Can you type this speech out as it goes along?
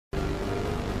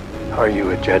Are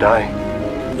you a Jedi?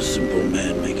 A simple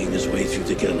man making his way through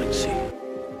the galaxy,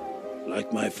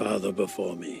 like my father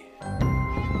before me.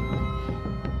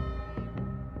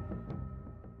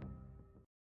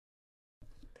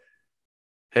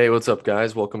 Hey, what's up,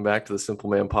 guys? Welcome back to the Simple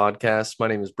Man Podcast. My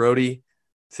name is Brody.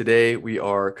 Today we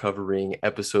are covering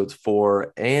episodes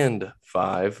 4 and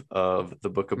 5 of the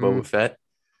Book of Boba Fett.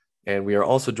 And we are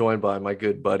also joined by my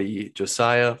good buddy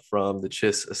Josiah from the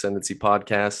Chiss Ascendancy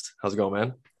Podcast. How's it going,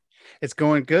 man? It's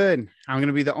going good. I'm going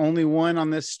to be the only one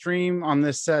on this stream, on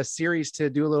this series,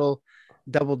 to do a little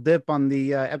double dip on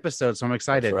the episode. So I'm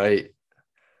excited.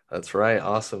 That's right.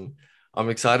 Awesome. I'm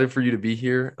excited for you to be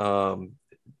here.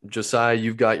 Josiah,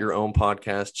 you've got your own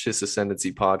podcast, Chiss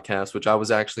Ascendancy Podcast, which I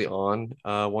was actually on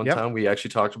one time. We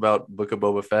actually talked about Book of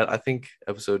Boba Fett, I think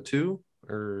episode 2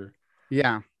 or.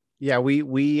 Yeah.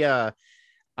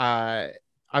 I've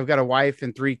got a wife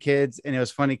and 3 kids, and it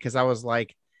was funny because I was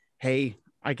like, hey,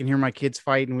 I can hear my kids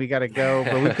fight and we got to go.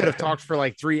 But we could have talked for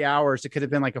like 3 hours. It could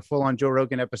have been like a full on Joe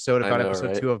Rogan episode about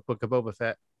episode 2 of Book of Boba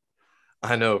Fett.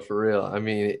 I know, for real. I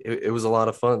mean, it was a lot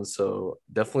of fun. So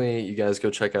definitely you guys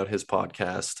go check out his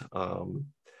podcast.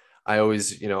 I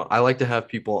always, I like to have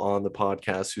people on the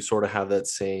podcast who sort of have that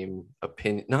same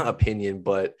opinion,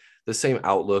 but the same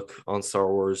outlook on Star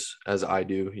Wars as I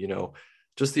do,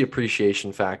 just the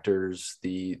appreciation factors,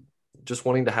 just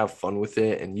wanting to have fun with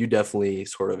it. And you definitely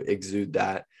sort of exude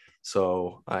that.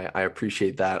 So I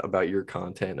appreciate that about your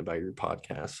content, about your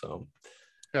podcast. So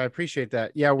I appreciate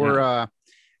that. Yeah,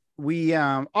 we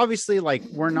obviously, like,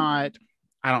 we're not,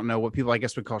 I don't know what people I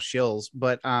guess would call shills,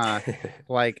 but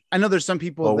like, I know there's some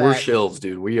people we're shills,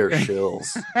 dude. We are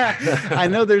shills. I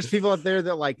know there's people out there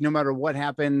that, like, no matter what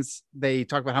happens, they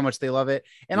talk about how much they love it.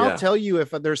 And I'll tell you if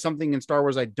there's something in Star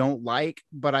Wars I don't like,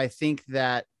 but I think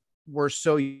that we're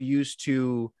so used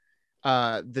to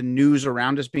the news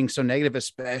around us being so negative,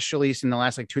 especially in the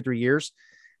last like 2 or 3 years.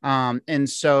 And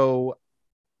so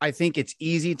I think it's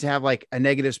easy to have like a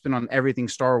negative spin on everything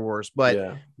Star Wars,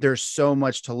 but there's so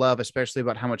much to love, especially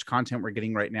about how much content we're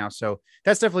getting right now. So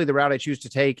that's definitely the route I choose to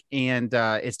take. And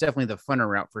it's definitely the funner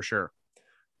route for sure.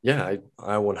 Yeah,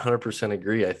 I 100%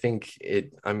 agree. I think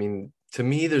to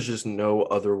me, there's just no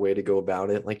other way to go about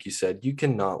it. Like you said, you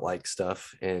cannot like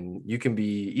stuff and you can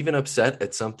be even upset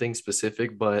at something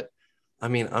specific, but I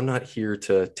mean, I'm not here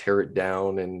to tear it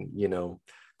down and,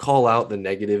 call out the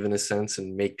negative in a sense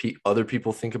and make other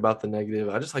people think about the negative.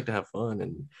 I just like to have fun.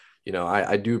 And,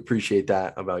 I do appreciate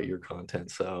that about your content.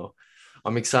 So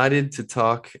I'm excited to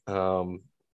talk Boba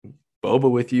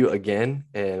with you again,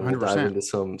 and we'll 100%. dive into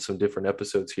some different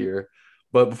episodes here.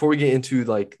 But before we get into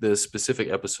like the specific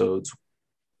episodes,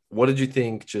 what did you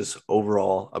think just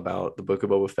overall about the Book of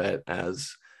Boba Fett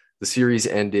as the series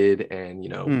ended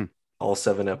and, all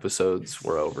 7 episodes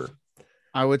were over?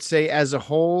 I would say as a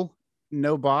whole,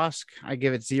 no Bosk. I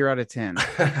give it 0 out of 10.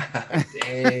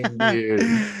 Dang, dude.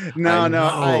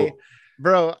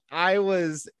 Bro, I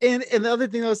was, and the other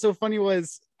thing that was so funny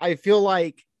was I feel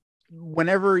like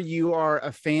whenever you are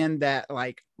a fan that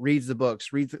like reads the books,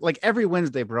 like every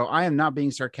Wednesday, bro, I am not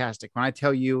being sarcastic when I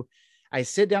tell you I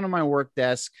sit down at my work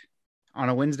desk on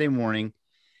a Wednesday morning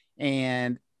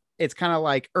and it's kind of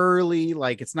like early,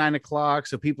 like it's 9 o'clock.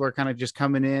 So people are kind of just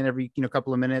coming in every,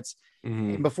 couple of minutes.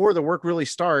 Mm-hmm. And before the work really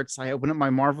starts, I open up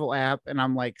my Marvel app and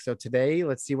I'm like, so today,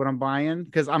 let's see what I'm buying.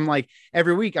 Cause I'm like,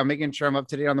 every week I'm making sure I'm up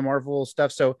to date on the Marvel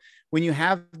stuff. So when you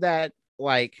have that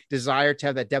like desire to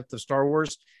have that depth of Star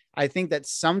Wars, I think that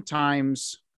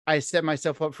sometimes I set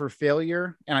myself up for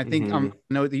failure. And I think I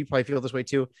know that you probably feel this way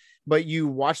too, but you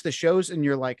watch the shows and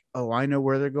you're like, oh, I know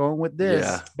where they're going with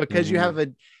this because you have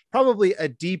probably a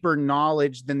deeper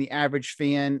knowledge than the average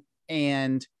fan.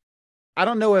 And I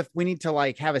don't know if we need to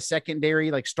like have a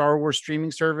secondary like Star Wars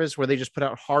streaming service where they just put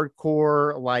out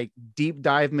hardcore like deep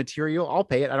dive material. I'll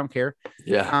pay it. I don't care.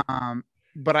 Yeah.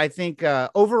 But I think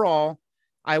overall,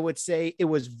 I would say it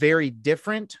was very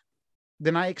different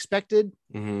than I expected.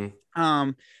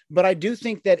 But I do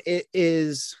think that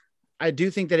it's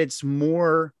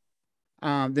more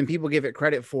than people give it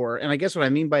credit for. And I guess what I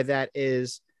mean by that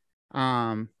is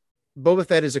Boba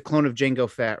Fett is a clone of Jango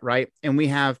Fett, right? And we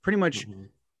have pretty much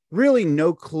really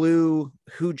no clue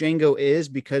who Jango is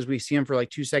because we see him for like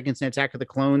 2 seconds in Attack of the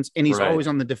Clones, and he's always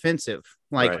on the defensive.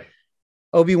 Like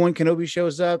Obi-Wan Kenobi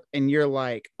shows up, and you're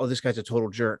like, oh, this guy's a total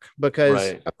jerk.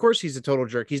 Because of course he's a total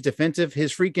jerk. He's defensive.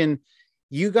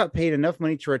 You got paid enough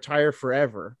money to retire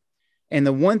forever. And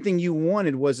the one thing you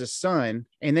wanted was a son.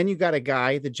 And then you got a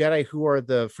guy, the Jedi, who are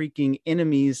the freaking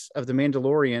enemies of the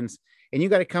Mandalorians. And you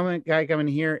got a guy coming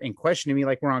here and questioning me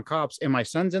like we're on cops. And my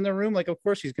son's in the room. Like, of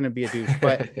course he's going to be a douche.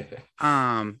 But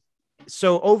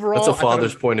So overall, That's a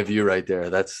father's point of view right there.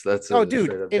 That's oh, a dude,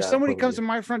 straight up if dad somebody point of comes to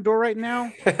my front door right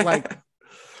now, like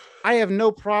I have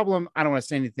no problem. I don't want to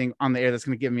say anything on the air that's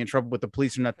going to get me in trouble with the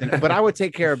police or nothing, but I would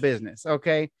take care of business.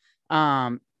 Okay.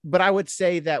 But I would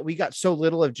say that we got so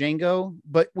little of Django.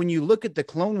 But when you look at the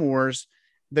Clone Wars,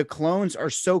 the clones are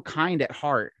so kind at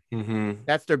heart. Mm-hmm.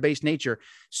 That's their base nature.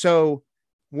 So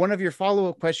one of your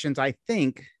follow-up questions, I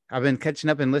think I've been catching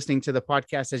up and listening to the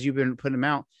podcast as you've been putting them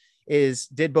out, is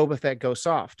did Boba Fett go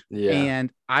soft? Yeah.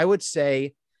 And I would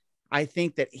say, I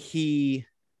think that he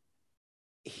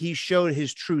showed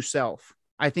his true self.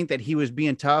 I think that he was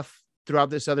being tough throughout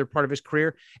this other part of his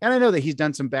career. And I know that he's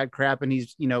done some bad crap and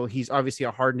he's obviously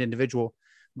a hardened individual,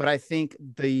 but I think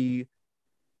the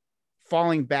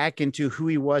falling back into who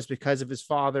he was because of his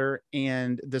father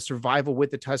and the survival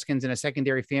with the Tuskens and a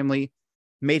secondary family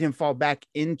made him fall back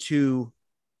into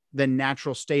the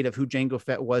natural state of who Jango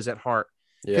Fett was at heart.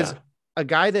 Because a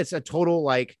guy that's a total,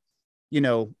 like,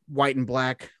 white and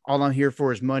black, all I'm here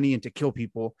for is money and to kill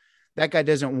people. That guy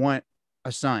doesn't want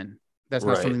a son. That's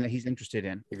not something that he's interested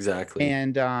in. Exactly.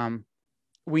 And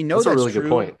we know that's a really true. good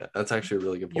point. That's actually a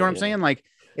really good point. You know what I'm saying? Like,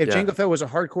 if Jango Fett was a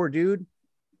hardcore dude,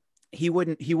 he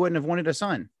wouldn't have wanted a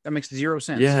son. That makes zero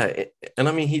sense. Yeah. And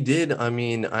I mean, he did. I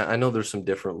mean, I know there's some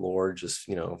different lore just,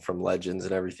 from legends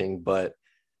and everything, but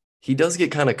he does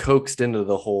get kind of coaxed into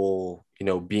the whole,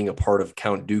 being a part of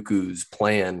Count Dooku's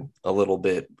plan a little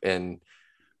bit and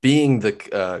being the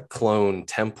clone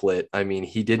template. I mean,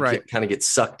 he did kind of get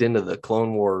sucked into the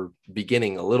Clone War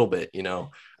beginning a little bit, and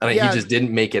he just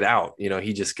didn't make it out.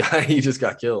 He just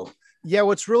got killed. Yeah.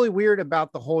 What's really weird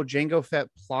about the whole Jango Fett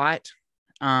plot,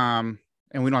 and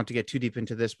we don't have to get too deep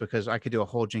into this because I could do a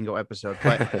whole Jango episode,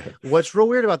 but what's real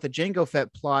weird about the Jango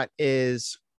Fett plot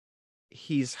is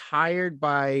he's hired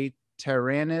by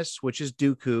Tyrannus, which is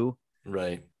Dooku,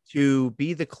 right, to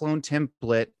be the clone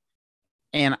template.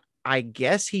 And I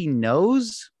guess he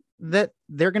knows that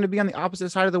they're going to be on the opposite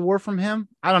side of the war from him.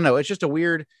 I don't know. It's just a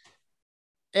weird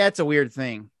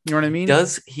thing. You know what I mean?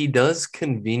 He does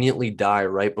conveniently die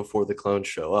right before the clones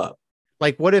show up.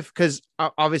 Like, what if, because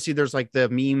obviously there's like the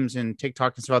memes and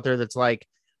TikTok and stuff out there that's like,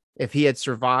 if he had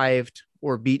survived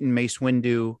or beaten Mace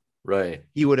Windu, right,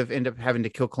 he would have ended up having to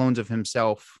kill clones of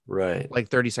himself, right, like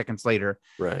 30 seconds later.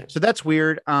 Right. So that's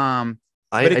weird. I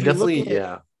definitely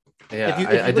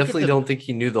don't think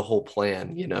he knew the whole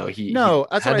plan. He had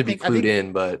to be clued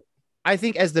in, but I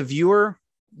think as the viewer,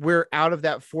 we're out of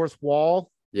that fourth wall.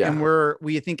 Yeah. And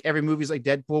we think every movie's like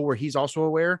Deadpool where he's also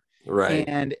aware. Right.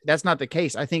 And that's not the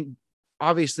case. I think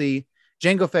obviously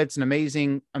Jango Fett's an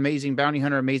amazing bounty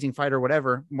hunter, amazing fighter,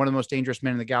 whatever, one of the most dangerous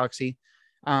men in the galaxy.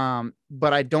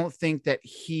 But I don't think that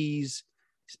he's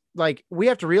like, we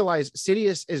have to realize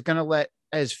Sidious is going to let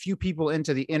as few people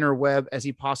into the inner web as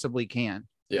he possibly can.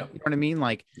 Yeah. You know what I mean?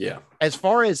 Like, yeah, as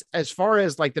far as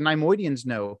like the Neimoidians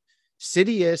know,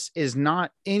 Sidious is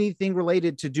not anything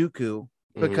related to Dooku,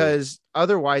 because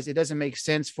otherwise it doesn't make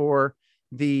sense for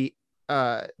the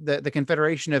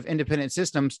Confederation of Independent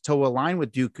Systems to align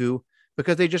with Dooku,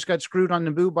 because they just got screwed on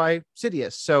Naboo by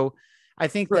Sidious. So I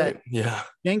think that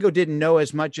Jango didn't know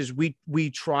as much as we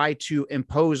try to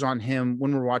impose on him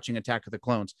when we're watching Attack of the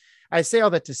Clones. I say all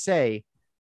that to say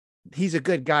he's a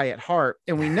good guy at heart.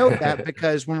 And we know that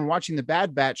because when we're watching the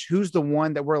Bad Batch, who's the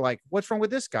one that we're like, what's wrong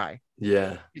with this guy?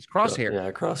 Yeah. It's Crosshair.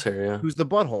 Yeah, Crosshair, yeah. Who's the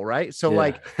butthole, right? So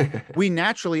like we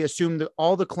naturally assume that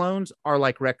all the clones are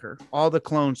like Wrecker. All the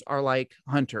clones are like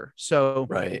Hunter. So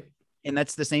right. And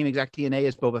that's the same exact DNA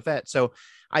as Boba Fett. So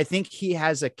I think he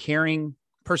has a caring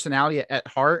personality at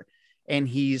heart, and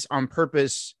he's on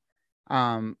purpose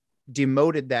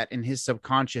demoted that in his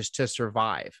subconscious to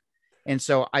survive. And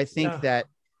so I think that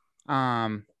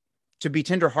to be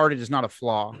tenderhearted is not a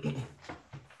flaw,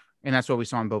 and that's what we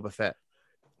saw in Boba Fett.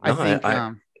 I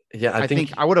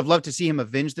think I would have loved to see him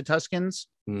avenge the Tuskens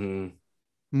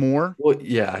more. Well,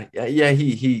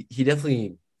 he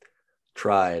definitely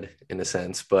tried in a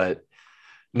sense, but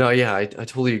no, I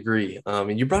totally agree.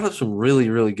 And you brought up some really,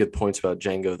 really good points about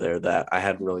Jango there that I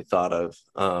hadn't really thought of.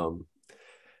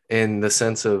 In the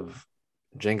sense of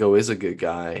Jango is a good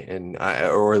guy,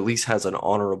 or at least has an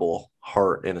honorable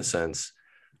heart in a sense.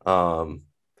 And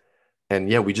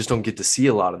we just don't get to see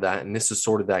a lot of that. And this is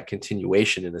sort of that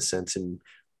continuation in a sense, and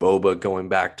Boba going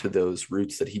back to those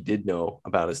roots that he did know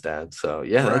about his dad. So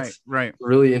that's a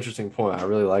really interesting point. I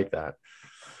really like that.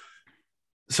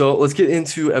 So let's get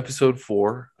into episode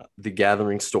 4, The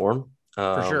Gathering Storm.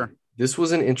 For sure. This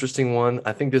was an interesting one.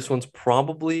 I think this one's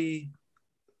probably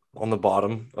on the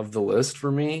bottom of the list for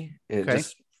me.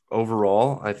 Just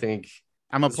overall, I think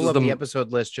I'm going to pull up the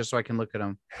episode list just so I can look at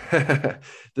them.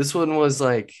 This one was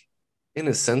like, in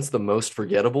a sense the most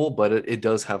forgettable, but it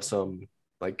does have some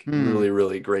like really,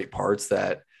 really great parts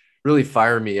that really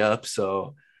fire me up.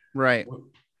 So Right.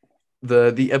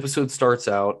 the episode starts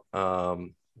out.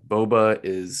 Boba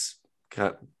is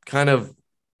kind of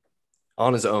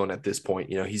on his own at this point.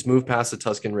 You know, he's moved past the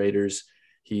Tusken Raiders.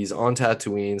 He's on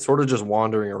Tatooine, sort of just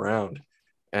wandering around,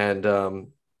 and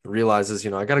realizes,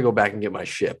 you know, I got to go back and get my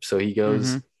ship. So he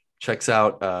goes, checks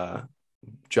out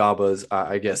Jabba's,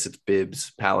 I guess it's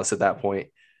Bib's palace at that point,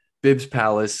 Bib's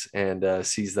palace, and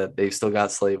sees that they've still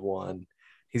got Slave One.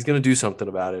 He's gonna do something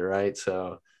about it, right?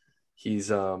 So he's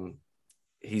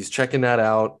checking that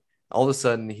out. All of a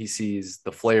sudden, he sees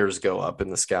the flares go up in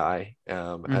the sky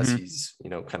as he's, you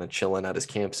know, kind of chilling at his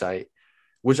campsite,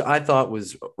 which I thought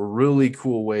was a really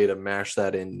cool way to mash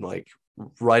that in, like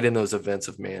right in those events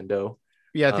of Mando.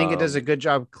 Yeah, I think it does a good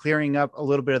job clearing up a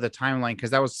little bit of the timeline,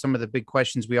 because that was some of the big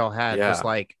questions we all had. Was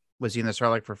like, was he in the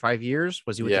Sarlacc for 5 years?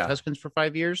 Was he with the Tuskens for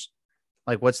 5 years?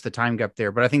 Like, what's the time gap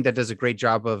there? But I think that does a great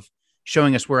job of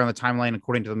showing us where on the timeline,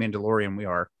 according to the Mandalorian, we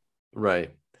are.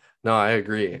 Right. No, I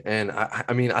agree. And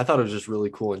I mean, I thought it was just really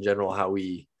cool in general how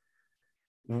we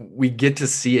get to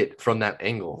see it from that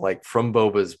angle, like from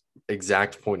Boba's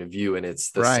exact point of view. And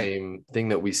it's the same thing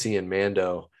that we see in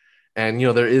Mando. And, you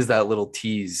know, there is that little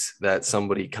tease that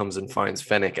somebody comes and finds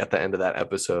Fennec at the end of that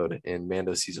episode in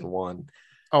Mando season 1.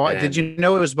 Oh, and did you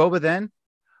know it was Boba then?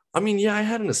 I mean, yeah, I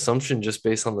had an assumption just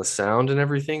based on the sound and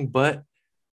everything, but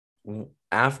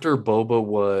after Boba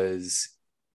was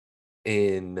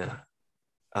in,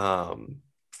 I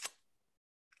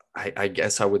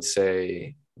guess I would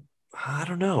say, I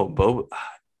don't know, Boba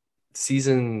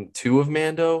season 2 of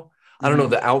Mando. I don't know.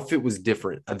 The outfit was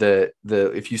different. The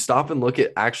if you stop and look,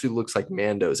 it actually looks like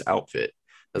Mando's outfit.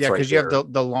 That's because you have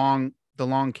the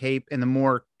long cape and the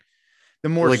more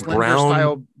like slender brown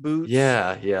style boots.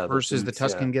 Yeah. Versus the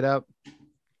Tusken get up.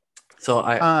 So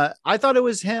I thought it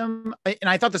was him, and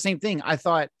I thought the same thing. I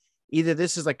thought either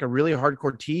this is like a really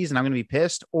hardcore tease and I'm going to be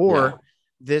pissed, or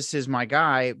this is my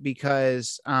guy,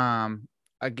 because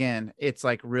again, it's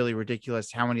like really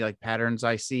ridiculous how many like patterns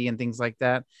I see and things like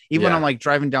that. Even when I'm like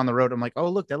driving down the road, I'm like, oh,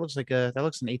 look, that looks an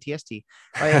ATST.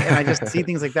 And I just see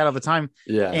things like that all the time.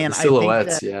 Yeah. And the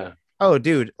silhouettes. Yeah. Oh,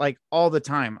 dude, like all the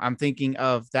time I'm thinking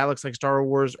of that looks like Star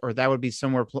Wars, or that would be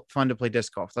somewhere fun to play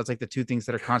disc golf. That's like the two things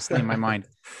that are constantly in my mind.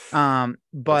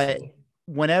 But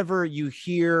whenever you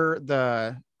hear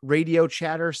the radio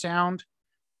chatter sound,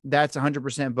 that's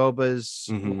 100% Boba's.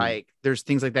 Like there's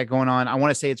things like that going on. I want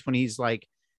to say it's when he's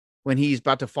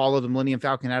about to follow the Millennium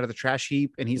Falcon out of the trash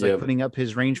heap, and he's like putting up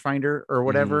his rangefinder or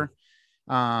whatever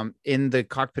in the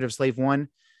cockpit of Slave One.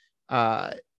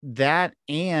 That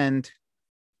and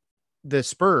the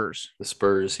Spurs,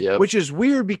 which is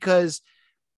weird because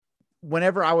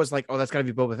whenever I was like, oh, that's got to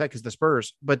be Boba Fett because the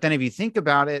Spurs. But then if you think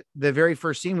about it, the very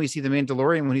first scene we see the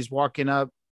Mandalorian when he's walking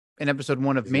up in episode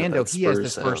 1 of Mando, he has the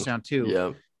Spurs sound too.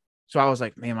 Yeah. So I was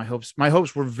like, man, my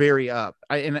hopes were very up.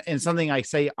 And something I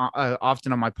say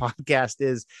often on my podcast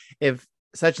is, if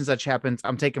such and such happens,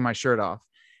 I'm taking my shirt off.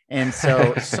 And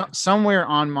so, somewhere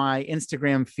on my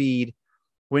Instagram feed,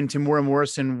 when Temuera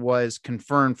Morrison was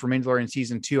confirmed for Mandalorian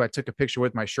season 2, I took a picture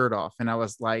with my shirt off, and I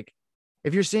was like,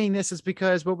 if you're seeing this, it's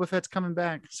because Boba Fett's coming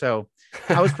back. So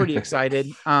I was pretty excited.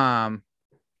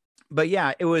 But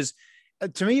yeah, it was,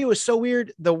 to me, it was so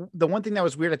weird. The one thing that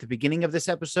was weird at the beginning of this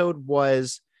episode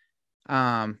was,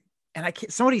 and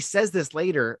somebody says this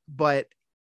later, but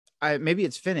maybe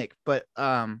it's Finnick, but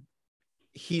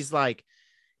he's like,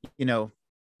 you know,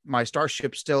 my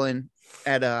starship's still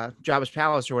at Jabba's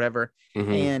palace or whatever.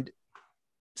 And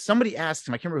somebody asked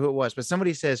him, I can't remember who it was, but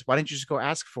somebody says, why didn't you just go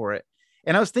ask for it?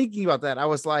 And I was thinking about that. I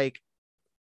was like,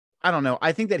 I don't know.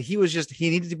 I think that he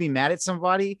needed to be mad at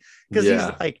somebody, because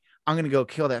he's like, I'm going to go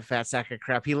kill that fat sack of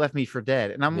crap. He left me for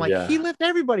dead. And I'm like, he left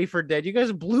everybody for dead. You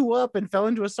guys blew up and fell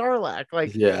into a Sarlacc.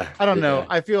 Like, I don't know.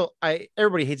 I feel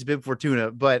everybody hates Bib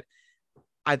Fortuna, but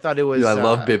I thought it was, dude, I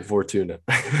love Bib Fortuna.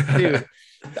 Dude,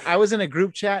 I was in a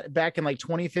group chat back in like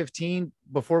 2015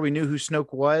 before we knew who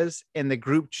Snoke was. And the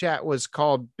group chat was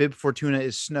called Bib Fortuna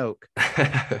is Snoke.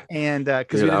 And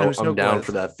because we didn't know who Snoke I'm down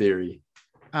for that theory.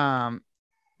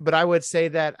 But I would say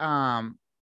that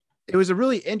it was a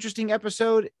really interesting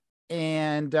episode.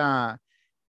 And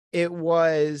it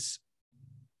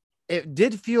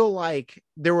did feel like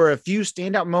there were a few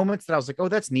standout moments that I was like, oh,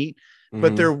 that's neat.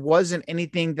 But there wasn't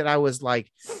anything that I was like,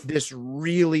 this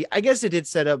really, I guess it did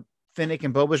set up Finnick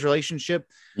and Boba's relationship.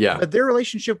 Yeah. But their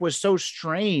relationship was so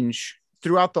strange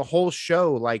throughout the whole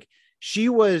show. Like, she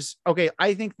was, okay,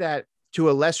 I think that to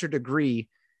a lesser degree,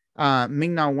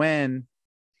 Ming-Na Wen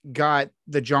got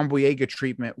the John Boyega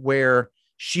treatment, where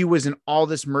she was in all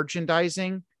this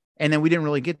merchandising And then we didn't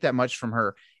really get that much from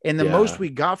her. And the most we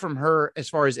got from her as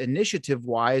far as initiative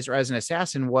wise or as an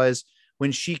assassin was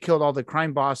when she killed all the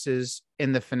crime bosses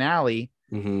in the finale.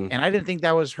 And I didn't think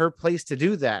that was her place to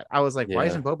do that. I was like, why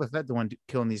isn't Boba Fett the one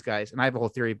killing these guys? And I have a whole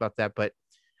theory about that, but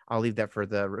I'll leave that for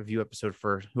the review episode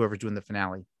for whoever's doing the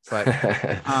finale. But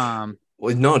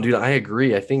well, no, dude, I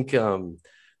agree. I think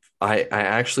I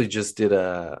actually just did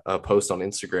a post on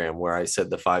Instagram where I said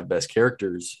the 5 best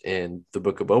characters in the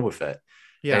Book of Boba Fett.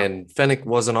 Yeah. And Fennec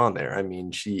wasn't on there. I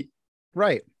mean,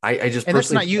 right. I just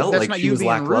personally felt like she was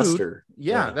lackluster.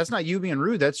 Yeah, that's not you being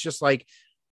rude. That's just like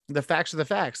the facts are the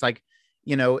facts. Like,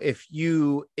 you know, if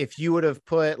you would have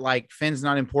put like Finn's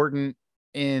not important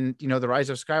in, you know, The Rise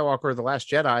of Skywalker or The Last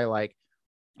Jedi, like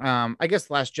I guess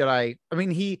The Last Jedi, I mean,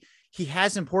 he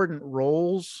has important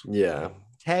roles. Yeah.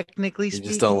 Technically you speaking.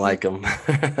 Just don't like him.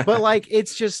 But like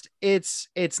it's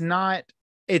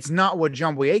not what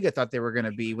John Boyega thought they were going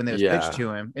to be when they was pitched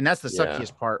to him. And that's the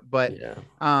suckiest part. But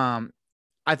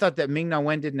I thought that Ming-Na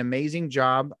Wen did an amazing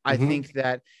job. I think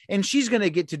that, and she's going to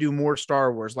get to do more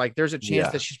Star Wars. Like there's a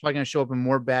chance that she's probably going to show up in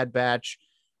more Bad Batch.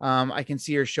 I can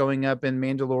see her showing up in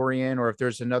Mandalorian, or if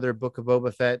there's another Book of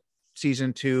Boba Fett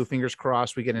season 2, fingers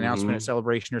crossed, we get an announcement at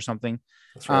Celebration or something.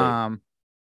 That's right.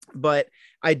 But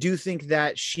I do think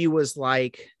that she was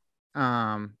like,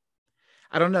 I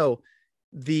don't know,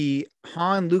 the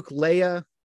Han, Luke, Leia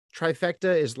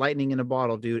trifecta is lightning in a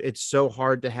bottle, dude. It's so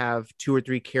hard to have 2 or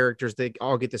 3 characters that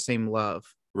all get the same love.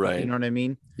 Right. You know what I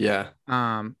mean? Yeah.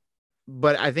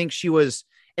 But I think she was,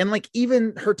 and like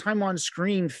even her time on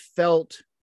screen felt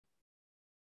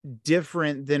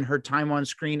different than her time on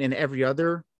screen in every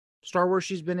other Star Wars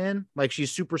she's been in. Like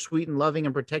she's super sweet and loving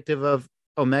and protective of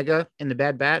Omega in the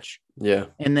Bad Batch. Yeah.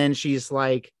 And then she's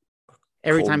like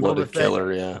every time Boba Fett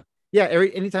killer,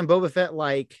 anytime Boba Fett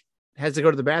like has to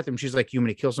go to the bathroom, she's like, you want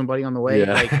me to kill somebody on the way?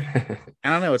 Yeah. Like I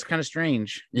don't know, it's kind of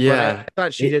strange. Yeah. I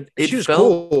thought she was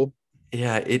cool.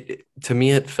 Yeah, it to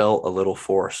me it felt a little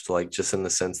forced, like just in the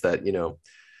sense that, you know,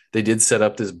 they did set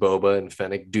up this Boba and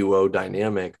Fennec duo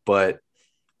dynamic, but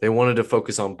they wanted to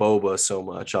focus on Boba so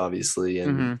much, obviously,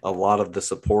 and a lot of the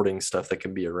supporting stuff that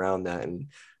can be around that. And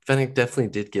Fennec definitely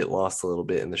did get lost a little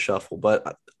bit in the shuffle.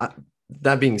 But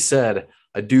that being said,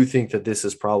 I do think that this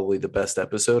is probably the best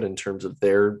episode in terms of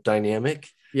their dynamic.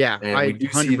 Yeah, and I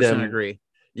 100% agree.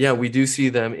 Yeah, we do see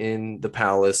them in the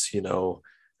palace, you know,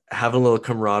 having a little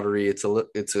camaraderie. It's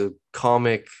a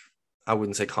comic, I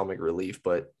wouldn't say comic relief,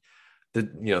 but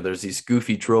there's these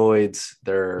goofy droids.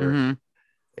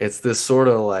 It's this sort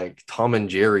of like Tom and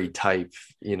Jerry type,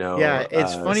 you know. Yeah,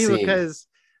 it's funny scene. Because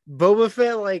Boba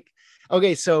Fett, like,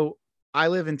 okay, so I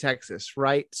live in Texas,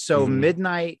 right? So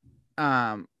midnight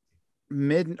for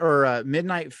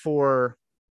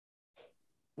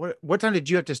what time did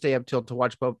you have to stay up till to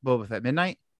watch Boba Fett?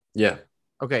 Midnight? Yeah.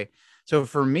 Okay. So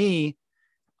for me,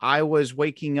 I was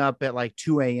waking up at like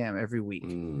 2 a.m. every week.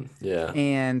 Yeah.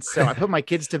 And so I put my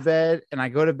kids to bed and I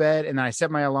go to bed and then I set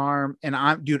my alarm and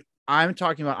I'm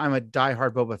talking about, I'm a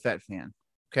diehard Boba Fett fan.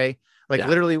 Okay. Like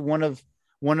literally one of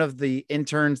the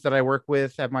interns that I work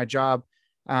with at my job.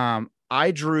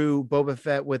 I drew Boba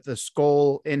Fett with the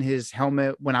skull in his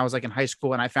helmet when I was like in high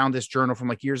school. And I found this journal from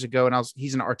like years ago and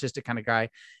he's an artistic kind of guy.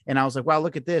 And I was like, wow,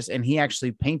 look at this. And he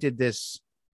actually painted this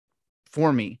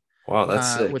for me. Wow.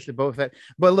 That's sick. With the Boba Fett.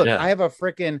 But look, I have a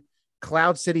freaking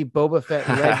Cloud City Boba Fett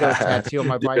Lego tattoo on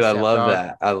my bicep. I love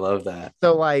that. I love that.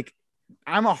 So like,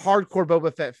 I'm a hardcore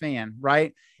Boba Fett fan,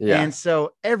 right? Yeah. And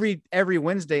so every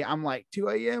Wednesday, I'm like 2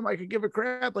 a.m. I could give a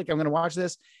crap. Like I'm gonna watch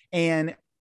this. And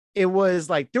it was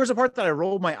like there was a part that I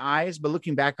rolled my eyes, but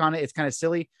looking back on it, it's kind of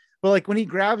silly. But like when he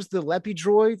grabs the Leppy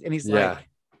droid and he's like,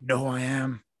 "No,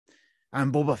 I'm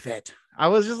Boba Fett." I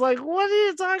was just like, "What are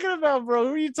you talking about, bro?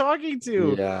 Who are you talking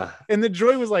to?" Yeah. And the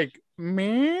droid was like,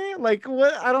 "Man, like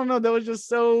what?" I don't know. That was just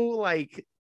so like.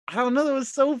 I don't know. That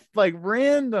was so like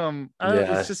random. I don't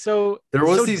know, it's just so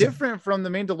different from the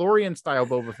Mandalorian style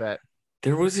Boba Fett.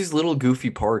 There was these little goofy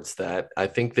parts that I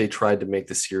think they tried to make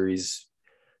the series,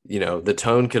 you know, the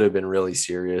tone could have been really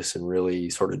serious and really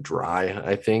sort of dry,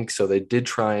 I think. So they did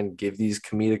try and give these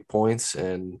comedic points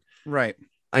and right.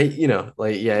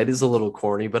 It is a little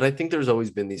corny, but I think there's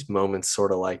always been these moments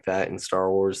sort of like that in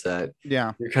Star Wars that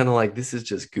you're kind of like, this is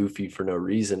just goofy for no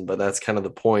reason, but that's kind of the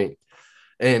point.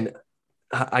 And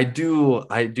I do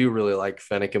really like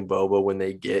Fennec and Boba when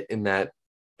they get in that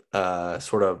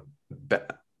sort of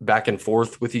back and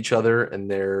forth with each other,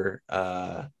 and they're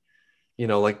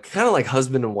like kind of like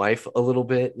husband and wife a little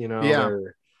bit, you know.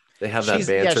 They have that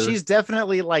banter. She's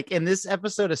definitely like in this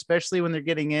episode, especially when they're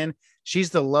getting in, she's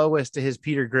the lowest to his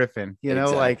Peter Griffin, you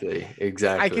know,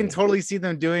 exactly. I can totally see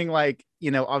them doing like,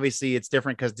 you know, obviously it's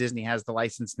different because Disney has the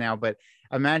license now, but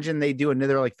imagine they do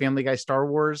another like Family Guy Star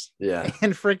Wars. Yeah.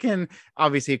 And freaking,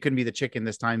 obviously it couldn't be the chicken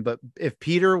this time, but if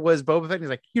Peter was Boba Fett, he's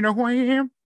like, you know who I am?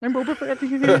 I'm Boba Fett.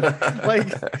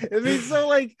 Like, I mean, so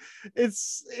like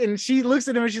it's, and she looks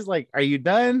at him and she's like, are you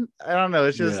done? I don't know.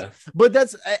 It's just, but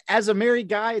that's, as a married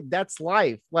guy, that's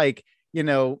life. Like, you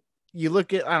know, you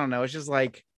look at, I don't know. It's just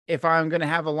like, if I'm going to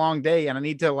have a long day and I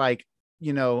need to like,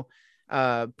 you know,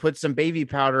 put some baby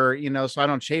powder, you know, so I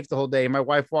don't chafe the whole day. My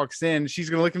wife walks in, she's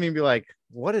going to look at me and be like,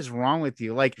 what is wrong with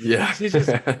you? Like, she's just,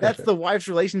 that's the wife's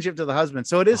relationship to the husband.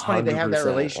 So it is funny they have that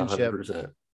relationship. 100%.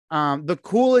 The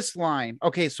coolest line.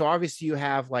 Okay, so obviously you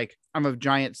have like, I'm a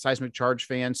giant Seismic Charge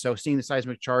fan, so seeing the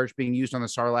Seismic Charge being used on the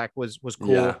Sarlacc was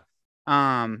cool.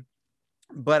 Yeah.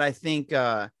 But I think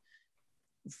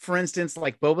for instance,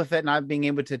 like Boba Fett not being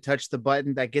able to touch the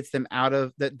button that gets them out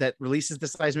of that releases the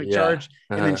Seismic Charge,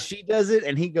 and then she does it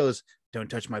and he goes, don't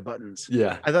touch my buttons.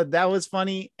 Yeah, I thought that was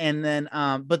funny. And then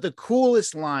but the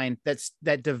coolest line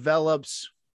that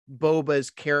develops Boba's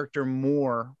character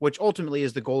more, which ultimately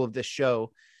is the goal of this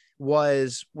show,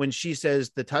 was when she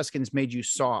says the Tuskens made you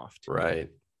soft, right?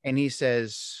 And he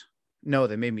says, no,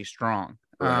 they made me strong.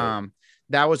 Right.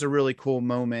 That was a really cool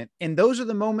moment, and those are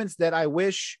the moments that I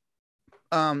wish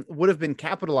would have been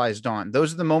capitalized on.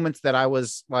 Those are the moments that I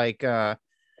was like, I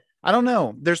don't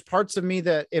know, there's parts of me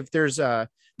that if there's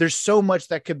so much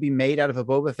that could be made out of a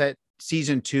Boba Fett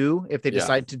season 2 if they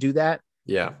decide to do that.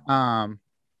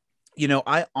 You know,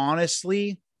 I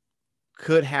honestly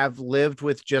could have lived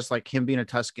with just like him being a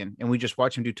Tusken and we just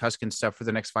watch him do Tusken stuff for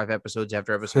the next 5 episodes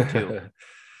after episode 2.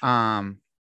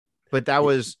 But that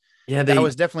was, that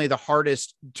was definitely the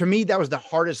hardest to me. That was the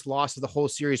hardest loss of the whole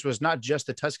series, was not just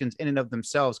the Tuskens in and of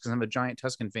themselves, because I'm a giant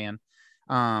Tusken fan.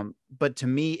 But to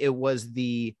me, it was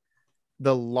the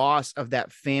loss of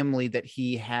that family that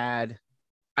he had,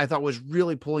 I thought was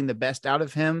really pulling the best out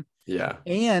of him. Yeah.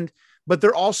 But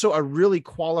they're also a really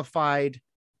qualified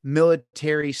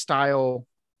military style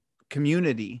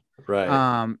community,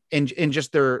 right? And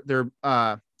just their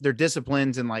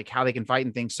disciplines and like how they can fight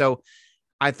and things. So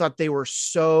I thought they were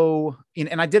so,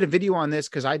 and I did a video on this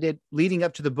because I did, leading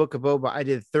up to the Book of Boba, I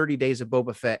did 30 days of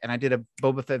Boba Fett, and I did a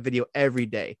Boba Fett video every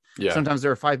day. Yeah. Sometimes there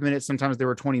were 5 minutes, sometimes there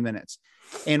were 20 minutes.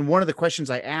 And one of the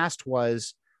questions I asked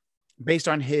was, based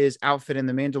on his outfit in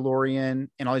The Mandalorian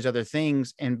and all these other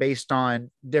things, and based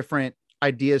on different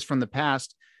ideas from the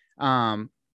past,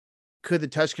 could the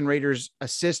Tusken Raiders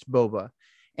assist Boba?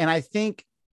 And I think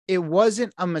it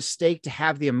wasn't a mistake to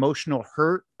have the emotional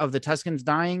hurt of the Tuskens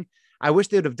dying. I wish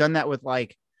they would have done that with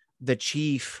like the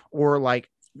chief, or like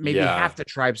maybe half the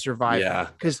tribe survive. Yeah.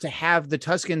 Because to have the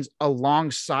Tuskens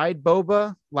alongside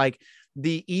Boba, like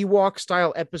the Ewok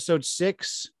style episode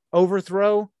 6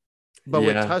 overthrow, but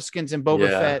with Tuskens and Boba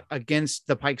Fett against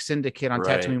the Pike Syndicate on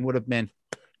Tatooine, would have been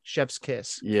chef's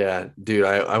kiss. Yeah, dude,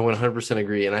 I 100%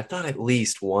 agree. And I thought at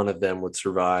least one of them would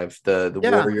survive. The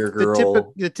warrior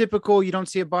girl, the typical you don't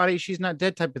see a body, she's not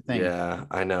dead type of thing. Yeah,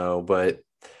 I know, but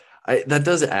that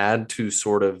does add to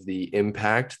sort of the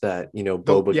impact that, you know,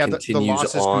 Boba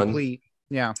continues on. Complete.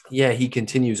 Yeah, he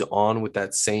continues on with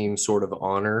that same sort of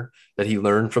honor that he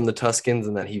learned from the Tuskens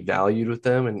and that he valued with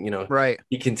them, and you know,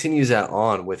 he continues that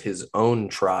on with his own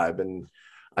tribe, and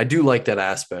I do like that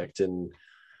aspect. And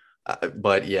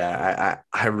but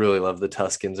I really love the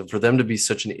Tuskens, and for them to be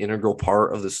such an integral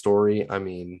part of the story, I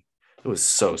mean, it was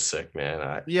so sick, man.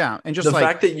 And just the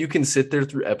fact that you can sit there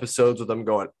through episodes with them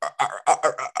going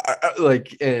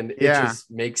like, and it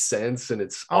just makes sense, and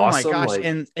it's awesome. My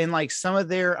gosh, and like some of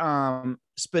their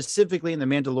specifically in The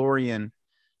Mandalorian,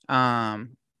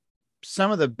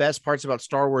 some of the best parts about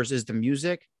Star Wars is the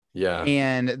music. Yeah.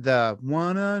 And the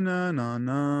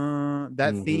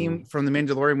that theme from The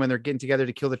Mandalorian when they're getting together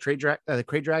to kill the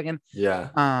Krayt Dragon.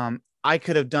 Yeah. I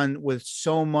could have done with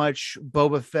so much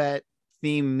Boba Fett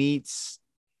theme meets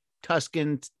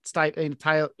Tusken type of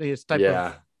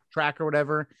track or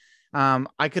whatever.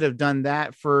 I could have done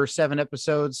that for 7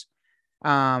 episodes.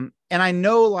 And I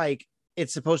know like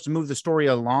it's supposed to move the story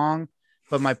along,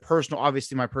 but my personal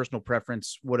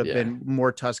preference would have been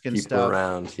more Tusken stuff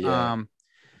around.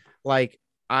 Like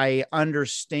I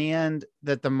understand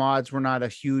that the mods were not a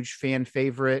huge fan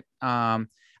favorite. I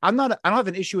don't have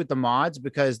an issue with the mods,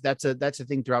 because that's a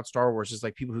thing throughout Star Wars, is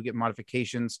like people who get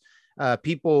modifications,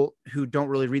 people who don't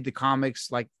really read the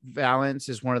comics. Like Valance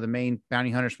is one of the main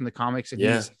bounty hunters from the comics, and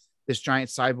he's this giant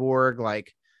cyborg,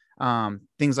 like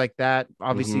things like that.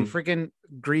 Obviously freaking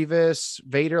Grievous,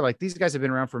 Vader, like these guys have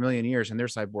been around for a million years and they're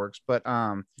cyborgs. But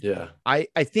Yeah. I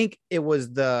think it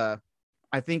was their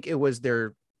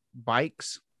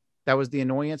bikes that was the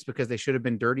annoyance, because they should have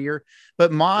been dirtier.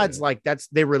 But mods, like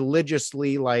they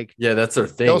religiously like that's their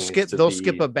thing. They'll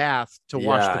skip a bath to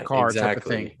wash the car type of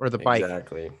thing, or the bike.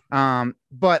 Exactly.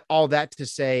 But all that to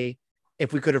say,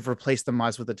 if we could have replaced the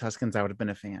mods with the Tuskens, I would have been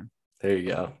a fan. There you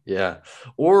go. Yeah.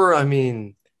 Or I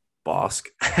mean, Bosk.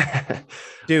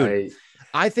 Dude,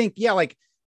 I think, like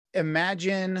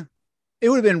imagine it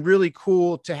would have been really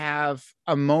cool to have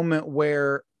a moment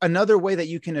where another way that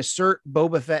you can assert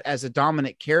Boba Fett as a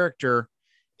dominant character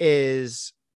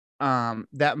is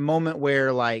that moment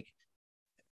where like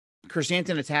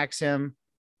Chrysanthemum attacks him.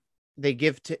 They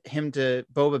give him to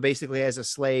Boba basically as a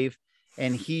slave,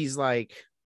 and he's like,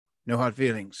 no hard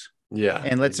feelings. Yeah.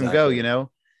 And lets him go, you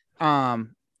know?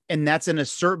 And that's an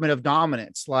assertment of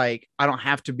dominance. Like, I don't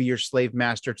have to be your slave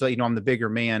master to let you know I'm the bigger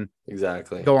man.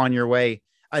 Exactly. Go on your way.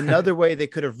 Another way they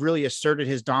could have really asserted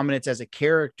his dominance as a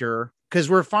character, because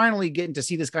we're finally getting to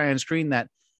see this guy on screen that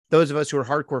those of us who are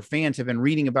hardcore fans have been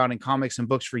reading about in comics and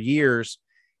books for years.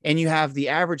 And you have the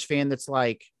average fan that's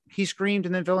like, he screamed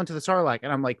and then fell into the Sarlacc.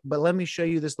 And I'm like, but let me show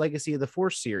you this Legacy of the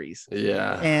Force series.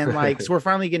 Yeah. And like, so we're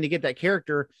finally getting to get that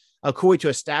character, a cool way to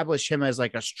establish him as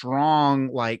like a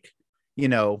strong, like, you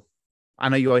know, I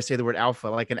know you always say the word alpha,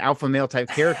 like an alpha male type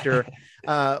character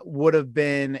would have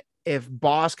been if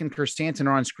Bosk and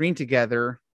Chrysanthemum are on screen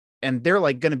together, and they're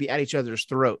like going to be at each other's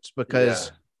throats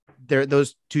because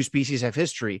those two species have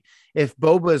history. If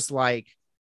Boba's like,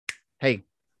 hey,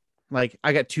 like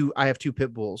I have two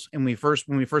pit bulls, and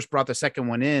when we first brought the second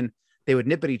one in, they would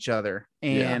nip at each other.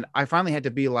 And I finally had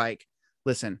to be like,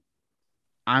 listen,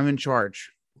 I'm in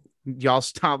charge. Y'all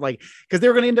stop, like, because they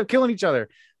were going to end up killing each other.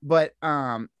 But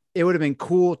it would have been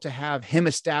cool to have him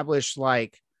establish,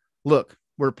 like, look,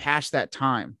 we're past that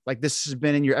time. Like, this has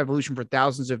been in your evolution for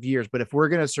thousands of years. But if we're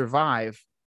going to survive,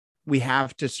 we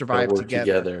have to survive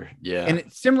together. Yeah. And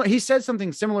it's similar. He said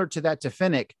something similar to that to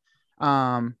Finnick.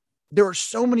 There were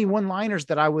so many one-liners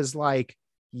that I was like,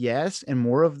 yes, and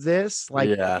more of this. Like,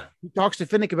 he talks to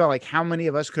Finnick about like how many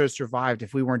of us could have survived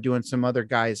if we weren't doing some other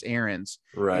guy's errands.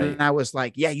 Right. And I was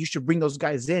like, yeah, you should bring those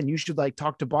guys in. You should like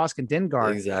talk to Bosk and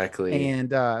Dengar. Exactly.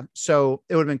 And so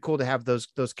it would have been cool to have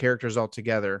those characters all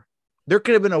together. There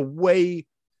could have been a way,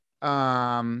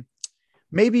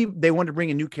 maybe they wanted to bring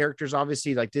in new characters.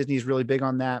 Obviously, like Disney's really big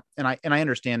on that. And I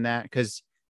understand that because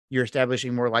you're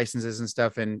establishing more licenses and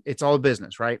stuff, and it's all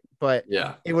business, right? But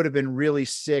it would have been really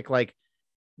sick. Like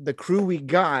the crew we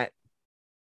got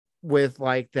with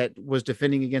like that was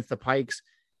defending against the Pikes.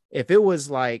 If it was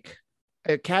like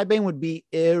Cad Bane would be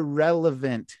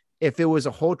irrelevant if it was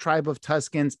a whole tribe of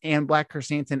Tuskens and Black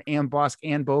Chrysanthemum and Bosk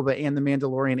and Boba and the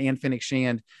Mandalorian and Fennec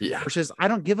Shand. Yeah. Versus, I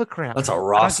don't give a crap. That's a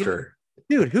roster.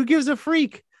 Dude, who gives a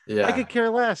freak? Yeah. I could care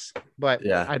less. But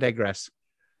I digress.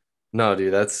 No,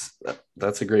 dude, that's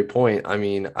a great point. I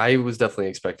mean, I was definitely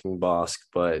expecting Bosk,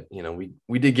 but you know,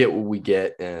 we did get what we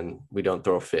get, and we don't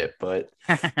throw a fit. But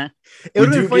it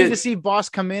would have been funny to see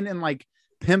Bosk come in and like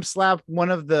pimp slap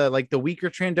one of the like the weaker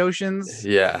Trandoshans.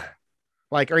 Yeah.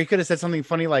 Like, or he could have said something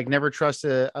funny like never trust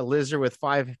a lizard with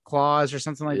 5 claws or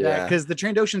something like that. Because the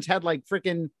Trandoshans had like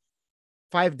freaking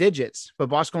 5 digits, but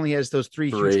Bosk only has those 3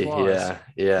 huge claws.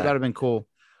 Yeah. So that would have been cool.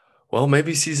 Well,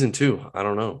 maybe season 2. I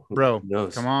don't know. Bro, who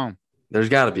knows? Come on. There's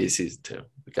got to be a season 2.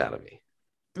 There's got to be.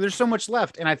 There's so much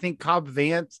left. And I think Cobb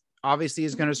Vanth obviously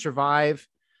is going to survive.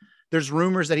 There's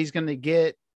rumors that he's going to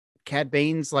get Cad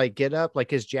Bane's like get up, like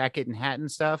his jacket and hat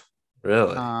and stuff.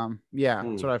 Really?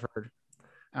 That's what I've heard.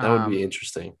 That would be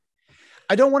interesting.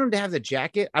 I don't want him to have the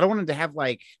jacket. I don't want him to have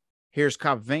like, here's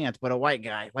Cobb Vanth, but a white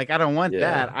guy. Like, I don't want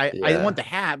that. I want the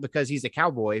hat because he's a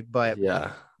cowboy, but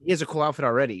he has a cool outfit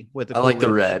already with the I like the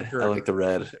red. I like the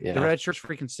red. Yeah. The red shirt's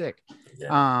freaking sick.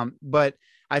 Yeah. But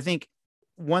I think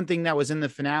one thing that was in the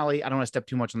finale, I don't want to step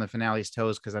too much on the finale's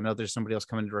toes because I know there's somebody else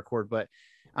coming to record, but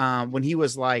when he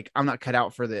was like, I'm not cut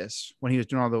out for this, when he was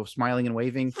doing all the smiling and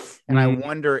waving. And I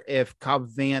wonder if Cobb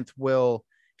Vanth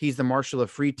he's the Marshal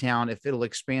of Freetown, if it'll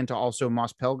expand to also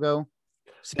Mos Pelgo.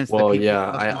 Since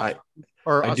I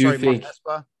do think Mos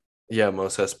Espa. Yeah,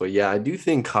 Mos Espa. Yeah, I do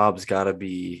think Cobb's got to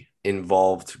be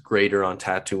involved greater on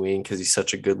Tatooine because he's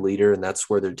such a good leader, and that's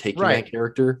where they're taking that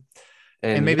character.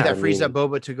 And maybe that frees up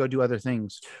Boba to go do other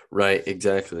things. Right,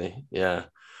 exactly. Yeah.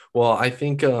 Well, I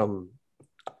think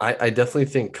I definitely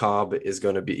think Cobb is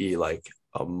going to be like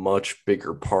a much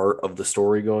bigger part of the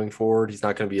story going forward. He's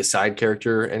not going to be a side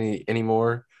character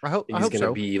anymore. I hope he's going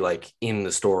to be like in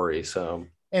the story. So.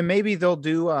 And maybe they'll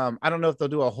do, I don't know if they'll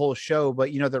do a whole show,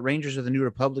 but you know, the Rangers of the New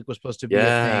Republic was supposed to be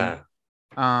a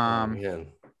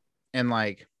thing. and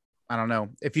like, I don't know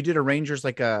if you did a Rangers,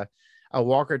 like a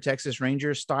Walker Texas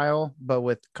Rangers style, but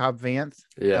with Cobb Vanth,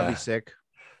 that'd be sick.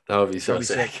 That would be so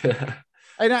sick.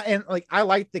 And like, I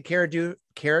like the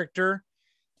character,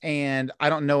 and I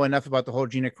don't know enough about the whole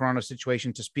Gina Carano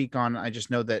situation to speak on. I just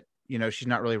know that, you know, she's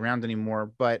not really around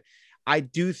anymore, but I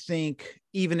do think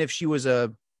even if she was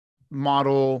a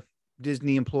model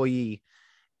Disney employee,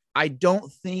 I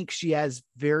don't think she has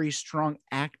very strong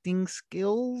acting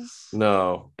skills.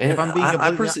 No. And if I'm being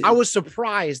I was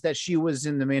surprised that she was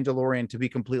in The Mandalorian, to be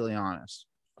completely honest.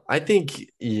 I think,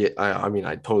 yeah, I mean,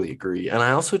 I totally agree. And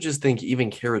I also just think even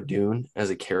Cara Dune as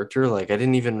a character, like, I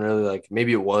didn't even really like,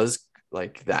 maybe it was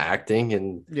like the acting,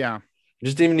 and yeah, I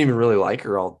just didn't even really like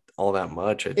her all that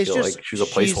much. I feel like she was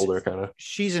a placeholder kind of.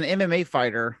 She's an MMA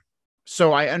fighter,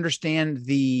 so I understand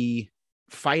the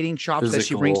fighting chops that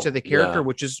she brings to the character,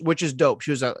 which is dope.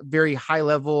 She was a very high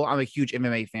level. I'm a huge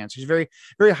MMA fan. So she's a very,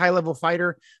 very high level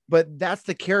fighter, but that's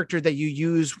the character that you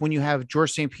use when you have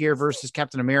George St. Pierre versus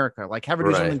Captain America. Like, have her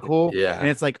do something cool. Yeah. And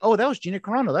it's like, oh, that was Gina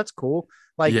Carano. That's cool.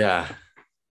 Like, yeah,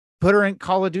 put her in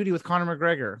Call of Duty with Conor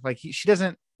McGregor. Like, she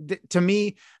doesn't, to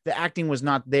me, the acting was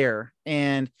not there.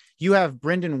 And you have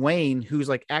Brendan Wayne, who's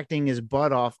like acting his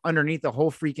butt off underneath the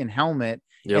whole freaking helmet.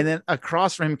 Yep. And then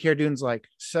across from him, Cara Dune's like,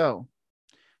 so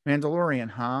Mandalorian,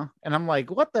 huh? And I'm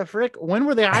like, what the frick? When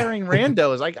were they hiring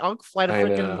randos? Like, I'll fly to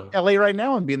freaking LA right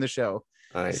now and be in the show.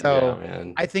 I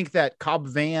think that Cobb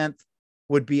Vanth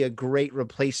would be a great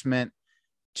replacement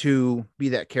to be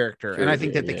that character. And I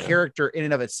think that the character in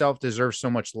and of itself deserves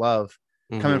so much love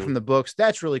coming from the books.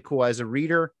 That's really cool. As a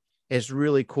reader, it's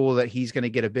really cool that he's going to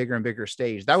get a bigger and bigger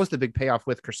stage. That was the big payoff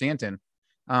with Chrysanthemum.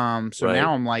 Now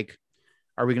I'm like,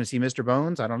 are we going to see Mr.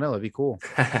 Bones? I don't know. It'd be cool.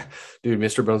 Dude,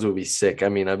 Mr. Bones would be sick. I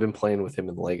mean, I've been playing with him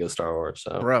in Lego Star Wars.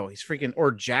 So, bro, he's freaking,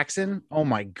 or Jackson. Oh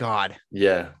my God.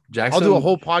 Yeah. Jackson. I'll do a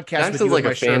whole podcast. Jackson's like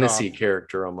a fantasy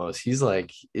character almost. He's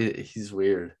like, he's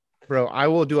weird. Bro, I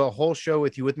will do a whole show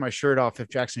with you with my shirt off if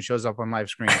Jackson shows up on live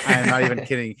screen. I am not even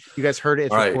kidding. You guys heard it.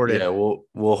 It's recorded. Yeah,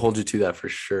 we'll hold you to that for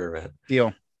sure, man.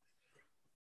 Deal.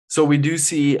 So we do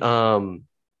see,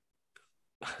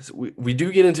 we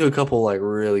do get into a couple like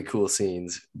really cool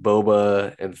scenes.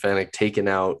 Boba and Fennec taking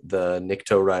out the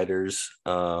Nikto riders.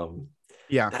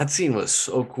 Yeah, that scene was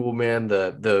so cool, man.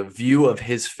 The view of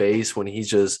his face when he's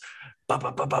just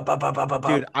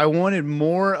dude, I wanted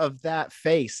more of that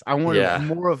face. I wanted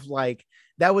more of like,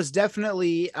 that was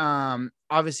definitely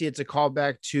obviously it's a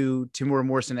callback to Timur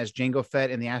Morrison as Jango Fett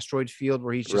in the asteroid field,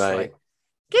 where he's just like,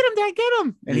 get him, Dad, get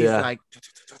him. And he's like,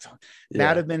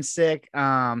 that'd have been sick.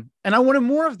 And I wanted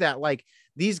more of that. Like,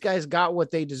 these guys got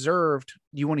what they deserved.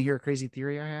 You want to hear a crazy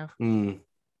theory I have?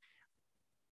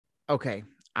 Okay.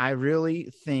 I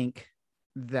really think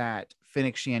that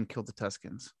Fennec Shand killed the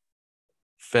Tuskens.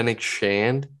 Fennec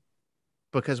Shand?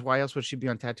 Because why else would she be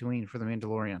on Tatooine for the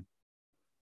Mandalorian?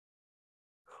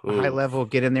 A high level,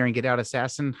 get in there and get out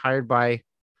assassin hired by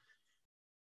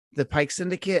the Pike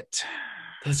Syndicate.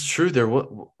 That's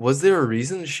true. Was there a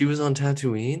reason she was on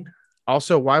Tatooine?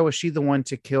 Also, why was she the one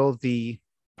to kill the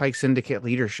Pike Syndicate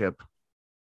leadership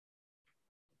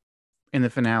in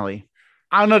the finale?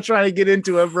 I'm not trying to get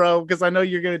into it, bro, because I know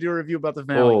you're going to do a review about the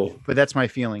finale, but that's my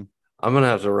feeling. I'm going to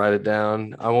have to write it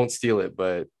down. I won't steal it,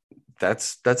 but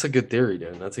that's a good theory,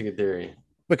 dude. That's a good theory.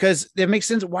 Because it makes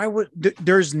sense. Why would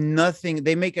there's nothing?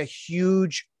 They make a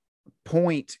huge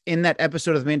point in that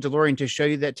episode of The Mandalorian to show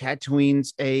you that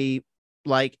Tatooine's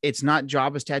it's not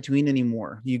Jabba's Tatooine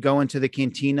anymore. You go into the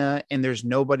cantina and there's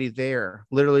nobody there.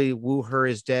 Literally, Woo-Her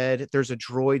is dead. There's a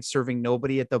droid serving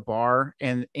nobody at the bar,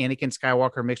 and Anakin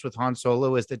Skywalker mixed with Han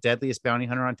Solo is the deadliest bounty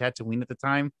hunter on Tatooine at the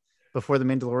time before the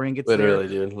Mandalorian gets literally,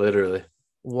 there. Dude, literally.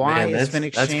 Why is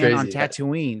Fennec Shand on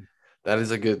Tatooine? That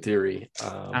is a good theory.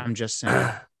 I'm just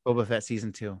saying. Boba Fett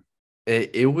season 2.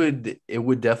 It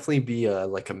would definitely be a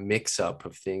mix up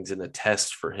of things and a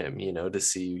test for him, to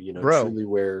see, truly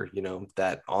where,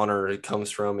 that honor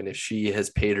comes from, and if she has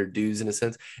paid her dues in a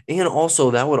sense. And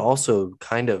also that would also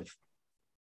kind of,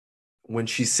 when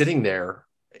she's sitting there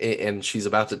and she's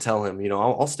about to tell him,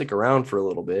 I'll stick around for a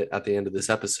little bit at the end of this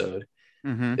episode.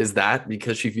 Mm-hmm. Is that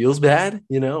because she feels bad?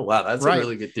 Wow, that's a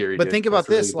really good theory. But think about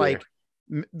this,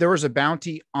 there was a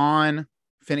bounty on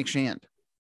Fennec Shand.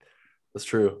 That's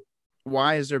true.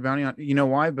 Why is there a bounty on? You know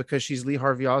why? Because she's Lee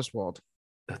Harvey Oswald.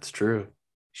 That's true.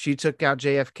 She took out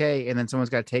JFK, and then someone's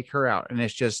got to take her out, and they're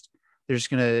just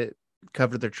going to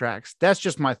cover their tracks. That's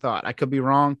just my thought. I could be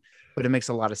wrong, but it makes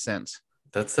a lot of sense.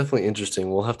 That's definitely interesting.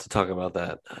 We'll have to talk about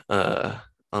that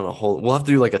on a whole. We'll have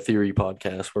to do like a theory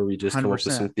podcast where we just 100%. Come up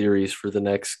with some theories for the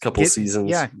next couple seasons.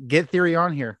 Yeah, get theory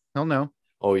on here. He'll know.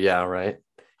 Oh yeah, right.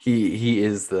 He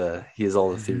is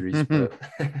all the theories. But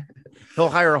He'll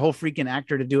hire a whole freaking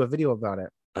actor to do a video about it.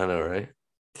 I know, right?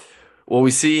 Well,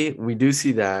 we do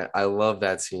see that. I love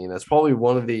that scene. That's probably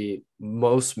one of the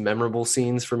most memorable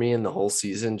scenes for me in the whole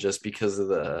season, just because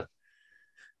of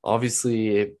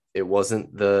obviously it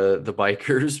wasn't the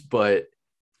bikers, but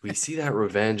we see that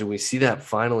revenge and we see that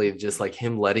finally just like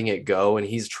him letting it go, and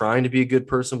he's trying to be a good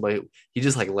person, but he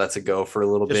just like lets it go for a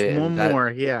little Just bit. one more,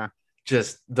 yeah.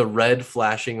 Just the red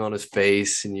flashing on his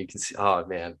face, and you can see, oh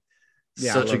man,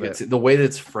 Yeah, such a good the way that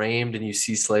it's framed, and you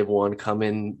see Slave One come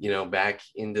in, back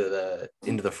into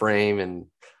the frame, and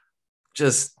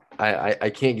just I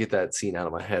can't get that scene out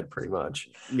of my head pretty much.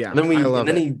 Yeah, and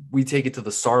then we take it to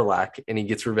the Sarlacc, and he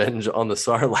gets revenge on the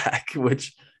Sarlacc,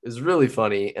 which is really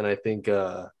funny, and I think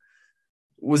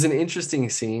was an interesting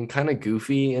scene, kind of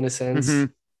goofy in a sense,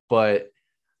 but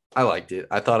I liked it.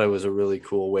 I thought it was a really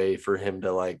cool way for him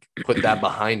to like put that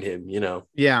behind him,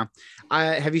 Yeah.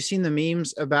 Have you seen the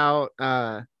memes about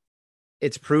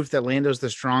it's proof that Lando's the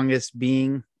strongest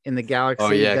being in the galaxy?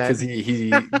 Oh yeah, because he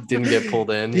didn't get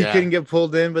pulled in. He couldn't get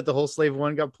pulled in, but the whole Slave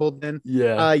One got pulled in.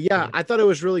 Yeah. I thought it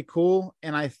was really cool,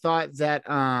 and I thought that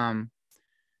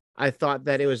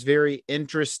it was very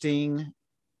interesting.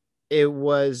 It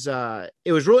was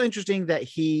real interesting that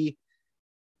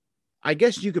I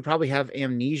guess you could probably have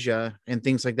amnesia and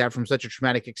things like that from such a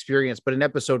traumatic experience. But in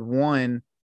episode 1,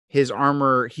 his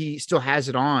armor, he still has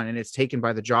it on, and it's taken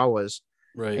by the Jawas.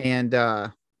 Right. And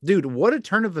dude, what a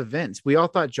turn of events. We all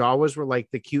thought Jawas were like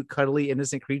the cute, cuddly,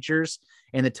 innocent creatures,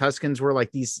 and the Tuskens were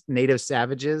like these native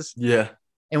savages. Yeah.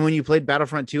 And when you played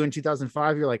Battlefront 2 in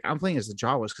 2005, you're like, I'm playing as the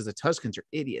Jawas because the Tuskens are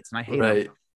idiots and I hate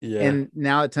them. Yeah. And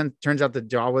now it turns out the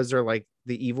Jawas are like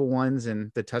the evil ones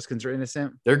and the Tuskens are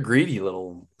innocent. They're gready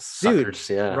little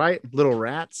suckers. Yeah. Right. Little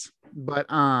rats. But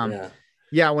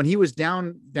when he was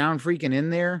down freaking in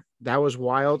there, that was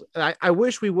wild. I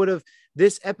wish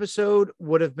this episode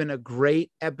would have been a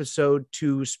great episode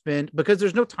to spend, because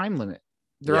there's no time limit.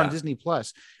 They're on Disney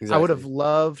Plus. Exactly. I would have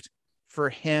loved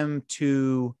for him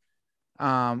to,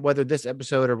 whether this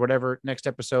episode or whatever next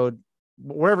episode,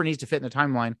 wherever it needs to fit in the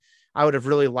timeline, I would have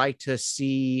really liked to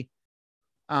see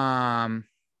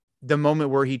the moment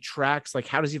where he tracks, like,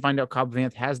 how does he find out Cobb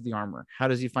Vanth has the armor? How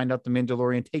does he find out the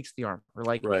Mandalorian takes the armor?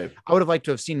 Like, right. I would have liked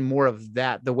to have seen more of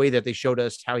that, the way that they showed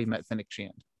us how he met Fennec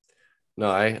Shand. No,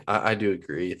 I do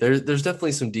agree. There's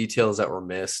definitely some details that were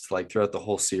missed, like throughout the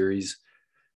whole series.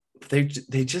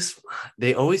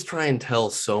 They always try and tell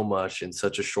so much in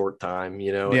such a short time,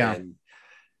 Yeah. And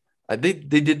they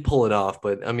did pull it off,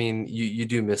 but I mean, you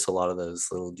do miss a lot of those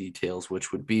little details,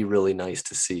 which would be really nice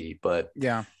to see. But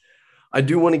yeah, I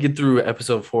do want to get through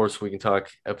episode 4 so we can talk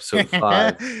episode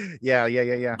 5.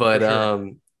 Yeah. But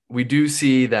sure. We do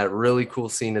see that really cool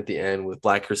scene at the end with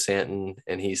Black Chrysanthemum,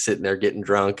 and he's sitting there getting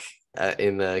drunk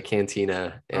in the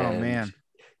cantina, and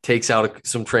takes out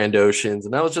some Trandoshans,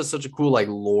 and that was just such a cool like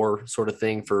lore sort of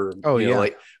thing for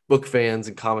like book fans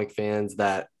and comic fans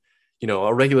that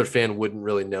a regular fan wouldn't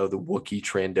really know the Wookiee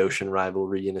Trandoshan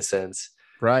rivalry in a sense.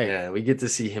 Right. Yeah, we get to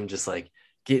see him just like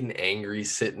getting angry,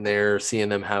 sitting there, seeing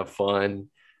them have fun.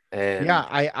 And yeah,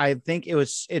 I think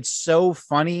it's so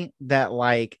funny that,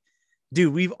 like,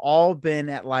 dude, we've all been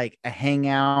at like a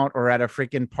hangout or at a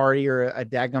freaking party or a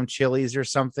daggum Chili's or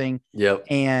something. Yep.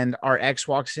 And our ex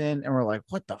walks in and we're like,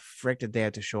 what the frick did they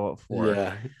have to show up for?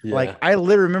 Yeah. Like, I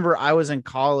literally remember I was in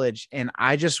college and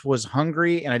I just was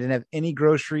hungry and I didn't have any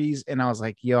groceries. And I was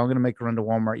like, yo, I'm going to make a run to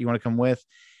Walmart. You want to come with?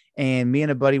 And me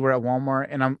and a buddy were at Walmart,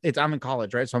 and I'm in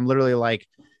college, right? So I'm literally like,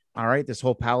 all right, this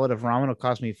whole pallet of ramen will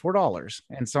cost me $4.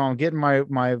 And so I'm getting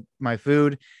my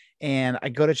food, and I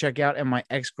go to check out, and my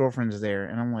ex-girlfriend is there.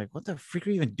 And I'm like, what the freak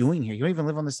are you even doing here? You don't even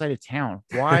live on this side of town.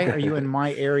 Why are you in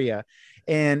my area?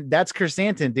 And that's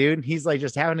Chrysanthemum, dude. He's like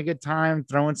just having a good time,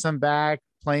 throwing some back,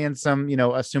 playing some,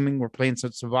 assuming we're playing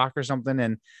some Savak or something.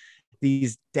 And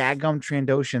these daggum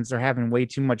Trandoshans are having way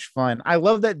too much fun. I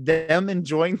love that them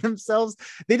enjoying themselves.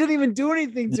 They didn't even do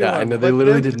anything to them. I know, they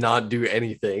literally did not do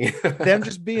anything. Them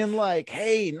just being like,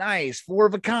 hey, nice, 4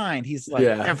 of a kind. He's like,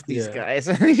 F these guys.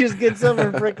 And he just gets up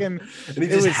and freaking. And he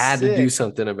just had to do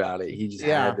something about it. He just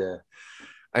had to.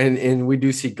 And we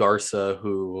do see Garza,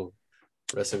 who,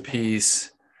 rest in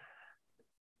peace,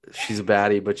 she's a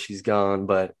baddie, but she's gone.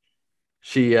 But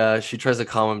she tries to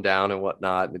calm him down and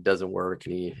whatnot, and it doesn't work.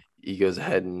 And he goes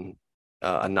ahead and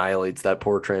annihilates that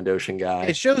poor Trandoshan guy.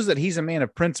 It shows that he's a man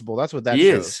of principle. That's what that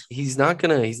shows. He's not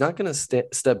gonna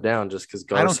step down just because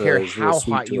Garza. I don't care how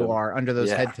hot you are under those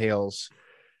head tails.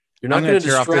 You're not going to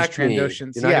distract me. You're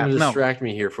not going to distract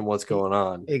me here from what's going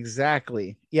on.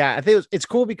 Exactly. Yeah, I think it's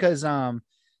cool because Chewbacca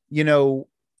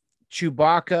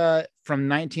from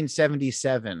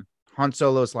 1977, Han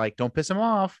Solo's like, don't piss him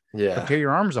off. Yeah. Tear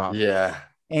your arms off. Yeah.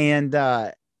 And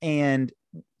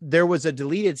there was a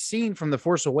deleted scene from The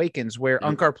Force Awakens where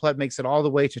Unkar Plutt makes it all the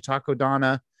way to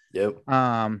Takodana. Yep.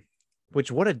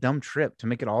 Which what a dumb trip to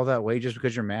make it all that way just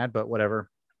because you're mad, but whatever.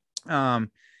 And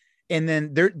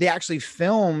then they actually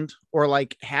filmed or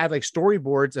like had like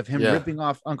storyboards of him ripping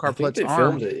off Unkar Plutt's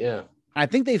arm. Filmed it, yeah. I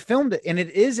think they filmed it, and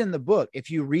it is in the book. If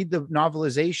you read the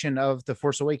novelization of The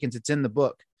Force Awakens, it's in the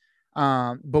book.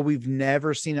 But we've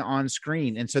never seen it on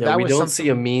screen. And so that we was don't see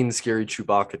a mean, scary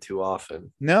Chewbacca too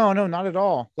often. No, not at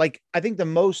all. Like, I think the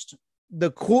most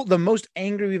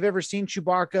angry we've ever seen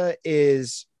Chewbacca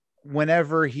is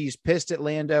whenever he's pissed at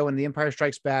Lando and The Empire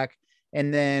Strikes Back.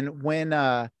 And then when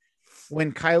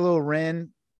Kylo Ren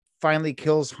finally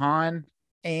kills Han,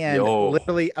 and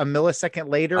literally a millisecond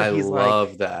later, he's like, I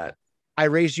love that. I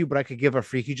raised you, but I could give a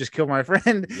freak. You just killed my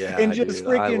friend. Yeah, and just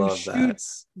freaking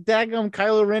shoots daggum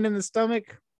Kylo Ren in the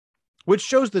stomach, which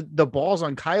shows the balls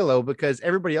on Kylo, because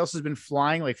everybody else has been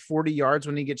flying like 40 yards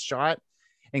when he gets shot.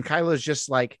 And Kylo's just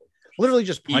like literally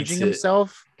just punching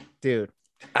himself. Dude,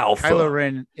 Alpha. Kylo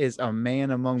Ren is a man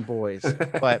among boys.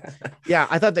 But yeah,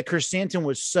 I thought that Chrysanthemum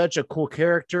was such a cool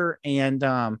character. And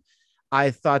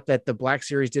I thought that the Black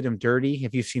Series did him dirty.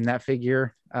 If you've seen that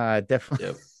figure, definitely.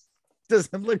 Yep.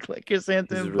 Doesn't look like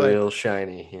Chrysanthemum. He's real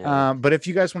shiny. Yeah. But if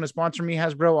you guys want to sponsor me,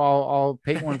 Hasbro, I'll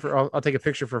pay one for. I'll take a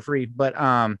picture for free. But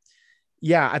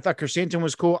yeah, I thought Chrysanthemum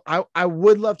was cool. I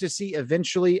would love to see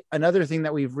eventually. Another thing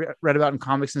that we've read about in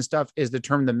comics and stuff is the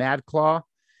term the Mad Claw,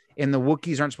 and the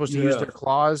Wookiees aren't supposed to use their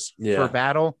claws for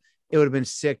battle. It would have been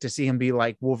sick to see him be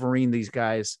like Wolverine. These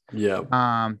guys. Yeah.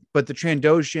 But the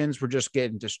Trandoshans were just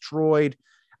getting destroyed.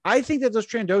 I think that those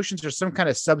Trandoshans are some kind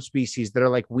of subspecies that are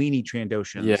like weenie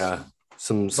Trandoshans. Yeah.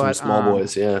 Some small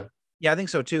boys, yeah. Yeah, I think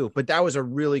so too. But that was a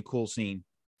really cool scene.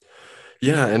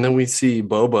 Yeah, and then we see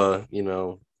Boba,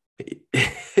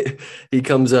 he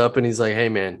comes up and he's like, "Hey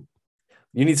man,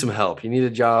 you need some help. You need a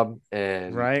job."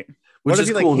 And right. Which is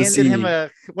cool to see.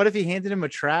 What if he handed him a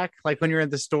track like when you're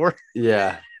at the store?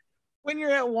 Yeah. When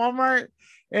you're at Walmart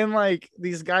and like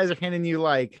these guys are handing you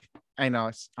like, I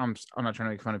know I'm not trying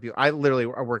to make fun of you. I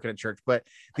work at a church, but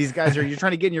these guys you're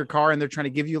trying to get in your car and they're trying to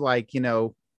give you like,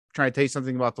 trying to tell you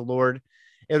something about the Lord.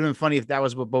 It would have been funny if that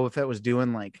was what Boba Fett was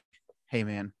doing. Like, hey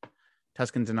man,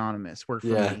 Tuscans Anonymous, work for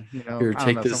me. Here,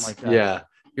 take this. Like that. Yeah.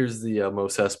 Here's the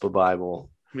Mos Espa Bible.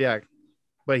 Yeah.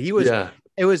 But he was,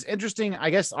 it was interesting. I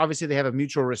guess obviously they have a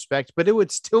mutual respect, but it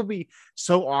would still be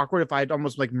so awkward if I'd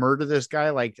almost like murder this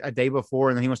guy like a day before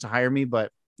and then he wants to hire me.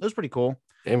 But it was pretty cool.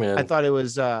 Hey man. I thought it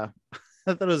was,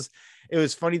 it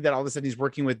was funny that all of a sudden he's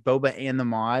working with Boba and the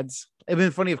mods. It'd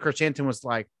been funny if Chrysanthemum was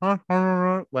like,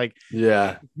 like,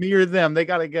 me or them, they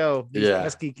gotta go. These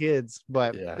pesky kids.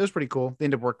 But it was pretty cool. They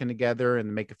end up working together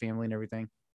and make a family and everything.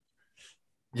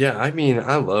 Yeah, I mean,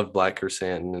 I love Black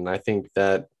Chrysanthemum, and I think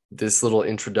that this little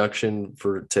introduction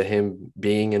to him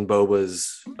being in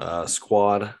Boba's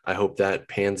squad, I hope that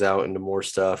pans out into more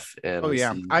stuff. And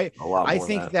I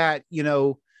think that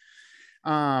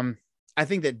I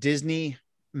think that Disney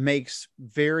makes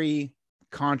very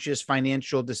conscious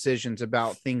financial decisions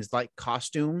about things like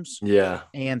costumes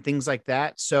and things like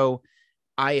that. So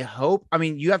I hope,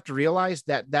 you have to realize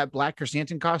that Black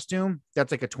Chrysanthemum costume,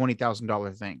 that's like a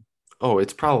 $20,000 thing. Oh,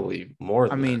 it's probably more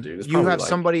than that, dude. You have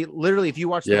somebody literally, if you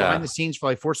watch the behind the scenes for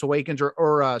like Force Awakens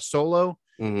or Solo,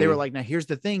 they were like, now here's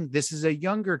the thing. This is a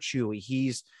younger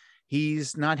Chewie.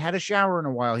 He's not had a shower in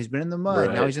a while. He's been in the mud.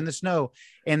 Right. Now he's in the snow.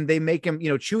 And they make him,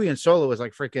 Chewie and Solo is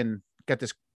like freaking got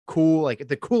this cool, like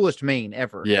the coolest mane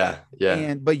ever. Yeah.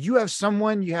 Yeah. But you have some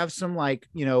like,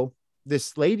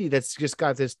 this lady that's just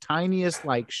got this tiniest,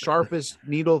 like sharpest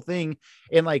needle thing.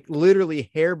 And like literally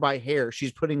hair by hair,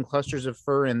 she's putting clusters of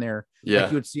fur in there. Yeah.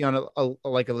 Like you would see on a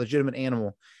legitimate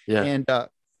animal. Yeah. And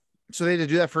so they had to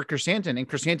do that for Chrysanthemum. And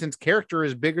Chrysanthemum's character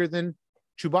is bigger than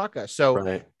Chewbacca.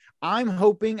 So I'm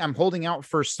holding out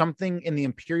for something in the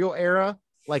Imperial era,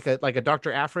 like a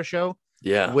Dr. Aphra show.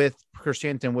 Yeah. With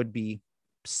Chrysanthemum would be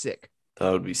sick.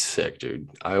 That would be sick,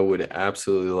 dude. I would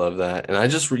absolutely love that. And I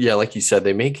just, like you said,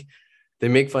 they make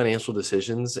financial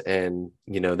decisions, and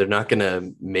they're not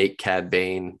gonna make Cad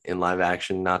Bane in live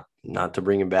action, not to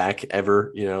bring him back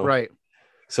ever. Right.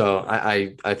 So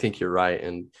I think you're right.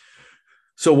 And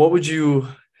so, what would you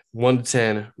 1 to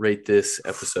 10 rate this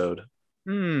episode?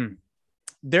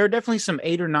 There are definitely some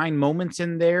 8 or 9 moments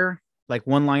in there, like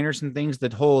one-liners and things.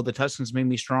 The Tuscans made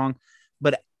me strong,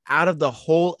 but out of the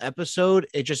whole episode,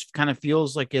 it just kind of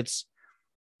feels like it's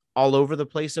all over the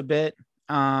place a bit.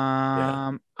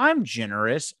 I'm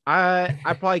generous. I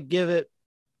probably give it,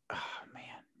 I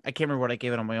can't remember what I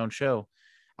gave it on my own show.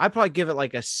 I'd probably give it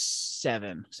like a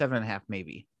 7.5,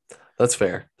 maybe. That's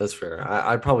fair. That's fair.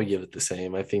 I'd probably give it the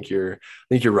same. I think you're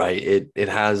right. It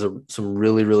has some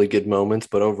really, really good moments,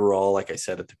 but overall, like I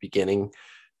said at the beginning,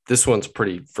 this one's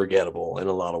pretty forgettable in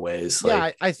a lot of ways. Yeah,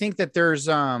 Like I think that there's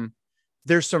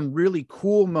some really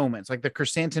cool moments, like the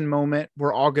Chrysanthemum moment.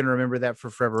 We're all going to remember that for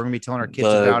forever. We're going to be telling our kids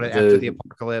about it after the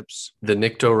apocalypse. the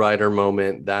Nikto Rider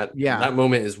moment, Yeah. that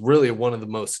moment is really one of the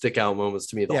most stick out moments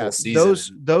to me the whole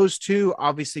season. Those two,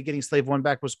 obviously getting Slave One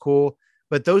back was cool,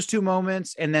 but those two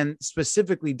moments, and then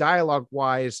specifically dialogue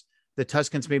wise, the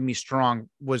Tuscans Made Me Strong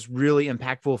was really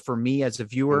impactful for me as a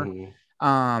viewer.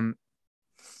 Mhm.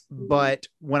 But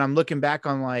when I'm looking back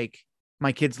on, like,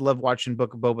 my kids love watching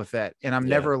Book of Boba Fett, and I'm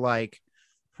never like,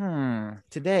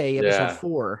 today episode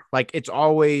 4. Like, it's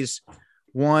always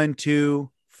 1,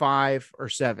 2, 5, or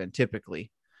 7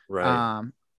 typically. Right.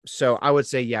 So I would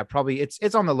say, yeah, probably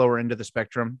it's on the lower end of the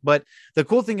spectrum. But the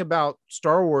cool thing about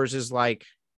Star Wars is, like,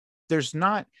 there's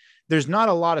not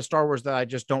a lot of Star Wars that I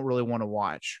just don't really want to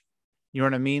watch. You know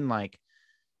what I mean? Like,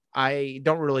 I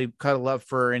don't really cuddle up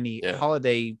for any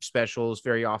holiday specials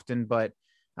very often, but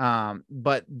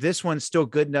this one's still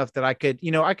good enough that I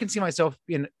can see myself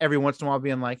in every once in a while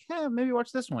being like, maybe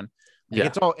watch this one.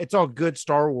 Like, it's all good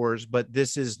Star Wars, but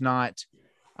this is not,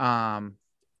 a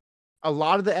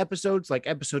lot of the episodes, like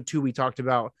episode 2 we talked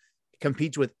about,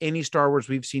 competes with any Star Wars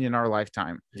we've seen in our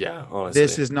lifetime. Yeah, honestly,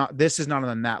 this is not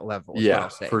on that level. Yeah,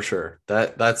 for sure.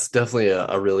 That's definitely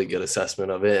a really good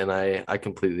assessment of it, and I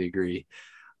completely agree.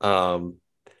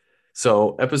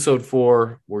 So episode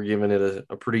 4, we're giving it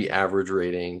a pretty average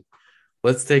rating.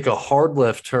 Let's take a hard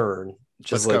left turn,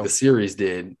 just like the series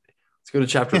did. Let's go to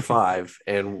chapter 5,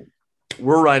 and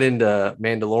we're right into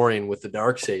Mandalorian with the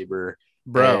Darksaber,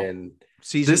 bro. And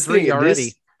season 3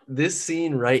 already. This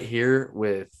scene right here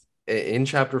in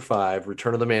chapter 5,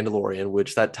 Return of the Mandalorian,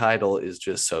 which that title is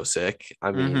just so sick.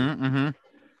 I mean,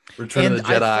 Return of the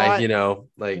Jedi.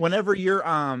 Like, whenever you're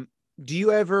do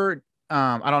you ever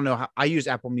I don't know how, I use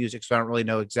Apple Music, so I don't really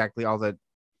know exactly all the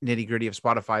nitty gritty of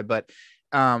Spotify, but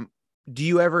do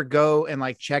you ever go and,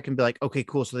 like, check and be like, okay,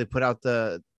 cool, so they put out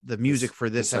the music for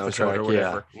this episode or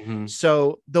whatever? Yeah. Mm-hmm.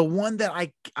 So the one that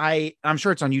I'm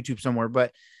sure it's on YouTube somewhere,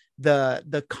 but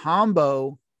the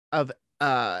combo of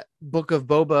Book of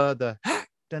Boba, the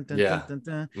dun, dun, dun, dun,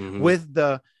 dun, mm-hmm. with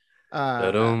the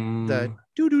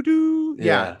doo-doo-doo.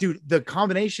 Yeah, dude, the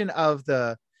combination of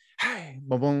the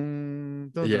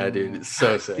dude, it's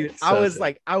so sick. Dude, I was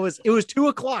sick. It was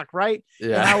 2:00, right?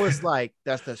 Yeah. And I was like,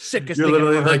 that's the sickest thing I've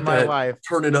ever heard in my life.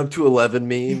 Turn it up to 11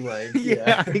 meme. Like,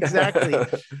 yeah, exactly.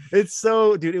 It's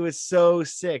so, dude, it was so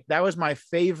sick. That was my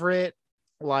favorite,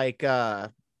 like,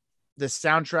 the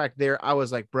soundtrack there. I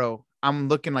was like, bro, I'm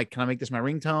looking like, can I make this my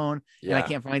ringtone? And I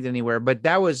can't find it anywhere. But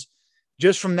that was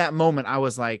just from that moment, I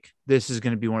was like, this is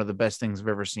going to be one of the best things I've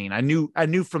ever seen. I knew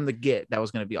from the get that was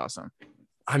going to be awesome.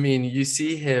 I mean, you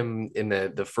see him in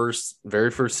the very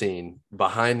first scene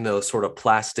behind those sort of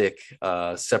plastic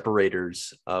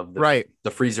separators of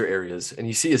the freezer areas, and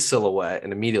you see his silhouette,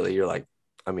 and immediately you're like,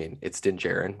 I mean, it's Din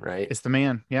Djarin, right? It's the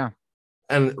man, yeah.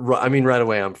 And I mean, right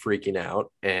away, I'm freaking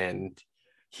out, and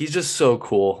he's just so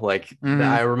cool. Like,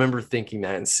 I remember thinking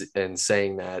that and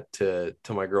saying that to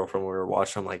my girlfriend when we were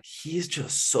watching. I'm like, he's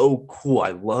just so cool.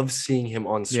 I love seeing him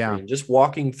on screen, just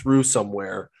walking through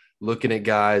somewhere, looking at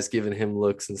guys, giving him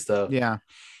looks and stuff. Yeah.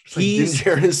 Din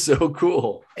Djarin is so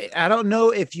cool. I don't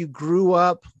know if you grew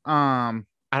up, I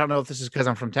don't know if this is because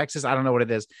I'm from Texas. I don't know what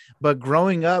it is, but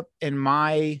growing up in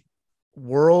my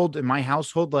world, in my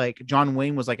household, like, John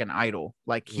Wayne was like an idol.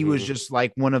 Like, he was just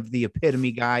like one of the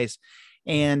epitome guys.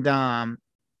 And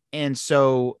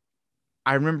so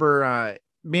I remember,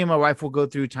 me and my wife will go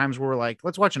through times where we're like,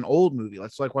 let's watch an old movie.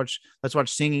 Let's watch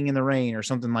Singing in the Rain or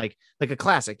something like a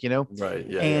classic, Right.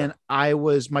 Yeah. And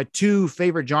my 2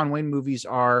 favorite John Wayne movies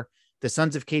are The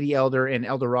Sons of Katie Elder and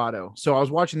El Dorado. So I was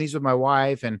watching these with my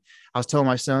wife, and I was telling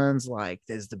my sons, like,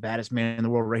 this is the baddest man in the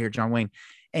world right here, John Wayne.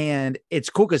 And it's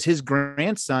cool because his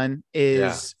grandson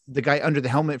is the guy under the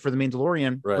helmet for the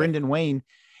Mandalorian, Brendan Wayne.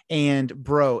 And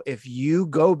bro, if you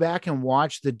go back and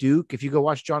watch The Duke, if you go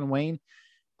watch John Wayne,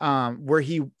 where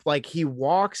he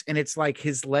walks and it's like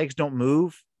his legs don't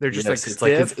move. They're just like stiff.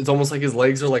 Like it's almost like his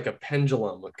legs are like a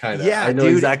pendulum, kind of. Yeah, I know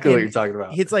exactly what you're talking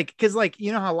about. It's like, because, like,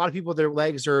 you know how a lot of people, their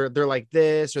legs they're like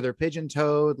this, or they're pigeon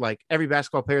toed. Like, every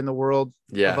basketball player in the world,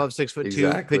 above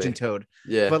 6'2", pigeon toed.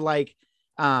 Yeah. But like,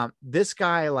 this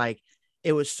guy, like,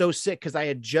 it was so sick because I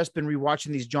had just been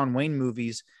rewatching these John Wayne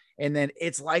movies, and then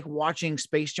it's like watching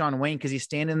Space John Wayne, because he's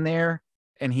standing there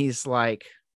and he's like,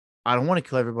 I don't want to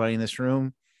kill everybody in this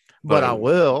room, but I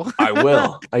will. I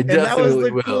will. I definitely will. That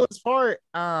was the coolest part.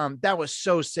 That was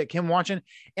so sick, him watching.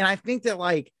 And I think that,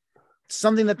 like,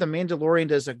 something that the Mandalorian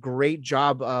does a great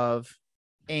job of,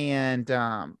 and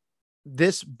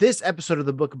this episode of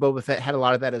the Book of Boba Fett had a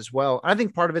lot of that as well. I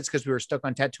think part of it's because we were stuck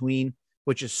on Tatooine,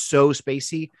 which is so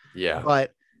spacey. Yeah.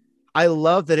 But I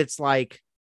love that it's like,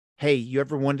 hey, you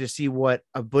ever wanted to see what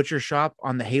a butcher shop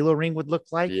on the Halo ring would look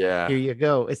like? Yeah. Here you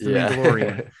go. It's the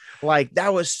Mandalorian. Like,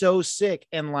 that was so sick.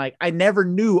 And like, I never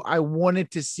knew I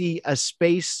wanted to see a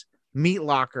space meat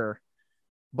locker,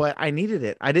 but I needed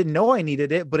it. I didn't know I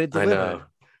needed it, but it delivered. I know.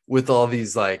 With all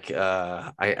these, like,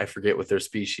 I forget what their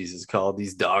species is called.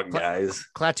 These dog guys.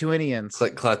 Klatooinians.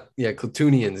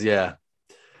 Klatooinians. Yeah.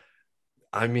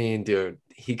 I mean, dude,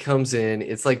 he comes in.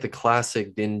 It's like the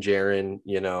classic Din Djarin,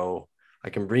 you know, I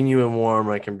can bring you in warm.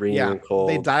 I can bring you in cold.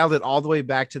 They dialed it all the way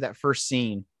back to that first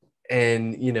scene.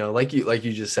 And, you know, like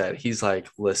you just said, he's like,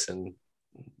 listen,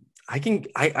 I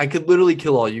could literally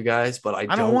kill all you guys, but I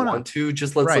don't want to.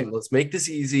 Just let's make this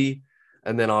easy.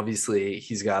 And then obviously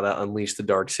he's got to unleash the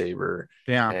Darksaber.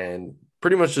 Yeah. And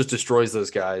pretty much just destroys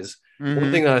those guys. Mm-hmm.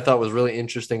 One thing that I thought was really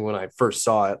interesting when I first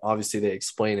saw it, obviously they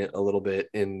explain it a little bit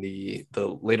in the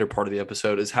later part of the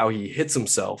episode, is how he hits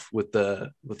himself with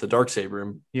the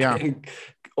Darksaber and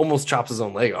almost chops his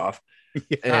own leg off.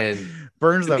 Yeah. And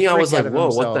burns the I was like, whoa,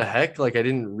 himself. what the heck? Like, I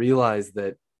didn't realize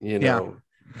that, you know,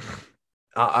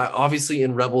 I obviously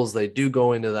in Rebels, they do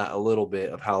go into that a little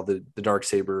bit of how the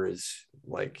Darksaber is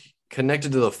like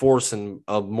connected to the Force in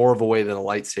more of a way than a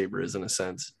lightsaber is, in a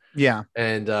sense. Yeah.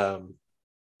 And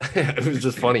it was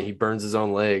just funny. He burns his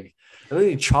own leg and then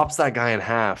he chops that guy in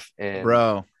half. And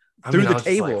through the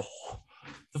table. Like,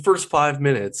 the first 5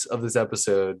 minutes of this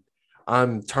episode,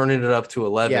 I'm turning it up to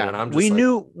 11. Yeah. And I'm just we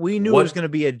knew it was going to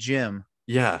be a gym.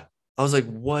 Yeah. I was like,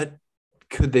 what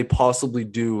could they possibly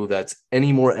do that's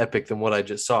any more epic than what I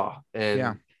just saw?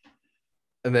 And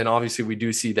then obviously we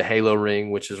do see the Halo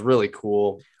ring, which is really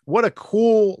cool. What a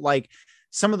cool, like,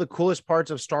 some of the coolest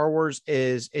parts of Star Wars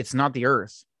is it's not the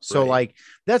Earth. So like,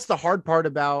 that's the hard part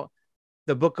about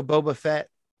the Book of Boba Fett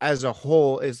as a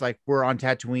whole, is like, we're on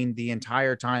Tatooine the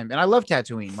entire time. And I love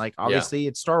Tatooine. Like, obviously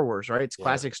it's Star Wars, right? It's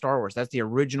classic Star Wars. That's the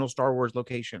original Star Wars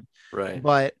location. Right.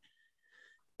 But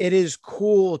it is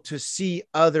cool to see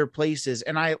other places.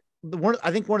 And I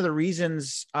think one of the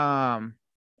reasons I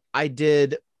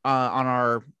did on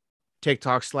our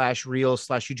TikTok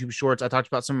 /Reels/YouTube Shorts, I talked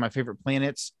about some of my favorite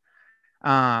planets.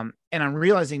 And I'm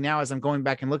realizing now, as I'm going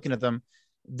back and looking at them,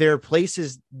 there are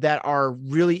places that are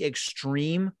really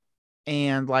extreme,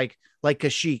 and like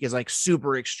Kashyyyk is like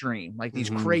super extreme, like these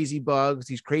crazy bugs,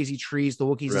 these crazy trees, the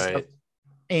Wookiees and stuff.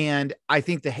 And I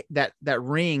think that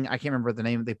ring, I can't remember the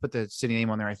name, they put the city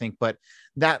name on there, I think, but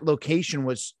that location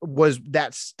was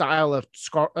that style of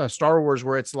Star Wars,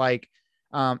 where it's like,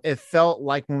 it felt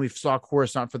like when we saw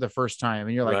Coruscant for the first time,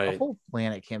 and you're like, the whole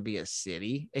planet can't be a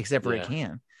city, except for it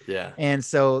can. Yeah. And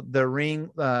so the ring,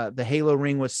 the Halo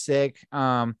ring was sick.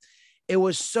 It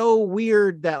was so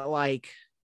weird that, like,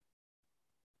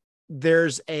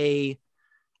 there's I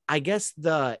guess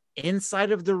the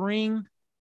inside of the ring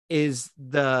is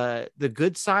the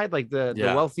good side, like the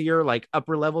wealthier, like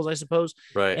upper levels, I suppose.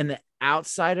 Right. And the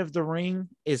outside of the ring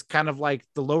is kind of like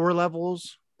the lower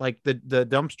levels, like the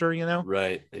dumpster, you know?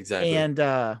 Right. Exactly. And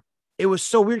it was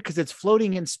so weird because it's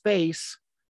floating in space,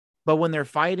 but when they're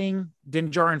fighting,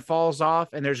 Din Djarin falls off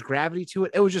and there's gravity to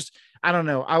it. It was just, I don't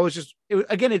know.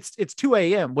 Again, it's 2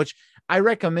 a.m., which I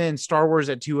recommend Star Wars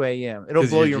at 2 a.m. It'll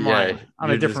blow your mind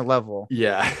on a different level.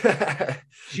 Yeah.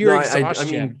 Sheer exhaustion.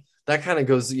 I mean, that kind of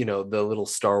goes, you know, the little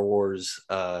Star Wars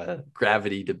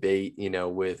gravity debate, you know,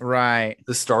 with the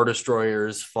Star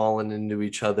Destroyers falling into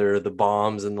each other, the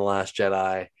bombs in The Last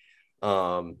Jedi.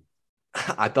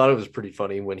 I thought it was pretty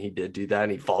funny when he did do that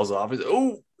and he falls off.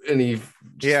 And he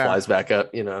just flies back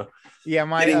up, you know. Yeah,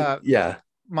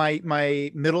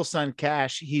 my middle son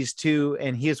Cash, he's 2,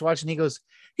 and he is watching. He goes,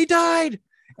 he died,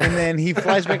 and then he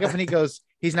flies back up and he goes,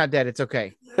 he's not dead, it's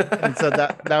okay. And so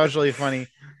that was really funny.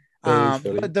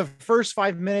 But the first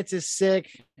 5 minutes is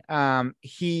sick. And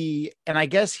I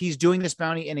guess he's doing this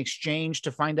bounty in exchange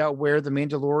to find out where the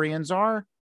Mandalorians are.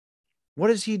 What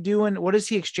is he doing? What is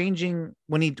he exchanging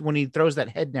when he throws that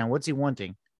head down? What's he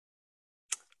wanting?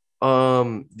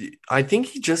 I think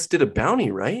he just did a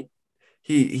bounty, right?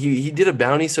 He did a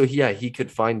bounty so he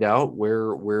could find out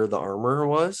where the armor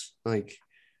was. Like,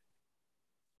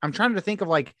 I'm trying to think of,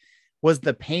 like, was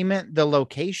the payment the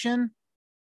location?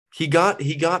 He got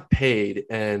paid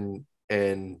and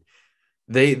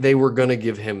they were gonna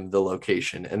give him the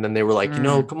location, and then they were like, you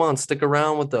know, come on, stick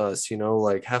around with us, you know,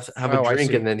 like have a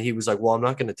drink. And then he was like, well, I'm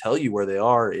not gonna tell you where they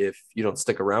are if you don't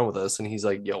stick around with us. And he's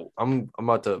like, yo, I'm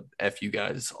about to F you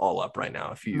guys all up right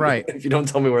now if you don't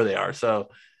tell me where they are. So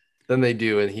Then they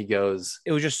do, and he goes,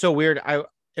 It was just so weird.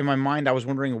 In my mind, I was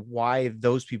wondering why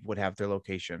those people would have their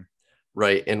location.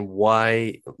 right. And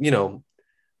why,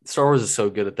 Star Wars is so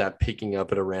good at that, picking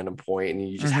up at a random point, and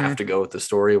you just have to go with the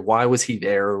story. Why was he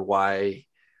there? Why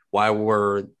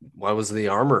was the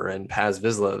armor and Paz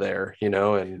Vizsla there?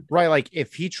 And Right. Like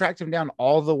if he tracked him down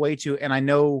all the way to, and I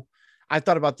know I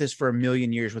thought about this for a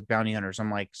million years with bounty hunters.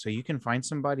 I'm like, so you can find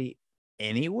somebody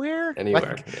anywhere,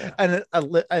 like, yeah.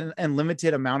 an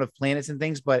unlimited amount of planets and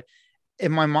things. But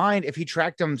in my mind, if he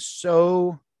tracked him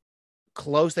so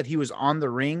close that he was on the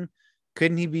ring,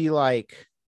 couldn't he be like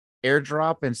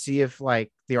airdrop and see if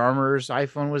like the armorer's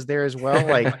iPhone was there as well?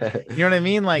 Like, you know what I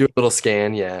mean? Like do a little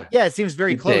scan. Yeah. Yeah, it seems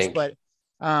very close, think.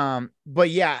 but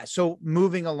yeah. So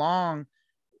moving along,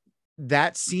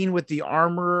 that scene with the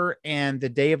armorer and the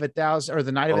day of 1,000 or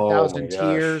the night of Oh 1,000 my gosh.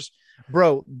 tears,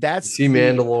 bro. That's See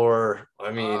Mandalore.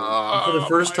 I mean, for the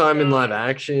first my time in God. live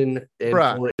action, and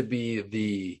Bruh. for it to be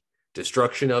the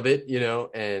destruction of it,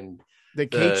 and the the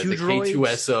K2 droids.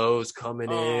 K2SOs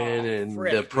coming in and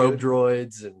frick, the probe dude.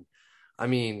 droids. And I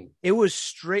mean, It was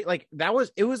straight like that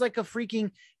was it was like a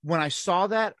freaking when I saw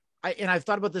that. I've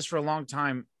thought about this for a long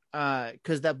time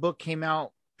because that book came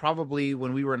out probably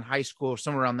when we were in high school,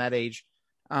 somewhere around that age.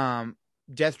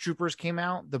 Death Troopers came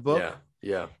out, the book.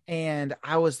 yeah. And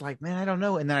I was like, man, I don't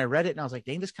know. And then I read it and I was like,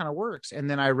 dang, this kind of works. And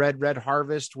then I read Red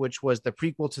Harvest, which was the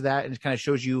prequel to that. And it kind of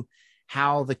shows you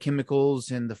how the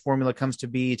chemicals and the formula comes to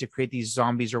be to create these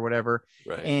zombies or whatever.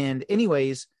 Right. And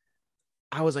anyways,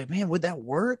 I was like, man, would that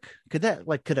work? Could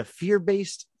a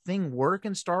fear-based thing work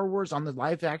in Star Wars on the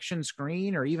live action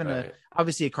screen, or even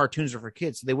obviously cartoons are for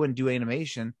kids, so they wouldn't do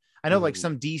animation. I know like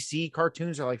some DC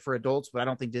cartoons are like for adults, but I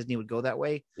don't think Disney would go that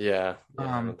way. Yeah,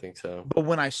 I don't think so. But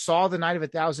when I saw the Night of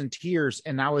 1,000 Tears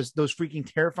and I was those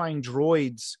freaking terrifying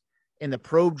droids and the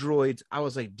probe droids, I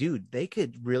was like, dude, they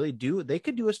could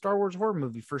do a Star Wars horror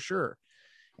movie for sure.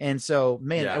 And so,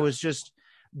 man, Yeah. it was just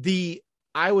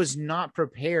I was not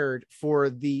prepared for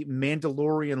the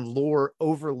Mandalorian lore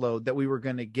overload that we were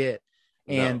going to get.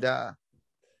 No. And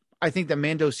I think that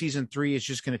Mando season 3 is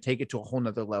just going to take it to a whole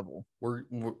nother level.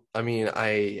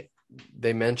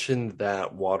 They mentioned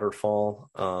that waterfall.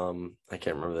 I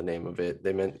can't remember the name of it.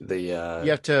 They meant you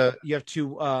have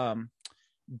to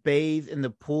bathe in the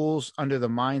pools under the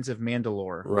mines of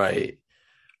Mandalore. Right.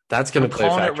 That's going to play a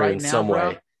factor in some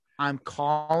way. I'm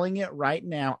calling it right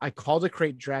now. I called a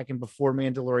Crate Dragon before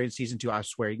Mandalorian season 2. I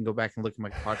swear you can go back and look at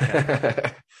my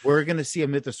podcast. We're going to see a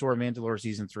Mythosaur Mandalore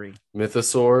season 3.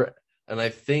 Mythosaur. And I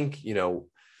think,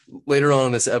 later on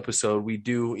in this episode,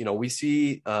 we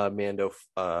see Mando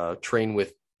train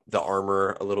with the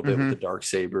armor a little bit with the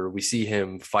Darksaber. We see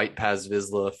him fight Paz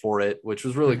Vizsla for it, which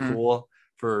was really cool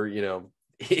for,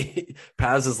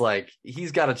 Paz is like,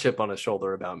 he's got a chip on his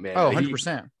shoulder about Mando. Oh,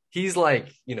 100%. He's like,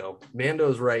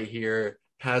 Mando's right here,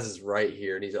 Paz is right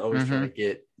here, and he's always trying to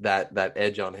get that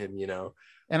edge on him,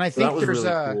 And I think there's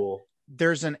really cool.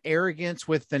 There's an arrogance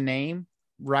with the name,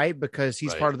 right? Because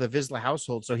he's part of the Vizsla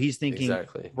household. So he's thinking,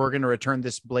 we're going to return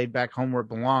this blade back home where it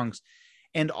belongs.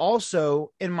 And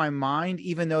also in my mind,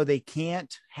 even though they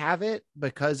can't have it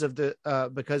because of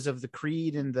the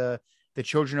creed and the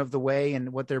children of the way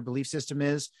and what their belief system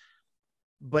is,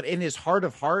 but in his heart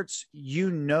of hearts,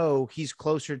 he's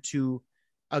closer to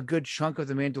a good chunk of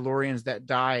the Mandalorians that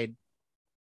died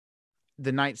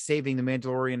the night saving the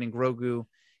Mandalorian and Grogu.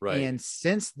 Right. And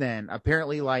since then,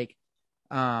 apparently, like,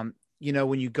 when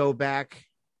you go back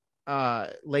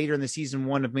later in the season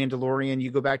 1 of Mandalorian,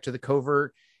 you go back to the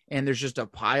covert and there's just a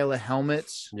pile of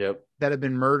helmets that have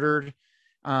been murdered.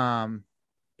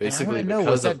 Basically,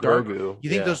 because of Grogu.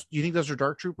 You think those are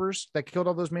Dark Troopers that killed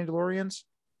all those Mandalorians?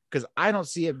 Because I don't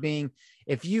see it being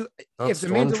if the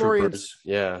Mandalorians,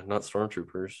 not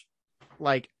stormtroopers,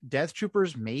 like Death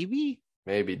Troopers, maybe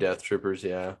Death Troopers,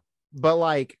 but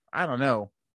like I don't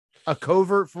know, a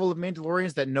covert full of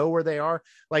Mandalorians that know where they are.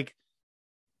 Like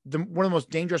one of the most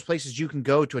dangerous places you can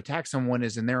go to attack someone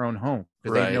is in their own home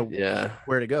because they know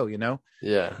where to go.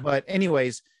 But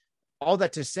anyways, all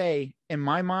that to say, in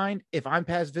my mind, if I'm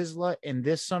Paz Vizsla and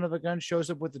this son of a gun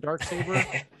shows up with the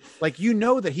Darksaber, like,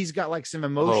 that he's got like some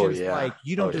emotions. Like,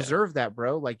 you don't deserve that,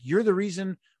 bro. Like, you're the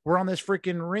reason we're on this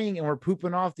freaking ring and we're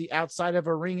pooping off the outside of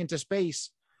a ring into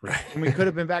space. Right. And we could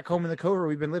have been back home in the covert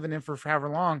we've been living in for however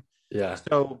long. Yeah.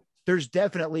 So there's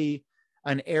definitely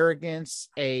an arrogance,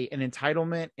 an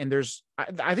entitlement, and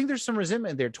I think there's some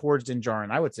resentment there towards Din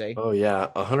Djarin, I would say. Oh yeah,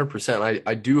 100%.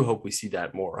 I do hope we see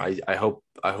that more. I hope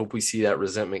we see that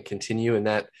resentment continue, and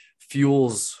that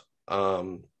fuels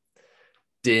Din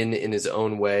in his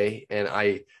own way. And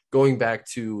going back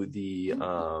to the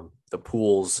the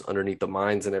pools underneath the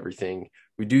mines and everything,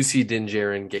 we do see Din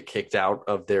Djarin get kicked out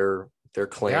of their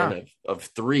clan of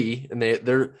 3, and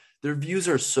their views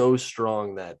are so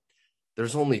strong that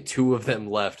there's only 2 of them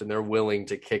left, and they're willing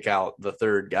to kick out the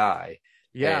 3rd guy.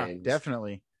 Yeah, and,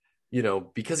 definitely.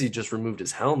 Because he just removed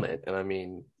his helmet, and I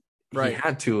mean, right. he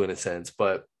had to in a sense,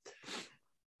 but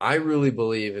I really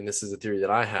believe, and this is a theory that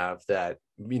I have, that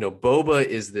Boba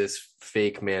is this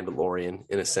fake Mandalorian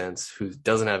in a sense who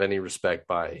doesn't have any respect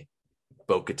by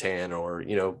Bo-Katan or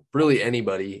really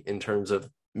anybody in terms of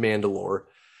Mandalore.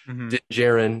 Din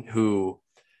Djarin, who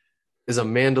is a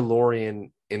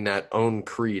Mandalorian in that own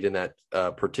creed, in that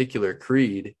particular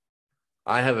creed,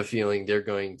 I have a feeling they're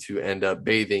going to end up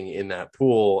bathing in that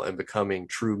pool and becoming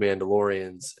true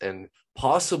Mandalorians and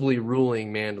possibly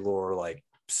ruling Mandalore like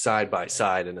side by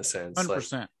side in a sense.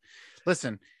 100%.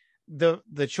 Listen,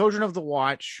 the Children of the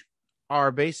Watch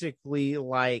are basically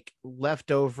like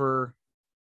leftover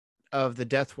of the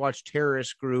Death Watch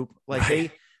terrorist group. Like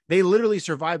right. they literally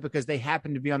survived because they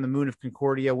happened to be on the moon of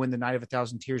Concordia when the Night of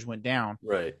 1,000 Tears went down.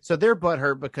 Right. So they're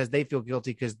butthurt because they feel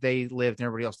guilty because they lived and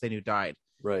everybody else they knew died.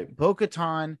 Right.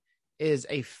 Bo-Katan is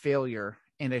a failure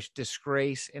and a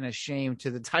disgrace and a shame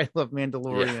to the title of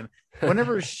Mandalorian. Yeah.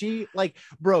 Whenever she, like,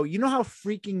 bro, you know how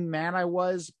freaking mad I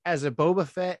was as a Boba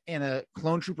Fett and a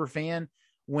Clone Trooper fan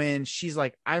when she's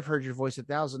like, I've heard your voice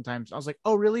 1,000 times. I was like,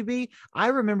 oh, really, B? I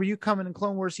remember you coming in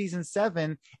Clone Wars season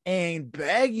 7 and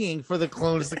begging for the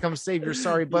clones to come save your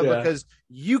sorry butt because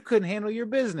you couldn't handle your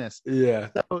business. Yeah.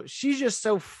 So she's just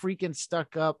so freaking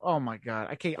stuck up. Oh my God.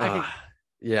 I can't.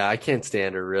 Yeah, I can't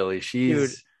stand her really.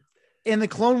 She's... Dude, in the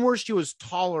Clone Wars, she was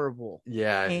tolerable.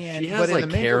 Yeah, she has like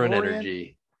Karen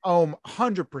energy. Oh,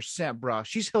 100%, bro.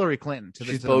 She's Hillary Clinton to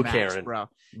she's the Bo max, Karen, bro.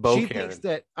 Bo she Karen. thinks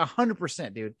that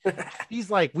 100%, dude.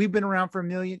 She's like, we've been around for a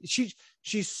million. She's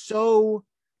so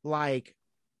like,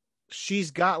 she's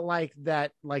got like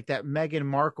that Meghan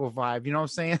Markle vibe. You know what I'm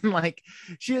saying? Like,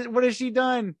 what has she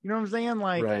done? You know what I'm saying?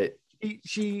 Like, right.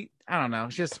 She I don't know.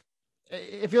 It's just,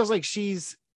 it feels like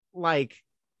she's like,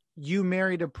 you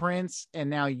married a prince and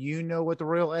now you know what the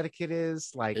royal etiquette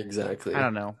is. Like, exactly. I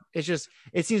don't know. It's just,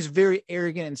 it seems very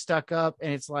arrogant and stuck up.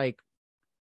 And it's like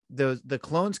the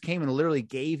clones came and literally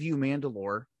gave you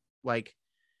Mandalore. Like,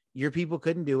 your people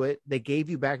couldn't do it. They gave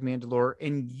you back Mandalore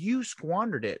and you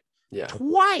squandered it. Yeah.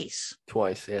 Twice.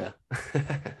 Yeah.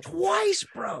 Twice,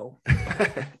 bro.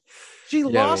 She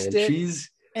lost it.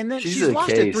 And then she's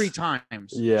lost it 3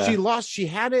 times. Yeah. She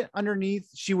had it underneath.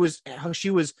 She was,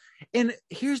 and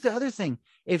here's the other thing.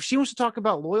 If she wants to talk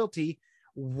about loyalty,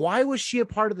 why was she a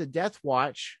part of the Death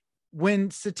Watch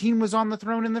when Satine was on the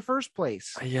throne in the first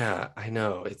place? Yeah, I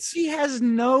know. She has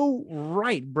no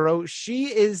right, bro. She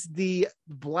is the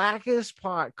blackest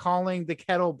pot calling the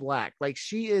kettle black. Like,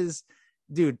 she is,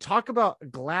 dude, talk about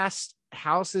glass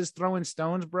houses throwing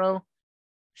stones, bro.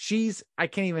 I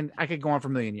could go on for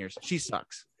a million years. She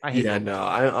sucks. I hate her. No,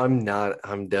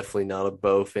 I'm definitely not a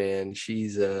Bo fan.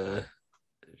 She's a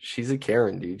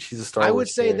Karen, dude. She's a Star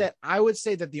Wars I would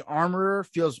say that the Armorer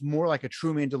feels more like a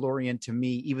true Mandalorian to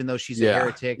me, even though she's a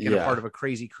heretic and a part of a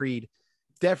crazy creed.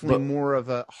 Definitely more of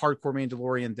a hardcore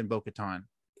Mandalorian than Bo-Katan.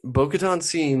 Bo-Katan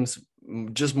seems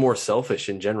just more selfish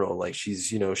in general. Like, she's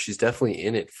definitely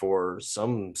in it for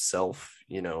some self,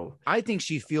 I think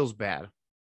she feels bad.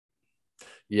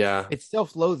 Yeah. It's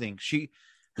self-loathing.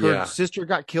 Her sister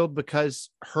got killed because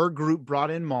her group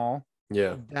brought in Maul.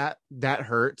 Yeah. That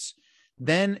hurts.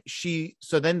 Then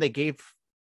they gave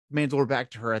Mandalore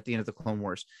back to her at the end of the Clone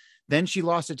Wars. Then she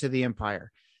lost it to the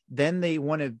Empire. Then they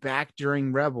won it back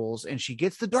during Rebels, and she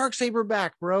gets the Darksaber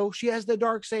back, bro. She has the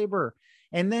Darksaber.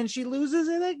 And then she loses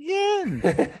it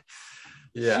again.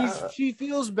 Yeah. She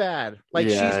feels bad. Like,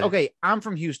 she's okay. I'm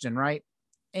from Houston, right?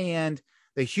 And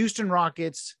the Houston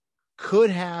Rockets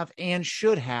could have and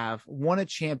should have won a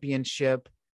championship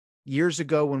years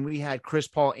ago when we had Chris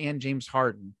Paul and James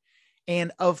Harden.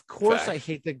 And of course, I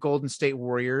hate the Golden State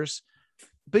Warriors,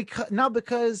 not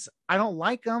because I don't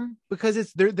like them,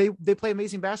 because they play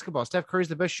amazing basketball. Steph Curry's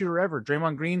the best shooter ever.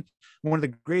 Draymond Green, one of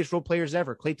the greatest role players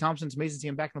ever. Klay Thompson's amazing to see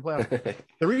him back in the playoffs.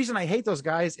 The reason I hate those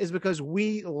guys is because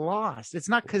we lost. It's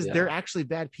not because they're actually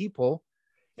bad people.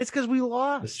 It's because we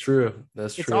lost. That's true.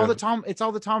 It's all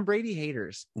the Tom Brady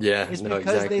haters. Yeah, it's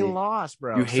because they lost,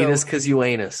 bro. You hate us because you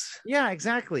ain't us. Yeah,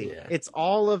 exactly. Yeah. It's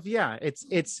all of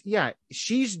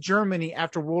She's Germany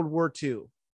after World War II.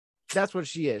 That's what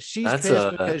she is. She's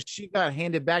pissed because she got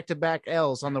handed back-to-back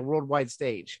L's on the worldwide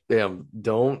stage. Damn!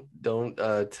 Don't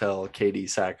tell Katie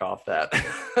Sackhoff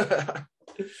that.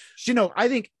 I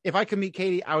think if I could meet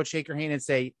Katie, I would shake her hand and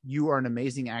say, "You are an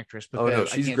amazing actress." Oh no,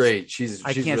 she's great.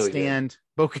 I can't really stand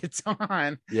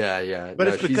Bo-Katan. Yeah. But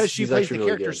it's because she plays the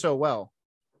character so well.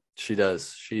 She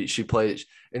does. She plays,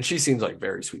 and she seems like a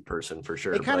very sweet person for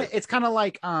sure. It's kind of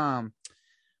like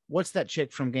what's that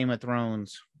chick from Game of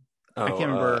Thrones? I can't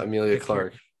remember. Emilia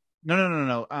Clarke.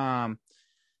 No.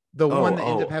 The one that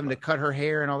ended up having to cut her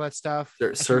hair and all that stuff.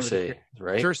 Cersei,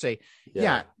 right? Cersei.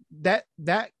 Yeah.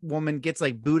 That woman gets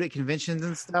like booed at conventions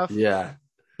and stuff. Yeah.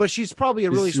 But she's probably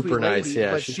a really super sweet lady. nice.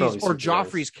 Yeah. But or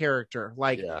Joffrey's character.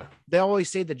 Like they always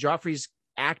say that Joffrey's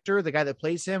actor, the guy that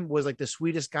plays him, was like the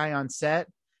sweetest guy on set.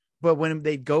 But when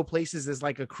they go places as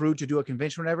like a crew to do a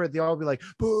convention or whatever, they all be like,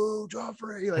 "Boo,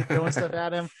 Joffrey," like throwing stuff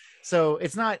at him. So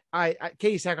it's not.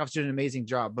 Katie Sackhoff's doing an amazing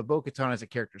job, but Bo-Katan as a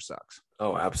character sucks.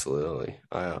 Oh, absolutely.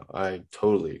 I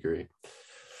totally agree.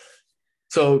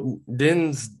 So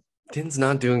Din's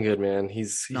not doing good, man.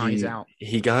 He's out.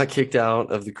 He got kicked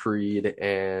out of the Creed,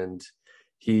 and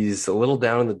he's a little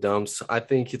down in the dumps. I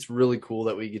think it's really cool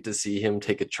that we get to see him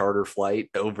take a charter flight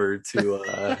over to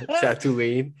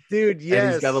Tatooine. Dude, yes.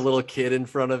 And he's got a little kid in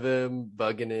front of him,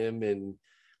 bugging him, and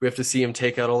we have to see him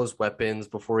take out all his weapons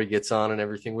before he gets on and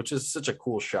everything, which is such a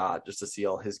cool shot just to see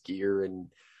all his gear and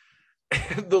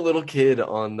the little kid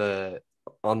on the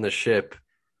ship.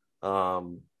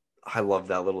 I love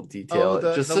that little detail.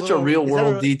 Just such a real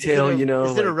world detail, you know.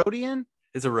 Is it a Rodian?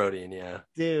 It's a Rodian, yeah.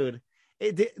 Dude.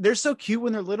 They're so cute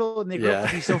when they're little and they grow up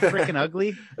to be so freaking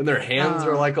ugly. And their hands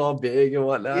are like all big and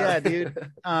whatnot. Yeah, dude.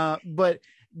 But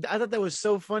I thought that was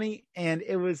so funny. And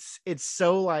it's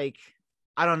so like,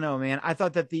 I don't know, man. I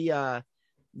thought that the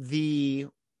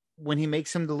when he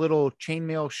makes him the little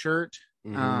chainmail shirt,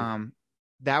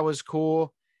 that was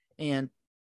cool. And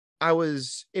I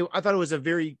thought it was a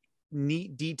very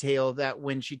neat detail that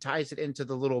when she ties it into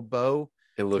the little bow,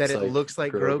 it looks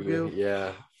like Grogu.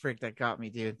 Yeah. Frick, that got me,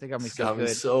 dude. They got me got me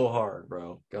so hard,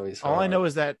 bro. Got me so All hard. I know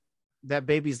is that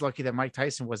baby's lucky that Mike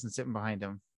Tyson wasn't sitting behind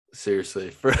him. Seriously.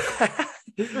 For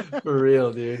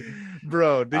real, dude.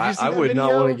 Bro, did you see I that would video?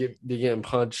 not want to be getting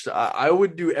punched. I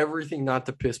would do everything not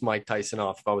to piss Mike Tyson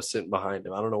off if I was sitting behind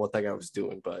him. I don't know what that guy was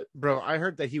doing, but bro, I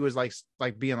heard that he was like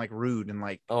being like rude and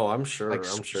like I'm sure.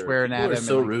 I'm sure swearing at him.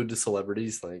 So rude to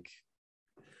celebrities, like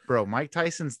bro, Mike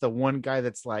Tyson's the one guy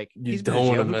that's like you don't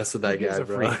want to mess with that guy,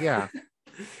 bro. Yeah.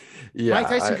 Yeah, Mike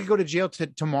Tyson could go to jail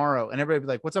tomorrow, and everybody would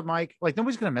be like, "What's up, Mike?" Like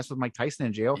nobody's gonna mess with Mike Tyson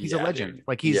in jail. He's a legend. Dude.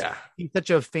 Like he's such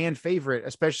a fan favorite,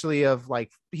 especially of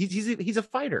like he's a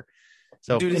fighter.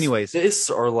 So, dude, anyways, this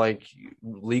are like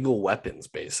legal weapons,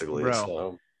 basically. Bro.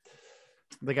 So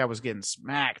the guy was getting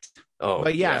smacked. Oh,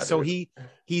 but so dude.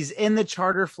 he's in the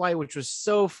charter flight, which was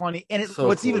so funny. And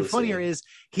what's even funnier is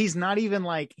he's not even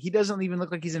like he doesn't even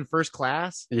look like he's in first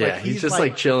class. Yeah, like, he's just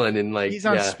like chilling and like he's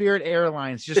on Spirit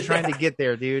Airlines, just trying to get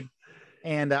there, dude.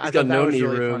 And I thought that was knee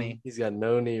really room. funny. He's got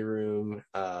no knee room.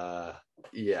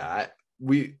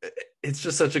 It's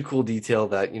just such a cool detail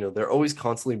that they're always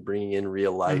constantly bringing in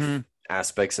real life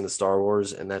aspects into Star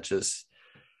Wars, and that just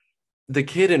the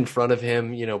kid in front of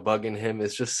him, bugging him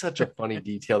is just such a funny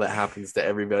detail that happens to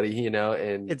everybody,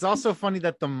 and it's also funny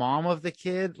that the mom of the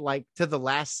kid, like to the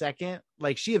last second,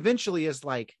 like she eventually is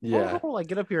like, like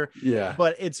get up here. Yeah.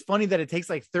 But it's funny that it takes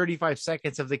like 35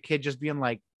 seconds of the kid just being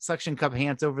like suction cup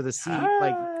hands over the seat.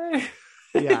 Like,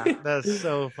 yeah, that's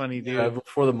so funny, dude. Yeah,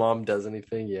 before the mom does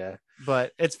anything. Yeah.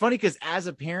 But it's funny because as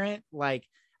a parent, like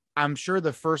I'm sure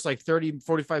the first like 30,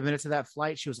 45 minutes of that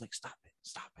flight, she was like, stop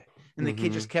it. And the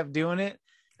kid just kept doing it.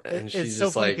 And it's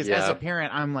so funny because as a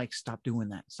parent, I'm like, stop doing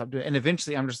that. And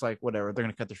eventually I'm just like, whatever, they're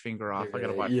going to cut their finger off. I got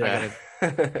to watch. I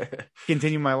got to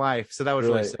continue my life. So that was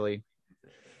really silly.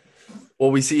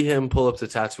 Well, we see him pull up to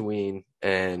Tatooine,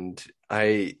 and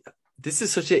this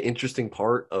is such an interesting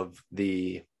part of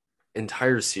the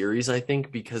entire series, I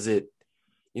think, because at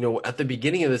the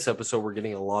beginning of this episode, we're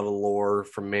getting a lot of lore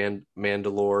from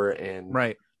Mandalore, and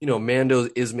Mando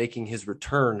is making his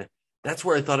return. That's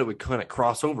where I thought it would kind of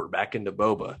cross over back into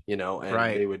Boba,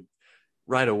 and they would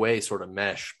right away sort of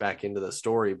mesh back into the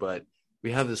story. But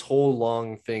we have this whole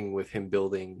long thing with him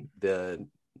building they're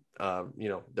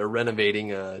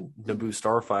renovating a Naboo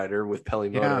starfighter with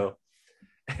Pelimoto.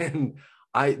 Yeah. And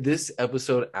this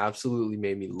episode absolutely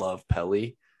made me love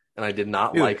Peli, and I did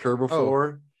not like her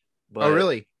before. But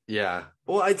really? Yeah.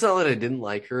 Well, it's not that I didn't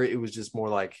like her. It was just more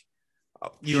like,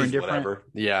 you were indifferent. Whatever.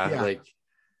 Yeah. Like,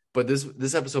 but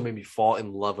this episode made me fall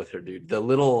in love with her, dude. The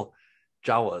little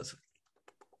Jawas,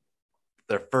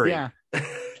 they're furry. Yeah.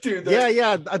 Dude,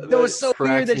 that was so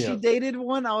weird that she dated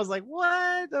one. I was like,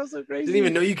 what? That was so crazy. Didn't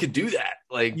even know you could do that.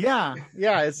 Like, yeah.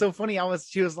 It's so funny.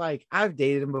 She was like, I've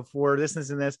dated him before, this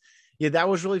and this. Yeah, that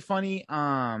was really funny.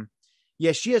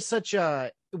 Yeah, she has such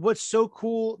a, what's so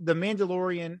cool, The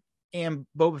Mandalorian and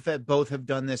Boba Fett both have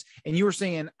done this. And you were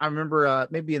saying, I remember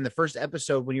maybe in the first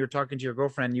episode when you were talking to your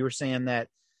girlfriend, you were saying that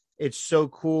it's so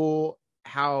cool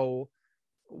how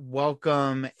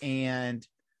welcome and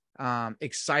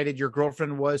excited your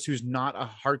girlfriend was, who's not a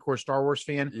hardcore Star Wars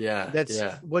fan. Yeah. That's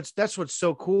what's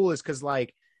so cool is because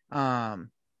like my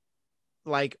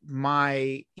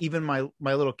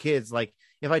little kids, like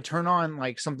if I turn on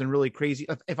like something really crazy,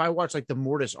 if I watch like the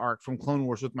Mortis arc from Clone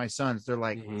Wars with my sons, they're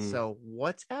like, so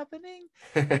what's happening?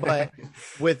 But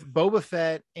with Boba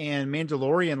Fett and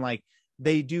Mandalorian, like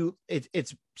they do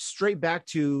it's straight back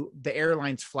to the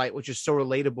airlines flight, which is so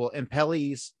relatable. And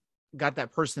Pelly's got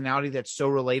that personality that's so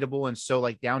relatable and so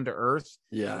like down to earth.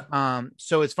 Yeah.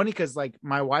 So it's funny because like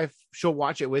my wife, she'll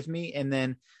watch it with me, and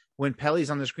then when Pelly's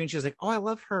on the screen, she's like, oh, I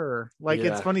love her. Like,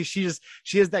 it's funny. She has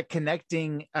that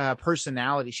connecting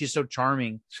personality. She's so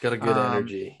charming. She's got a good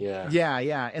energy. Yeah.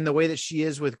 Yeah. And the way that she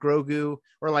is with Grogu,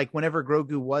 or like whenever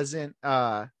Grogu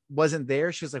wasn't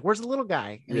there, she was like, where's the little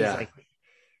guy? And he's like,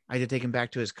 I had to take him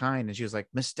back to his kind. And she was like,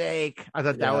 mistake. I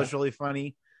thought that was really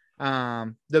funny.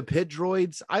 The pit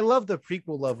droids. I love the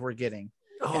prequel love we're getting.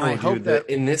 Oh, and I hope that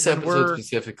in this episode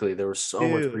specifically, there was so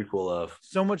much prequel love.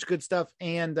 So much good stuff.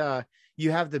 And, you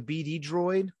have the BD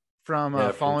droid from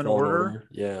Fallen Order.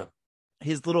 Yeah.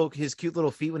 His cute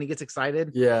little feet when he gets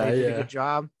excited. Yeah. They did a good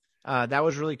job. That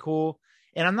was really cool.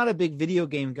 And I'm not a big video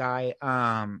game guy.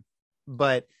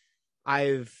 But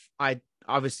I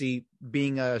obviously,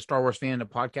 being a Star Wars fan and a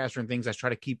podcaster and things, I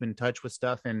try to keep in touch with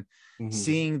stuff, and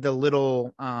seeing the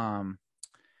little,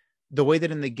 the way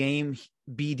that in the game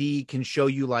BD can show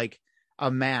you like a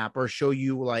map, or show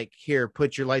you like, here,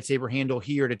 put your lightsaber handle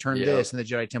here to turn this in the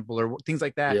Jedi Temple, or things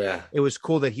like that. Yeah. It was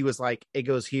cool that he was like, it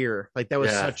goes here. Like that was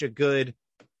such a good,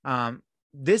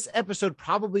 this episode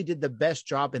probably did the best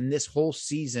job in this whole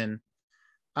season,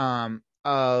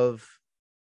 of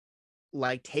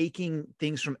like taking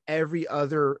things from every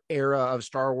other era of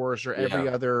Star Wars, or every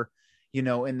other,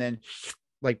 and then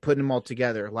like putting them all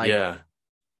together. Like,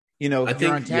 I think,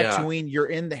 you're on Tatooine, you're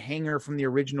in the hangar from the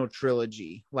original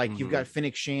trilogy. Like you've got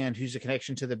Fennec Shand, who's a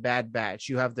connection to the Bad Batch.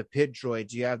 You have the pit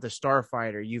droids, you have the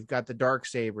Starfighter, you've got the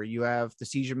Darksaber, you have the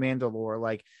Siege of Mandalore,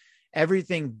 like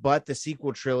everything but the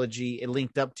sequel trilogy it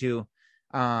linked up to.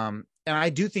 And I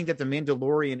do think that the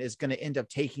Mandalorian is going to end up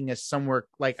taking us somewhere.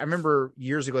 Like I remember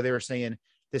years ago, they were saying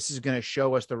this is going to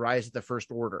show us the rise of the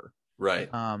First Order. Right.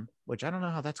 Which I don't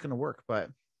know how that's going to work, but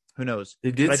who knows?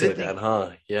 They did say that, huh?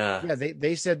 Yeah. Yeah,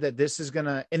 they said that this is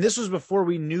gonna, and this was before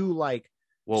we knew like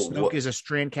Snoke is a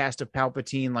strand cast of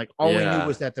Palpatine. Like all we knew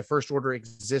was that the First Order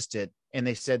existed, and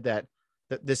they said that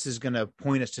this is gonna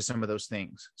point us to some of those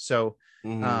things. So,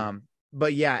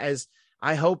 but yeah, as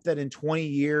I hope that in 20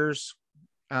 years,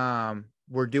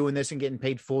 we're doing this and getting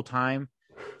paid full time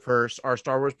for our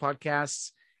Star Wars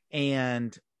podcasts,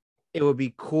 and it would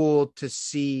be cool to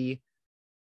see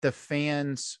the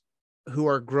fans who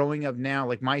are growing up now,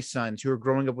 like my sons who are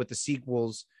growing up with the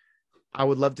sequels. I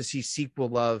would love to see sequel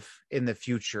love in the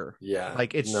future. Yeah.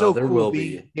 Like it's so cool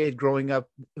being a kid growing up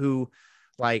who,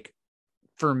 like,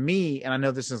 for me, and I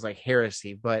know this is like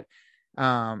heresy, but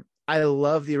I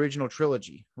love the original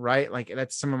trilogy, right? Like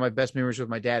that's some of my best memories with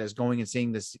my dad, is going and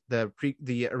seeing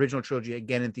the original trilogy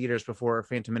again in theaters before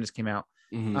Phantom Menace came out.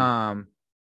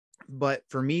 But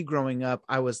for me growing up,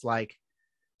 I was like,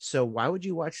 so why would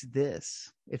you watch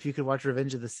this if you could watch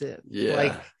Revenge of the Sith? Yeah.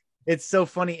 Like, it's so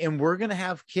funny. And we're going to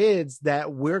have kids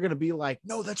that we're going to be like,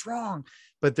 no, that's wrong.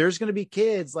 But there's going to be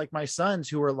kids like my sons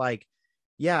who are like,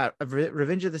 yeah,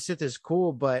 Revenge of the Sith is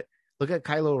cool, but look at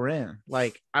Kylo Ren.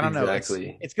 Like, I don't know. It's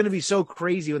going to be so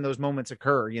crazy when those moments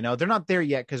occur. They're not there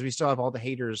yet because we still have all the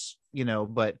haters,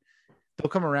 but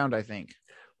they'll come around, I think.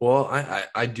 Well,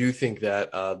 I do think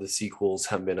that the sequels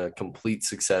have been a complete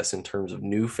success in terms of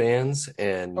new fans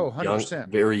and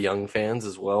very young fans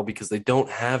as well, because they don't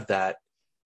have the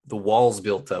walls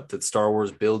built up that Star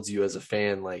Wars builds you as a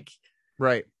fan, like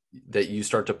that you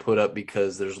start to put up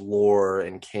because there's lore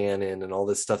and canon and all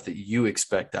this stuff that you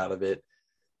expect out of it.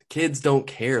 The kids don't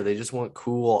care. They just want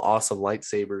cool, awesome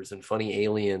lightsabers and funny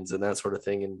aliens and that sort of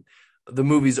thing. And the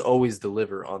movies always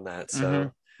deliver on that.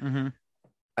 So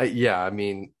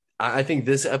I think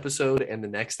this episode and the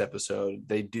next episode,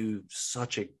 they do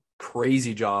such a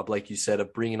crazy job, like you said,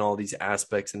 of bringing all these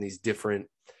aspects and these different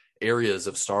areas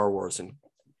of Star Wars and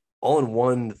all in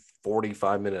one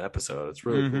 45-minute episode. It's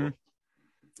really cool.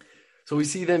 So we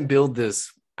see them build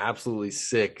this absolutely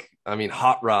sick,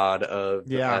 hot rod of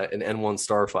an N1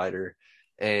 Starfighter.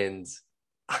 And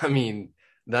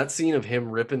that scene of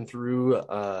him ripping through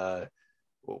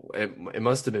it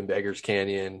must have been Beggars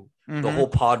Canyon, the Mhm. whole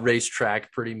pod race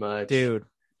track, pretty much. Dude.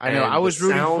 I know. And I was the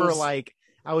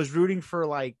rooting for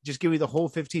like just give me the whole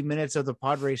 15 minutes of the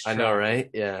pod race I track. know, right?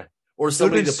 Yeah. Or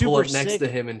somebody been to pull up super next sick. to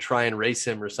him and try and race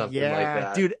him or something like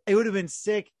that. Dude, it would have been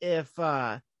sick if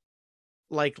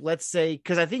like let's say,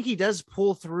 because I think he does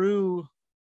pull through.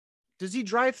 Does he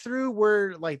drive through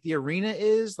where like the arena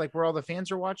is, like where all the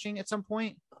fans are watching at some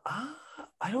point?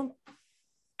 I don't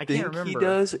I think can't remember. he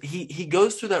does. He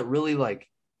goes through that really like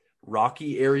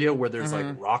rocky area where there's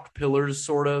like rock pillars,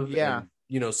 sort of. Yeah. And,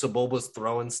 you know, Sebulba's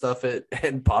throwing stuff at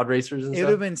pod racers and It stuff.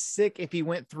 would have been sick if he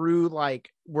went through like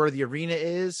where the arena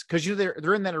is, because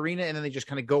they're in that arena and then they just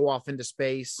kind of go off into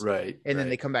space, Right. and then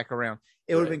they come back around.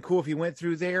 It would have been cool if he went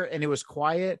through there and it was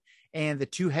quiet, and the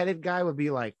two-headed guy would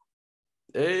be like,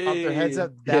 hey, pop their heads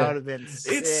up. That would have been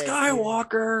sick. It's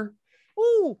Skywalker.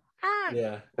 Ooh,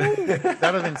 Yeah. that would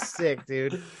have been sick,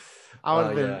 dude. I would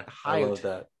have been hyped. I love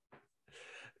that.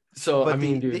 So But I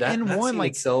mean, dude, the that N1 scene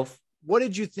like itself. What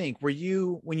did you think? When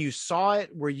you saw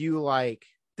it, were you like,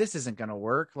 this isn't gonna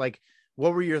work? Like,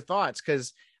 what were your thoughts?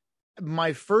 Because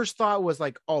my first thought was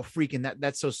like, oh, freaking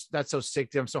that's so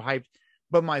sick, dude. I'm so hyped.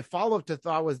 But my follow-up to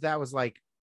thought was like,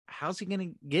 how's he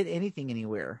gonna get anything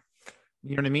anywhere?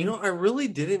 You know what I mean? You know, I really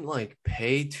didn't like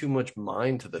pay too much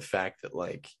mind to the fact that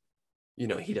like, you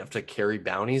know, he'd have to carry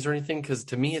bounties or anything, because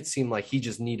to me it seemed like he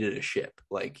just needed a ship.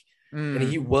 Like, and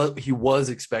he was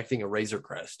expecting a Razor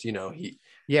Crest, you know.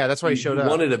 That's why he showed up. He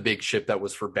wanted a big ship that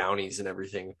was for bounties and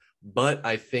everything. But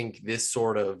I think this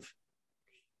sort of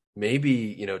maybe,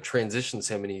 you know, transitions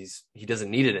him, and he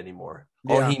doesn't need it anymore.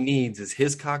 Yeah. All he needs is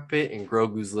his cockpit and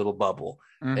Grogu's little bubble.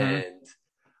 And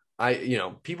you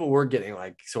know, people were getting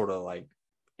like sort of like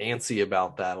antsy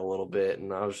about that a little bit,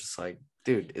 and I was just like,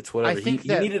 dude, it's whatever. He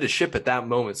needed a ship at that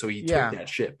moment, so he took that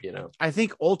ship, you know. I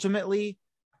think ultimately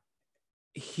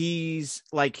he's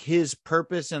like, his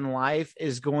purpose in life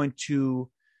is going to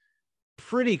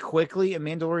pretty quickly in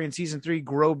Mandalorian season 3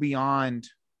 grow beyond,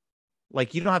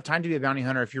 like, you don't have time to be a bounty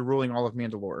hunter if you're ruling all of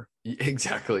Mandalore.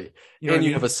 Exactly. You know, and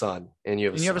you have a son, and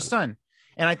you have a son.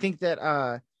 And I think that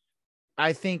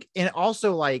and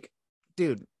also like,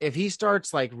 dude, if he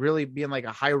starts like really being like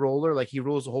a high roller, like he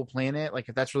rules the whole planet, like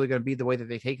if that's really going to be the way that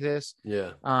they take this,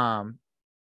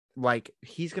 like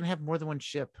he's going to have more than one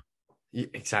ship. Yeah,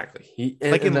 exactly.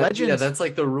 In Legends, that's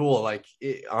like the rule. Like,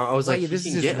 I was like, this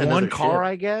is his one car,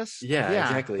 I guess. Yeah,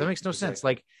 exactly. That makes no sense.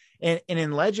 Like, and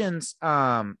in Legends,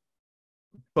 Boba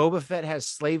Fett has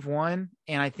Slave 1,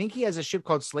 and I think he has a ship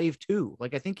called Slave 2.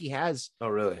 Like, I think he has. Oh,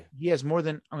 really? He has more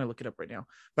than. I'm gonna look it up right now,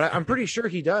 but I'm pretty sure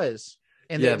he does.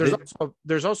 And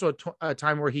there's also a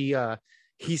time where he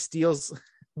steals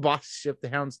Boss ship, the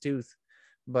Houndstooth,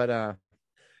 but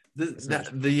the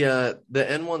N1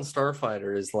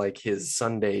 Starfighter is like his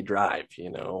Sunday drive, you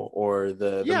know, or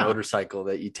the motorcycle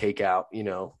that you take out, you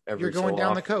know, you're going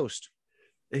down the coast.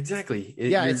 Exactly.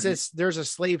 It says there's a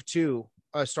Slave 2,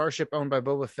 a starship owned by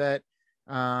Boba Fett.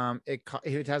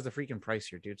 It has the freaking price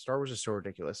here, dude. Star Wars is so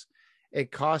ridiculous.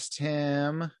 It cost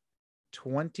him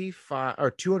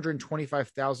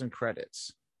 225,000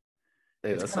 credits.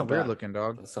 Hey, that's not weird looking,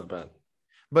 dog. That's not bad.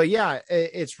 But yeah,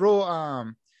 it's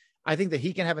real. I think that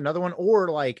he can have another one, or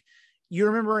like, you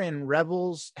remember in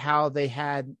Rebels how they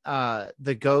had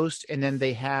the Ghost, and then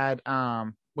they had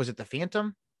was it the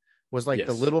Phantom? Was like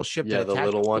the little ship, the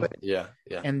little one, yeah.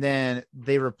 And then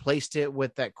they replaced it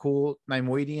with that cool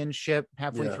Neimoidian ship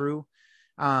halfway through.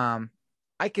 I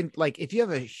can, like, if you have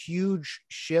a huge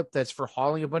ship that's for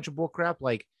hauling a bunch of bullcrap,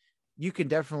 like, you can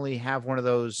definitely have one of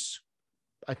those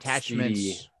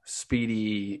attachments.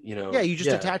 Speedy, you know. Yeah, you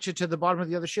just attach it to the bottom of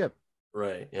the other ship.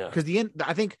 Right. Yeah. Because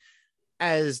I think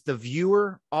as the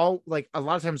viewer, a lot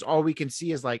of times all we can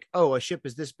see is like, oh, a ship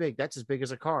is this big. That's as big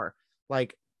as a car.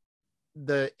 Like,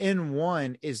 the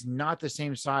N1 is not the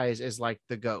same size as like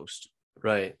the Ghost.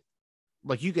 Right.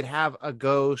 Like, you could have a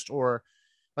Ghost, or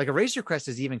like a Razor Crest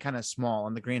is even kind of small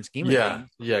in the grand scheme of things.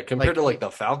 Yeah. Compared to like the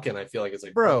Falcon, I feel like it's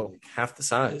like, bro, half the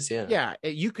size. Yeah. Yeah.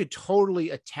 You could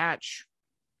totally attach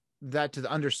that to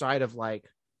the underside of like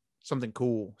something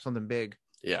cool, something big.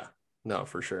 Yeah. No,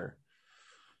 for sure.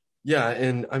 Yeah.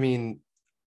 And I mean,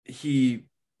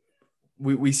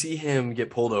 we see him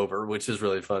get pulled over, which is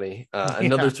really funny.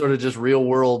 Another sort of just real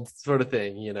world sort of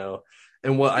thing, you know.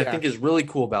 And what I think is really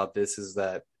cool about this is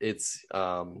that it's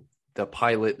the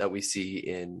pilot that we see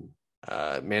in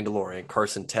Mandalorian,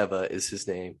 Carson Teva is his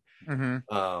name.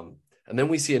 And then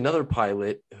we see another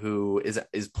pilot who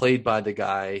is played by the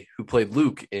guy who played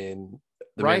Luke in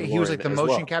the Mandalorian. He was like the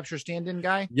motion capture stand-in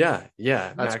guy. Yeah.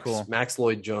 That's cool. Max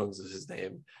Lloyd Jones is his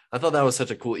name. I thought that was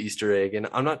such a cool Easter egg, and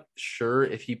I'm not sure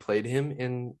if he played him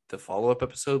in the follow-up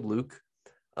episode, Luke.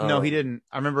 No, he Um, didn't.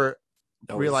 I remember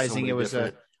that was realizing somebody it was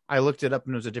different. I looked it up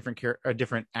and it was a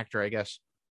different actor, I guess.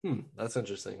 That's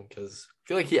interesting because I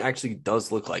feel like he actually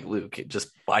does look like Luke just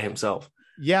by himself.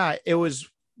 Yeah, it was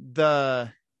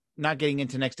the not getting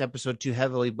into next episode too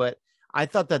heavily, but I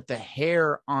thought that the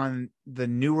hair on the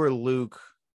newer Luke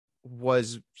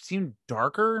was seemed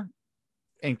darker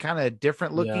and kind of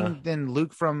different Yeah. looking than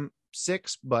Luke from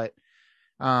 6, but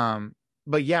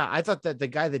yeah, I thought that the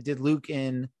guy that did Luke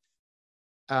in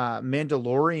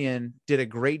Mandalorian did a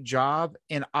great job,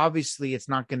 and obviously it's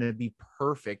not going to be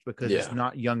perfect because it's Yeah.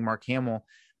 not young Mark Hamill,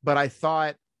 but I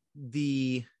thought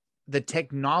the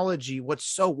technology, what's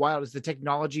so wild is the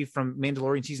technology from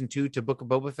Mandalorian season 2 to Book of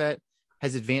Boba Fett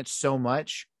has advanced so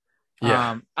much.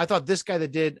 Yeah. I thought this guy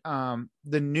that did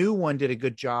the new one did a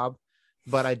good job,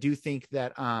 but I do think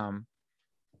that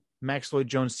Max Lloyd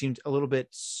Jones seemed a little bit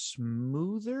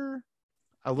smoother,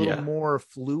 a little Yeah. more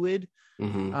fluid.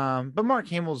 Hmm. But Mark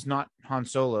Hamill's not Han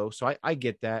Solo, so I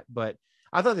get that. But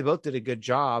I thought they both did a good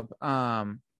job.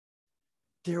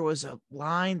 There was a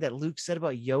line that Luke said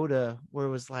about Yoda where it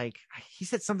was like, he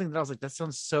said something that I was like, that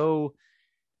sounds so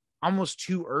almost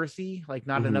too earthy, like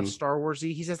not enough Hmm. Star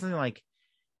Warsy. He said something like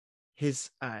his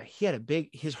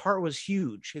heart was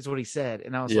huge, is what he said.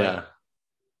 And I was like, Yeah.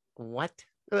 what?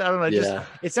 I don't know. Yeah.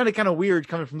 It sounded kind of weird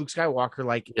coming from Luke Skywalker.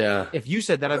 Like, Yeah. if you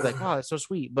said that, I'd be like, wow, that's so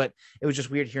sweet. But it was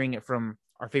just weird hearing it from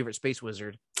our favorite space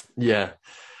wizard. Yeah.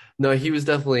 No, he was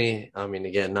definitely, I mean,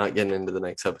 again, not getting into the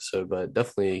next episode, but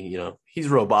definitely, he's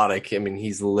robotic. I mean,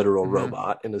 he's a literal Mhm.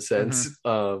 robot in a sense.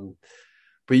 But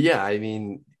yeah, I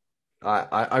mean,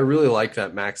 I really like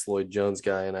that Max Lloyd Jones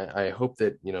guy, and I hope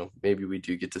that, maybe we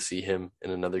do get to see him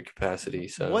in another capacity.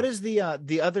 So What is the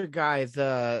other guy,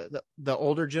 the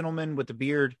older gentleman with the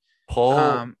beard?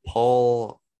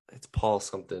 Paul, it's Paul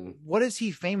something. What is he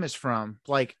famous from?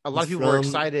 Like, a lot of He's people were from-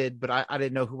 excited, but I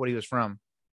didn't know what he was from.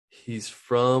 He's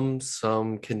from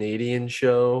some Canadian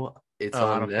show. It's Oh,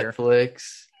 I on don't care.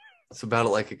 Netflix. It's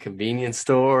about like a convenience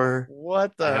store.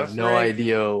 What the I have no frick?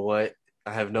 idea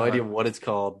what it's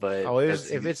called, but Oh,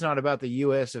 if it's not about the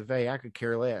US of A, I could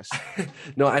care less.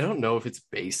 no, I don't know if it's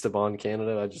based upon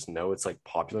Canada. I just know it's like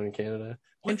popular in Canada.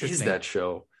 What is Interesting. that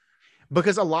show?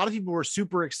 Because a lot of people were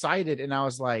super excited, and I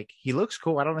was like, he looks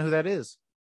cool. I don't know who that is.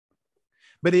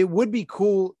 But it would be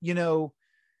cool,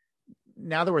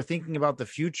 now that we're thinking about the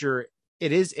future,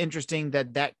 it is interesting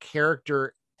that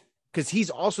character, because he's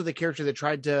also the character that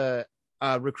tried to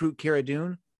recruit Cara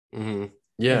Dune. Mm-hmm.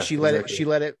 Yeah, And she let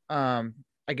it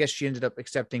I guess she ended up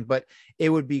accepting, but it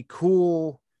would be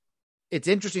cool. It's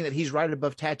interesting that he's right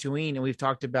above Tatooine, and we've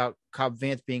talked about Cobb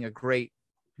Vanth being a great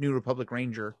New Republic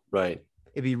Ranger. Right.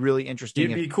 It'd be really interesting.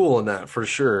 He'd be cool in that for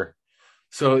sure.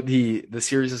 So the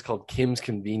series is called Kim's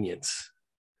Convenience.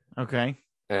 Okay.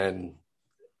 And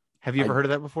have you ever heard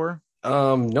of that before?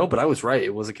 No, but I was right.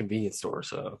 It was a convenience store,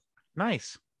 so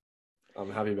nice.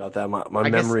 I'm happy about that. My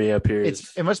memory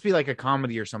appears. It must be like a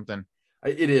comedy or something.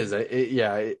 It is.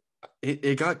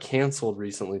 It got canceled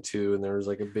recently too, and there was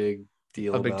like a big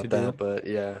deal about that. But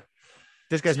yeah,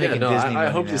 this guy's making Disney money I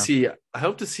hope now. to see. I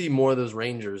hope to see more of those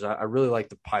Rangers. I really like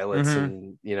the pilots,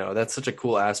 and that's such a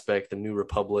cool aspect, the New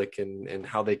Republic, and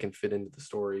how they can fit into the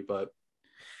story. But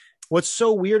what's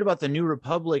so weird about the New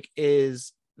Republic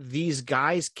is these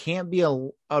guys can't be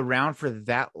around for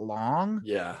that long.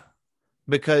 Yeah.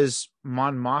 Because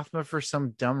Mon Mothma, for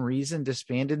some dumb reason,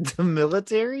 disbanded the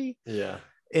military. Yeah.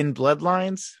 In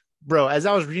Bloodlines. Bro, as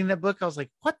I was reading that book, I was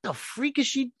like, what the freak is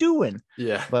she doing?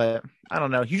 Yeah. But I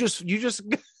don't know. You just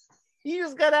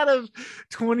got out of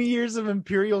 20 years of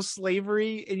imperial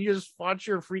slavery, and you just fought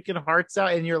your freaking hearts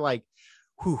out, and you're like,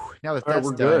 whew, now that's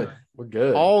we're done. Good. We're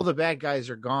good. All the bad guys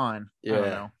are gone. Yeah. I don't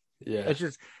know. Yeah. It's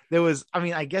just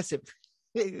I guess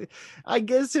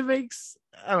it makes,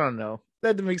 I don't know.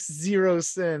 That makes zero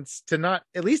sense to not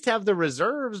at least have the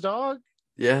reserves, dog.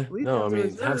 Yeah, no, I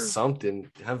mean, have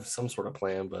some sort of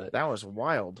plan, but that was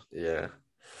wild. Yeah.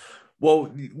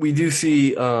 Well, we do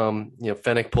see,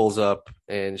 Fennec pulls up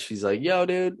and she's like, yo,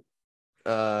 dude,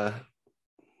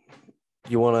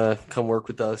 you want to come work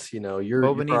with us? You're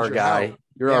our guy. Help.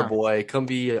 You're our boy. Come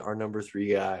be our number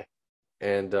 3 guy.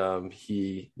 And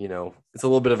he, it's a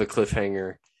little bit of a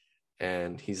cliffhanger.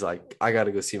 And he's like, I got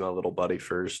to go see my little buddy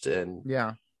first. And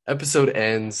episode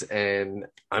ends. And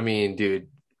I mean, dude,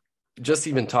 just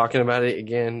even talking about it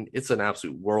again, it's an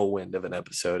absolute whirlwind of an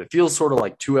episode. It feels sort of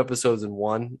like 2 episodes in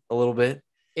one a little bit.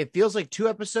 It feels like 2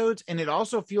 episodes, and it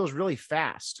also feels really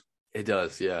fast. It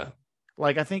does, yeah.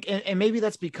 Like, I think, and maybe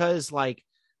that's because like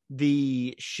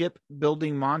the ship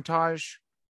building montage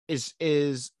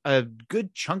is a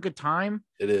good chunk of time.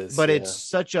 It is, but it's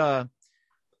such a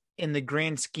in the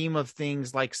grand scheme of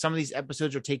things, like some of these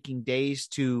episodes are taking days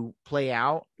to play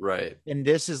out. Right. And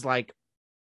this is like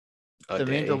A the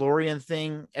day. Mandalorian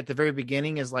thing at the very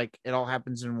beginning is like it all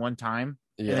happens in one time.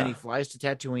 Yeah. And then he flies to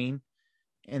Tatooine.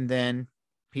 And then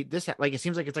it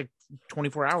seems like it's like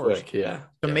 24 hours. Quick, yeah.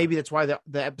 So yeah. maybe that's why the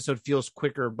episode feels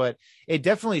quicker, but it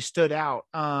definitely stood out.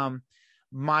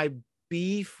 My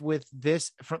beef with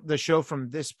this from the show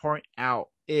from this point out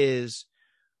is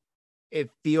it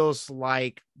feels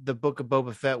like the Book of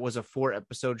Boba Fett was a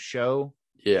 4-episode show.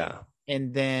 Yeah.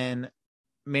 And then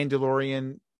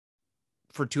Mandalorian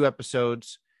for 2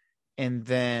 episodes. And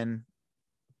then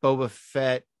Boba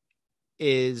Fett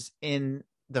is in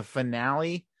the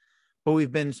finale, but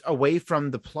we've been away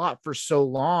from the plot for so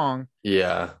long.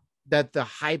 Yeah. That the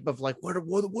hype of like, what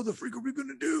the freak are we going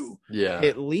to do? Yeah.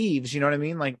 It leaves, you know what I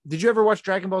mean? Like, did you ever watch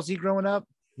Dragon Ball Z growing up?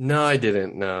 No, I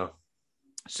didn't. No.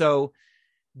 So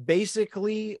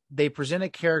basically they present a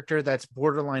character that's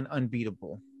borderline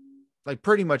unbeatable. Like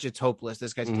pretty much it's hopeless.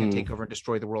 This guy's going to take over and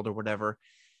destroy the world or whatever.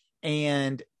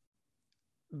 And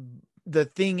the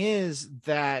thing is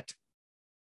that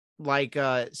like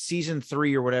season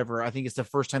 3 or whatever, I think it's the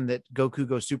first time that Goku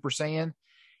goes Super Saiyan.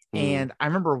 And I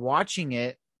remember watching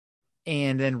it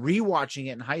and then rewatching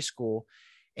it in high school.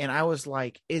 And I was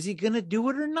like, is he going to do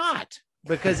it or not?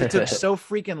 Because it took so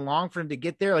freaking long for him to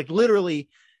get there. Like literally,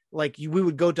 like we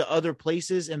would go to other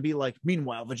places and be like,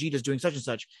 meanwhile, Vegeta's doing such and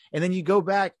such. And then you go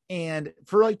back and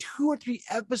for like 2 or 3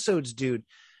 episodes, dude,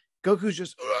 Goku's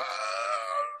just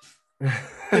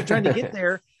trying to get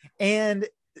there. And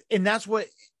that's what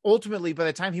ultimately, by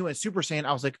the time he went Super Saiyan,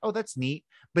 I was like, oh, that's neat.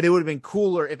 But it would have been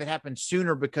cooler if it happened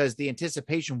sooner because the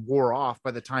anticipation wore off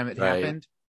by the time it happened.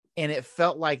 And it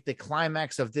felt like the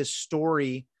climax of this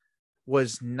story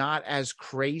was not as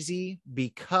crazy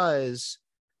because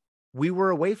we were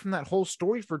away from that whole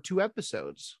story for 2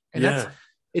 episodes. And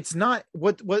it's not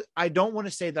what I don't want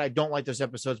to say that I don't like those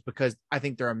episodes because I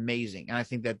think they're amazing. And I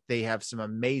think that they have some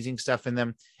amazing stuff in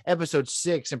them. Episode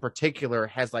 6 in particular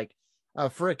has like a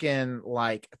freaking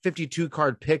like 52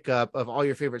 card pickup of all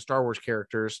your favorite Star Wars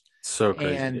characters. So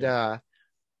crazy. And,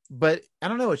 but I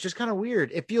don't know. It's just kind of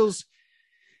weird. It feels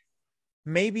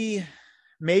maybe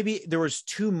there was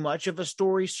too much of a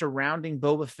story surrounding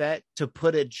Boba Fett to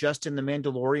put it just in the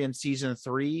Mandalorian season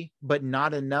 3, but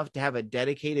not enough to have a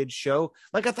dedicated show.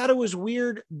 Like I thought it was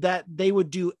weird that they would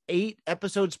do 8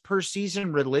 episodes per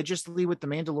season religiously with the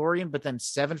Mandalorian, but then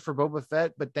 7 for Boba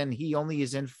Fett, but then he only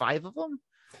is in 5 of them.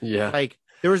 Yeah. Like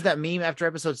there was that meme after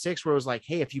episode 6 where it was like,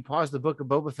 hey, if you pause the Book of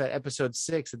Boba Fett episode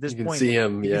 6 at this point, see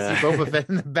him. you can see Boba Fett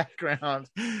in the background.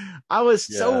 I was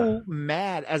so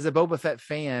mad as a Boba Fett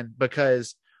fan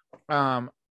because,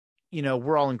 you know,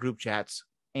 we're all in group chats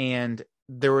and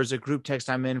there was a group text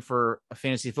I'm in for a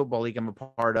fantasy football league I'm a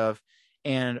part of.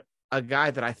 And a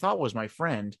guy that I thought was my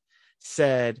friend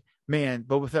said, man,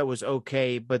 Boba Fett was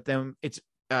okay, but then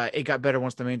it got better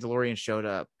once the Mandalorian showed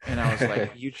up. And I was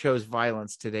like, you chose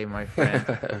violence today, my friend.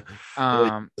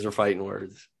 Those are fighting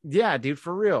words. Yeah, dude,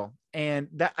 for real. And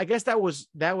that, I guess that was,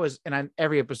 and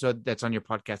every episode that's on your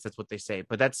podcast, that's what they say,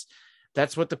 but that's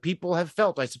what the people have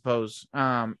felt, I suppose.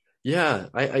 Yeah.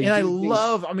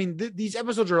 I mean, these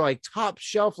episodes are like top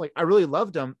shelf. Like I really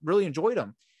loved them, really enjoyed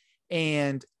them.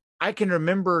 And I can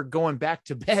remember going back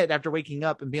to bed after waking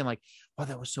up and being like, wow,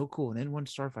 that was so cool. And then one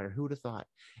Starfighter, who would have thought?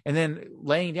 And then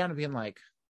laying down and being like,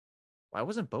 why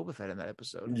wasn't Boba Fett in that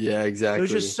episode? Yeah, exactly. It was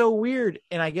just so weird.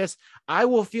 And I guess I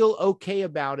will feel okay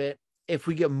about it if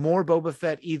we get more Boba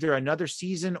Fett, either another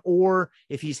season or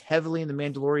if he's heavily in the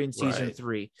Mandalorian season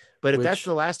 3. But if that's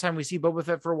the last time we see Boba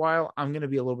Fett for a while, I'm going to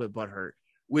be a little bit butthurt.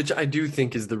 Which I do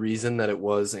think is the reason that it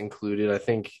was included.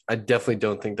 I definitely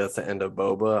don't think that's the end of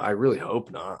Boba. I really hope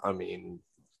not. I mean,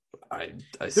 I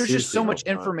there's just so much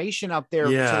information out there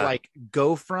to like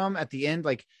go from at the end.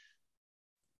 Like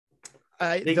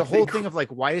the whole thing of like,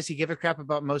 why does he give a crap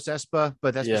about Mos Espa?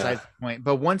 But that's besides the point.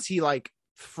 But once he like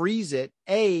frees it,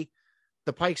 the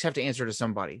Pikes have to answer to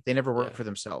somebody. They never work for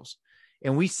themselves.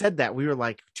 And we said that. We were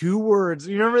like, 2 words.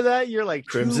 You remember that? You're like,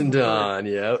 Crimson Dawn.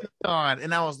 Yep. Dawn.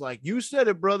 And I was like, you said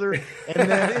it, brother. And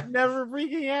then it never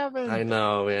freaking happened. I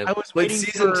know, man. I was like waiting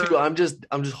season for... 2. I'm just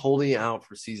holding out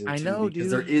for season 2. I know, because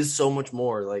dude. there is so much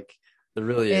more. Like there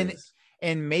really is.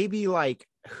 And maybe like,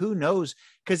 who knows?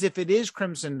 Because if it is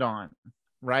Crimson Dawn,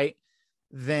 right,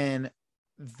 then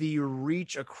the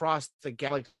reach across the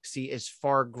galaxy is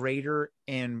far greater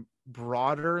and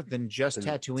broader than just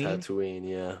Tatooine.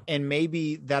 Yeah. And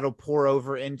maybe that'll pour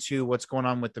over into what's going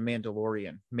on with the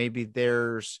Mandalorian. Maybe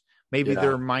they're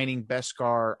mining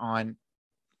Beskar on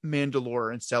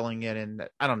Mandalore and selling it, and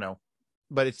I don't know.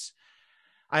 But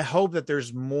I hope that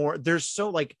there's more. There's so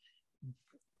like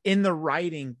in the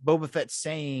writing, Boba Fett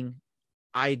saying,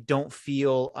 I don't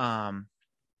feel,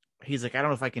 he's like, I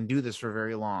don't know if I can do this for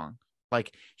very long.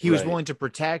 Like he was willing to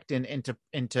protect and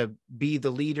to be the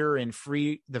leader and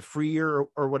freer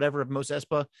or whatever of Mos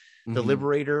Espa, the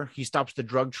liberator. He stops the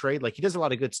drug trade. Like he does a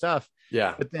lot of good stuff.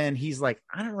 Yeah. But then he's like,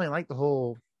 I don't really like the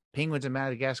whole penguins in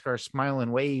Madagascar smile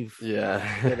and wave.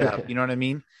 Yeah. You know what I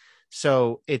mean?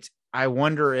 So I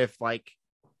wonder if like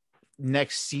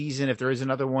next season, if there is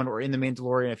another one, or in the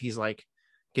Mandalorian, if he's like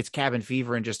gets cabin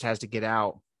fever and just has to get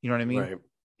out. You know what I mean? Right.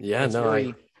 Yeah. It's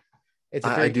it's a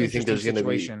very I do think there's going to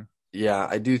be. Yeah,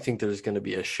 I do think there's going to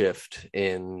be a shift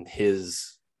in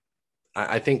his.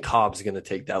 I think Cobb's going to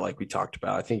take that, like we talked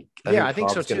about. I think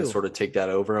Cobb's so too. Going to sort of take that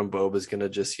over, and Boba's going to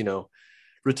just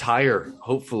retire,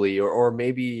 hopefully, or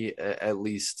maybe at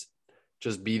least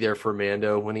just be there for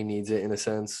Mando when he needs it, in a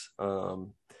sense.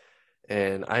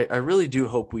 And I really do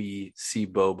hope we see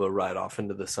Boba ride off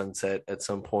into the sunset at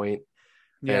some point.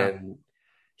 Yeah. And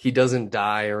he doesn't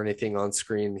die or anything on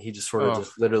screen. He just sort of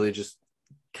just literally just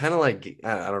kind of like,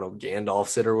 I don't know,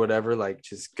 Gandalf's it or whatever, like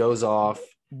just goes off.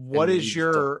 What is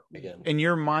in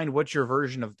your mind, what's your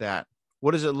version of that?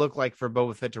 What does it look like for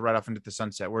Boba Fett to ride off into the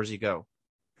sunset? Where does he go?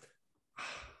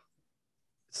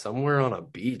 Somewhere on a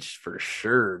beach for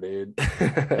sure, dude.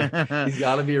 He's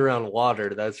got to be around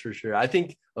water, that's for sure. I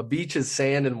think a beach is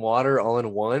sand and water all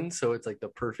in one, so it's like the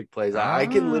perfect place. I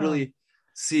can literally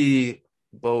see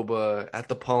Boba at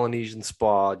the Polynesian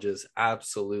spa just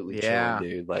absolutely chilling,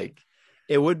 dude. Like,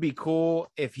 it would be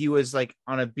cool if he was like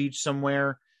on a beach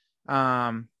somewhere.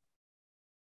 Or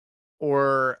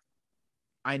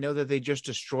I know that they just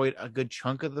destroyed a good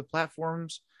chunk of the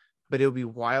platforms, but it would be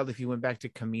wild if he went back to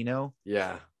Kamino.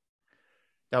 Yeah.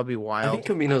 That would be wild. I think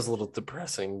Kamino's a little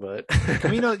depressing, but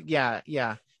Kamino,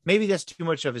 yeah. Maybe that's too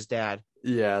much of his dad.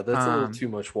 Yeah, that's a little too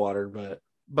much water,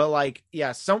 but like,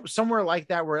 yeah, somewhere like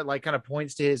that where it like kind of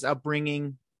points to his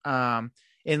upbringing.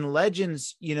 In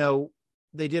Legends,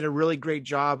 they did a really great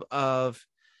job of,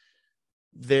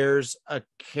 there's a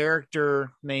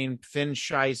character named Finn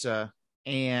Shiza,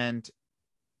 and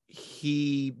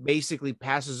he basically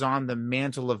passes on the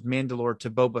mantle of Mandalore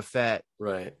to Boba Fett.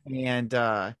 Right. And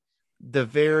the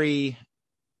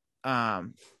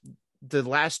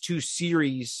last two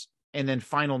series and then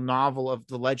final novel of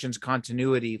the Legends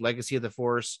continuity, Legacy of the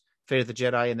Force, Fate of the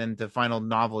Jedi, and then the final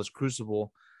novel is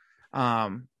Crucible.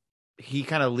 He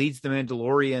kind of leads the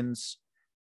Mandalorians,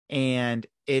 and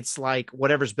it's like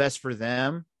whatever's best for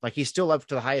them. Like he's still up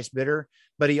to the highest bidder,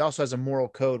 but he also has a moral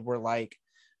code where like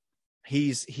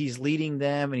he's leading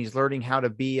them, and he's learning how to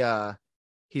be a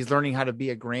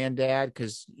granddad,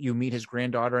 because you meet his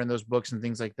granddaughter in those books and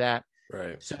things like that.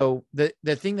 Right. So the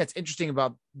thing that's interesting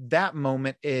about that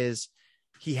moment is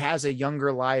he has a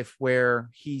younger life where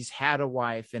he's had a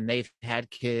wife and they've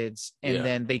had kids, and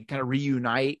then they kind of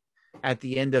reunite at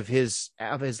the end of his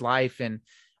life. And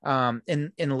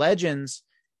in Legends,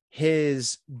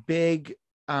 his big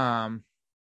the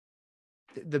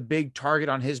big target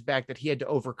on his back that he had to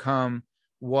overcome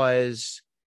was,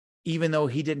 even though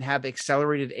he didn't have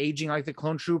accelerated aging like the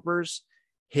clone troopers,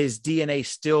 his DNA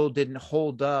still didn't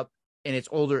hold up in its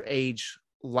older age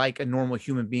like a normal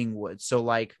human being would. So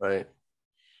like, right.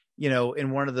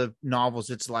 In one of the novels,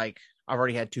 it's like, I've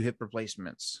already had 2 hip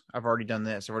replacements. I've already done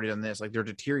this. Like they're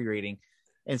deteriorating.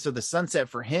 And so the sunset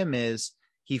for him is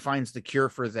he finds the cure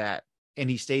for that, and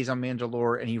he stays on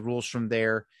Mandalore and he rules from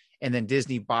there. And then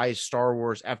Disney buys Star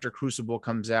Wars after Crucible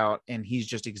comes out, and he's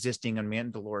just existing on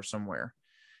Mandalore somewhere.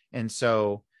 And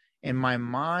so in my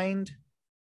mind,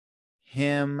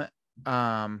 him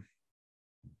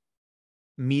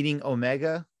meeting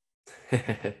Omega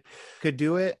could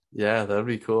do it. Yeah, that'd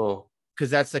be cool.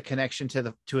 Because that's the connection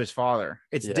to his father.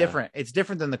 It's different. It's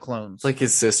different than the clones. It's like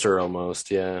his sister almost.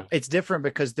 Yeah. It's different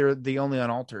because they're the only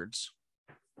unaltereds.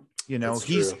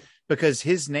 Because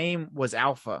his name was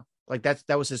Alpha. Like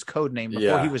that was his code name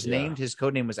before he was named. His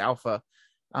code name was Alpha.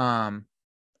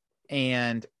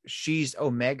 And she's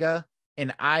Omega.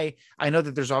 And I know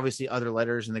that there's obviously other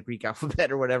letters in the Greek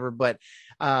alphabet or whatever, but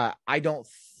I don't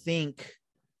think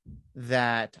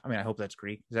that, I hope that's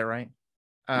Greek. Is that right?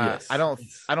 Yes. I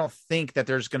don't think that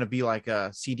there's going to be like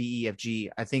a C, D, E, F, G.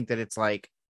 I think that it's like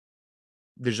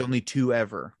there's only 2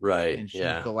 ever. Right. And she's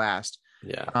the last.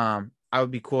 Yeah. I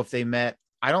would be cool if they met.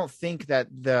 I don't think that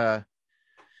I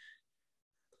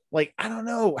don't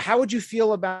know. How would you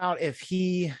feel about if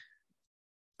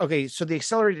okay, so the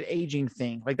accelerated aging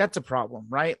thing, like that's a problem,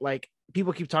 right? Like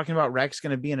people keep talking about Rex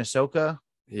going to be in Ahsoka.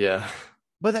 Yeah.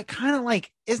 But that kind of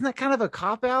isn't that kind of a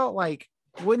cop out? Like,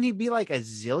 wouldn't he be like a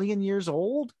zillion years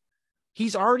old?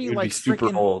 He's already He'd be like super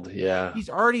freaking old. Yeah. he's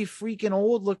already freaking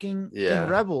old looking Yeah. in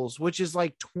Rebels, which is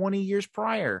like 20 years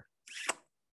prior.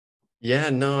 Yeah,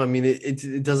 no, I mean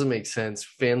it doesn't make sense.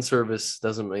 Fan service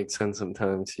doesn't make sense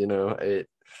sometimes, you know.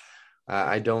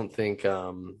 I don't think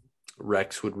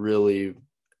Rex would really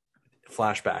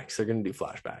flashbacks. They're gonna do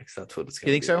flashbacks. That's what it's You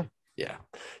gonna think be. so? Yeah.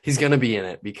 He's gonna be in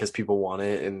it because people want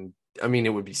it. And I mean it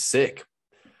would be sick.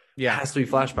 It Yeah. has to be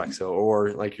flashbacks though,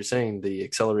 or like you're saying, the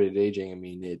accelerated aging. I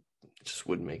mean, it just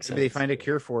wouldn't make sense. Maybe they find a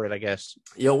cure for it, I guess.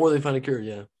 Yeah, or they find a cure,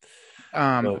 yeah.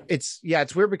 But-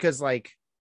 It's weird because like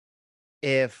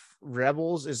if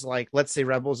Rebels is like, let's say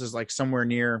Rebels is like somewhere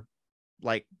near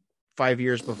like 5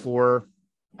 years before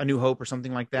A New Hope or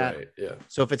something like that. Right, yeah.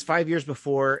 So if it's 5 years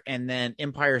before, and then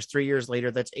Empire's 3 years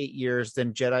later, that's 8 years.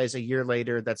 Then Jedi's a year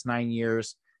later, that's 9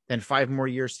 years. Then 5 more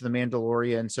years to the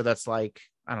Mandalorian, so that's like,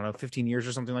 I don't know, 15 years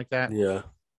or something like that. Yeah.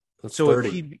 That's So 30.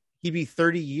 if he'd be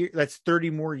 30 years, that's 30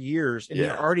 more years, and he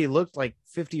Yeah. already looked like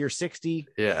 50 or 60.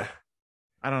 Yeah.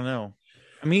 I don't know.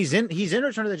 I mean, he's in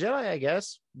Return of the Jedi, I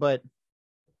guess, but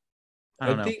I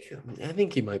don't know. I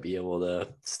think he might be able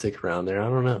to stick around there. I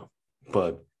don't know.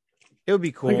 But It would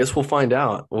be cool. I guess we'll find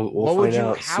out. We'll What find would you?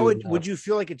 out How soon would enough. you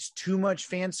feel like it's too much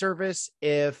fan service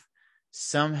if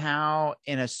somehow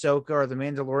in Ahsoka or the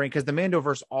Mandalorian, because the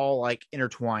Mandoverse all like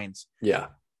intertwines? Yeah.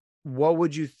 What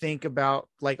would you think about,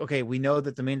 like, okay, we know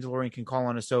that the Mandalorian can call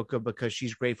on Ahsoka because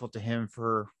she's grateful to him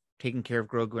for taking care of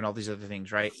Grogu and all these other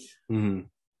things, right? Mhm.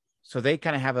 So they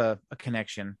kind of have a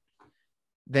connection.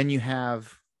 Then you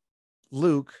have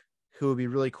Luke, who would be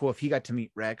really cool if he got to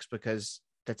meet Rex, because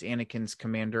that's Anakin's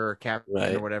commander or captain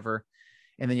Right. or whatever.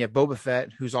 And then you have Boba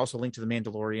Fett, who's also linked to the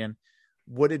Mandalorian.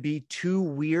 Would it be too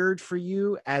weird for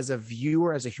you as a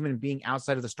viewer, as a human being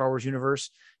outside of the Star Wars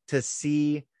universe, to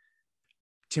see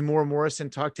Temuera Morrison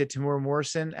talk to Temuera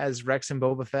Morrison as Rex and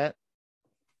Boba Fett?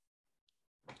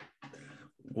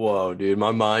 Whoa, dude,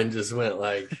 my mind just went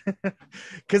like,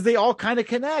 Because they all kind of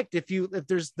connect. If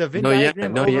there's the Venn No, yeah,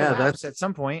 diagram no, yeah, overlaps that's- at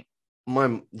some point.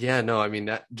 I mean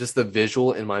that just the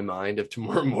visual in my mind of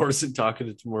Temuera Morrison talking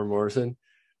to Temuera Morrison,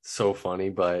 so funny.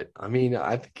 But I mean,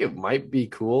 I think it might be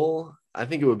cool. I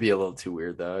think it would be a little too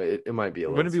weird though. It might be a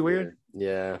little. Wouldn't it be too weird?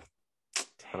 Yeah,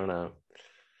 I don't know.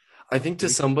 I think to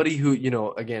somebody who, you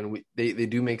know, again, they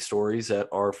do make stories that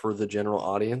are for the general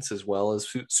audience as well as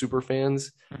super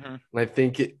fans. Mhm. And I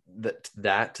think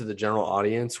that to the general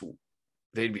audience,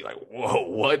 they'd be like, "Whoa,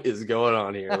 what is going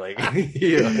on here?" Like,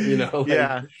 you know, like,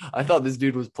 Yeah. I thought this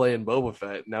dude was playing Boba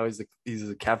Fett. Now he's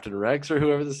a Captain Rex or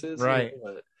whoever this is, Right. you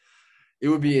know? But it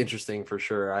would be interesting for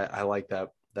sure. I like that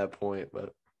point,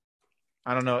 but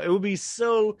I don't know. It would be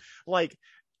so, like,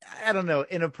 I don't know,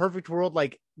 in a perfect world,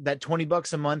 like that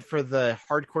 $20 a month for the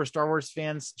hardcore Star Wars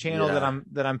fans channel Yeah.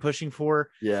 that I'm pushing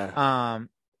for. yeah,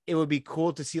 It would be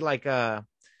cool to see, like,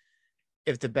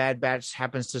 if the Bad Batch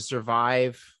happens to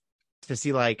survive, to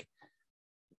see like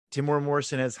Temuera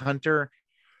Morrison as Hunter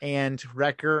and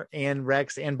Wrecker and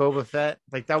Rex and Boba Fett.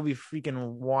 Like, that would be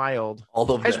freaking wild. all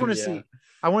of I just them, want to yeah. see.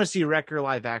 I want to see Wrecker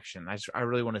live action. I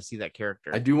really want to see that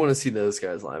character. I do want to see those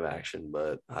guys live action,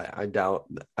 but I doubt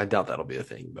that'll be a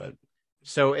thing. But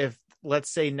So if,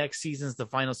 let's say, next season's the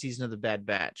final season of the Bad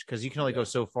Batch, because you can only go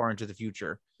so far into the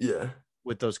future yeah,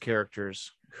 with those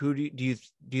characters. Who do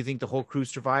you think the whole crew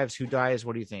survives? Who dies?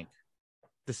 What do you think?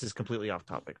 This is completely off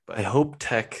topic, but I hope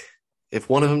Tech. If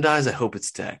one of them dies, I hope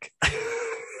it's Tech.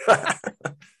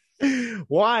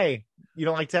 why? You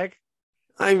don't like Tech?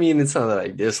 I mean, it's not that I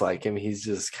dislike him. He's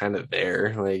just kind of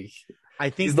there. Like, I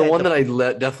think he's the one that I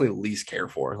definitely least care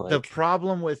for. Like, the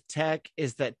problem with Tech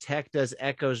is that Tech does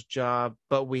Echo's job,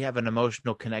 but we have an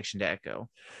emotional connection to Echo.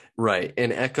 right.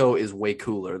 And Echo is way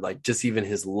cooler. Like, just even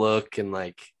his look and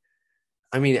like,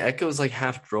 I mean, Echo's like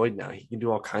half droid now. He can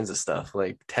do all kinds of stuff.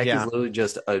 Like, Tech Yeah. is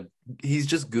literally he's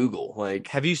just Google. Like,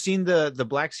 Have you seen the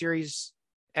Black Series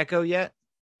Echo yet?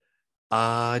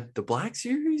 the Black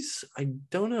Series? I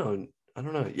don't know.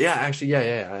 Yeah, actually,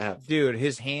 yeah, I have. Dude,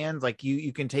 his hand, like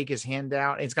you can take his hand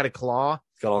out. It's got a claw.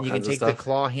 It's got all And you can kinds take of the stuff.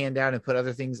 claw hand out and put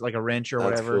other things like a wrench or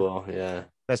That's whatever. cool. Yeah,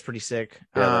 That's pretty sick.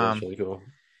 that's really cool.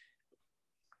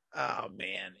 Oh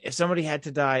man, if somebody had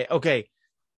to die, okay.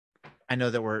 I know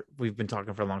that we've been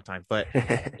talking for a long time, but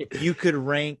if you could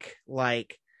rank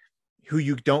like who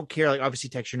you don't care, like obviously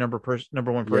text your number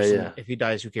one person. Yeah. If he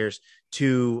dies, who cares?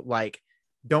 To like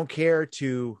don't care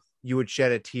to you would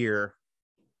shed a tear.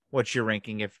 What's your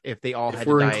ranking if they all had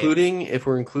to die? If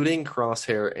we're including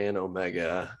Crosshair and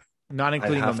Omega, Not I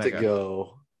including have Omega. to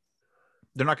go.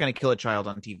 They're not going to kill a child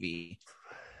on TV.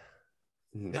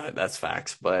 No, that's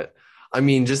facts, but I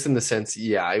mean, just in the sense,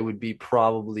 yeah, it would be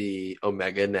probably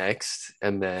Omega next,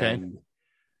 and then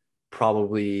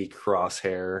probably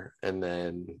Crosshair, and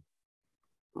then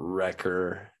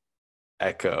Wrecker,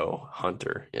 Echo,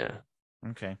 Hunter. Yeah.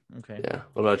 Okay. Yeah.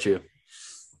 What about you?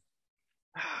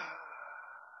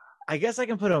 I guess I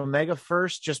can put Omega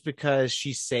first just because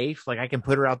she's safe. Like I can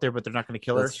put her out there, but they're not going to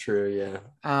kill her. That's true.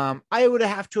 Yeah. I would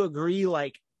have to agree,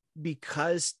 like,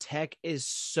 because Tech is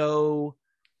so,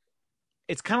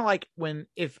 it's kind of like when,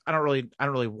 if I don't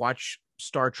really watch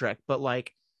Star Trek, but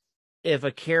like if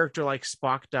a character like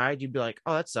Spock died, you'd be like,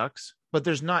 oh, that sucks. But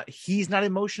he's not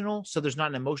emotional. So there's not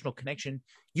an emotional connection.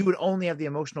 You would only have the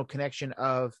emotional connection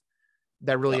of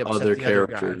that really upset Other the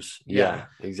characters. other guy. Yeah,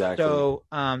 exactly. So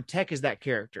Tech is that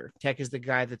character. Tech is the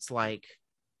guy that's like,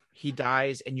 he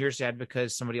dies and you're sad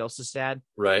because somebody else is sad.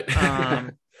 Right.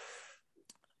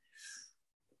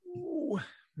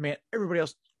 Man, everybody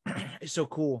else is so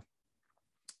cool.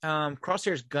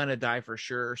 Crosshair's gonna die for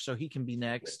sure, so he can be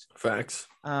next. Facts.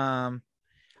 I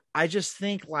just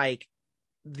think like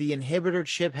the inhibitor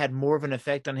chip had more of an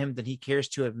effect on him than he cares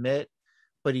to admit,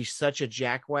 but he's such a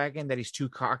jackwagon that he's too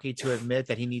cocky to admit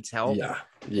that he needs help. Yeah.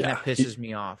 And that pisses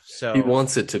me off. So he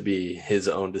wants it to be his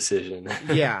own decision.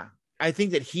 Yeah. I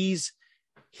think that his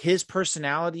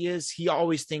personality is he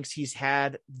always thinks he's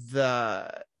had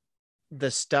the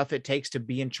stuff it takes to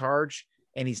be in charge,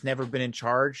 and he's never been in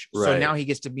charge. Right. So now he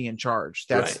gets to be in charge.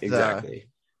 That's right, exactly.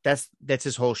 That's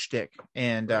his whole shtick.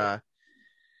 And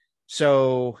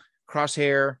so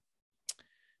Crosshair.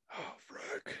 Oh,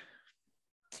 frick.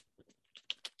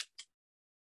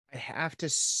 I have to,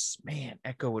 man,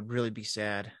 Echo would really be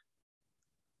sad.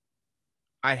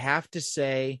 I'd have to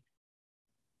say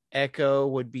Echo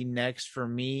would be next for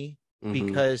me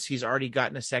because he's already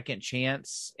gotten a second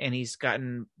chance and he's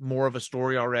gotten more of a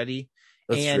story already.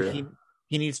 That's and true.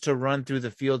 He needs to run through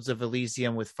the fields of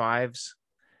Elysium with fives.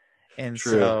 And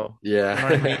true. So, yeah, you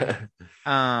know what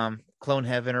I mean? Clone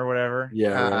Heaven or whatever.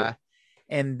 Yeah. Right.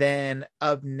 And then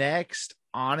up next,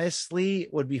 honestly,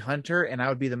 would be Hunter, and I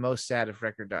would be the most sad if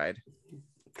Wrecker died.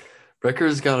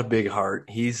 Wrecker's got a big heart.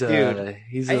 He's a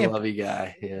lovey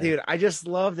guy. Yeah. Dude, I just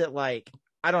love that. Like,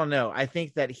 I don't know. I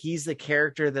think that he's the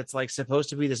character that's like supposed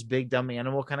to be this big dumb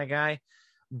animal kind of guy,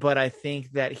 but I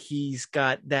think that he's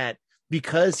got that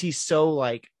because he's so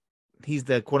like he's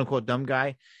the quote unquote dumb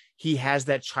guy. He has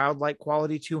that childlike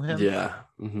quality to him. Yeah.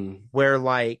 Where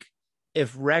like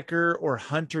if Wrecker or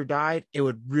Hunter died, it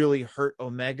would really hurt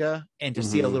Omega, and to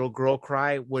see a little girl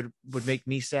cry would make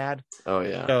me sad. Oh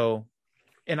yeah. So,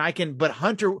 and I think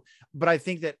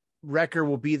that Wrecker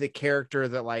will be the character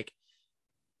that like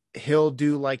he'll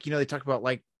do, like, you know, they talk about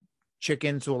like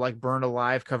chickens will like burn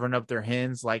alive covering up their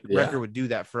hens. Like Wrecker would do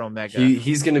that for Omega.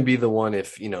 He's going to be the one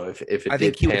if it I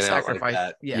did think he pan would out sacrifice. Like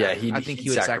that. I think he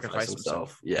would sacrifice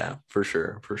himself. Yeah, for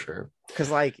sure. Because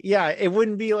like, it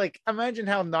wouldn't be like, imagine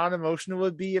how non-emotional it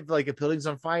would be if like a building's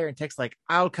on fire and Tech's like,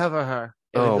 I'll cover her.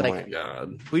 Oh like, my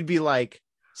god, we'd be like,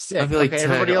 sick. I'd be like, okay,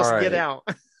 everybody else get out.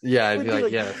 Yeah, I'd be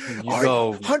like, yeah, you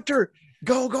go, Hunter,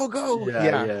 go.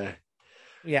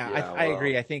 Yeah. I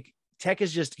agree. I think Tech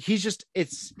is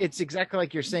it's exactly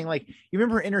like you're saying. Like, you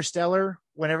remember Interstellar,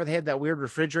 whenever they had that weird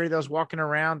refrigerator that was walking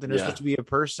around and it was supposed to be a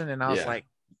person, and I was like,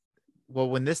 well,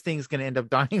 when this thing's going to end up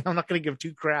dying, I'm not going to give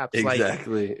two craps.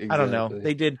 Exactly. I don't know.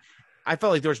 I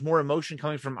felt like there was more emotion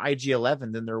coming from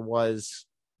IG-11 than there was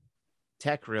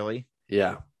Tech, really.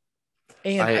 Yeah.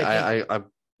 And I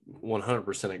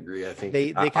 100% agree. I think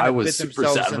they kind I of was super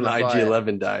sad when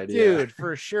IG-11 died. Dude,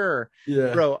 for sure.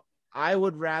 Yeah. Bro, I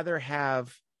would rather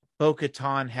have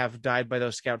Bo-Katan have died by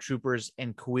those scout troopers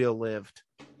and Kuiil lived.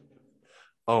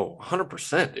 Oh,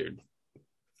 100%, dude.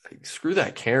 Like, screw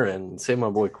that Karen. Save my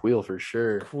boy Kuiil for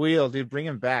sure. Kuiil, dude, bring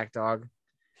him back, dog.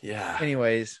 Yeah.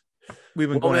 Anyways, we've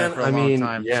been going on for a long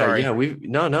time. Yeah, sorry.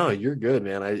 Yeah, no, you're good,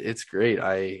 man. It's great.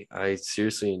 I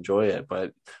seriously enjoy it,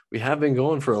 but we have been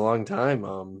going for a long time.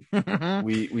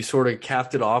 We sort of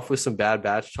capped it off with some Bad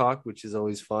Batch talk, which is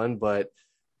always fun, but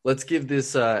let's give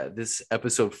this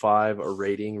episode 5 a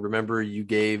rating. Remember, you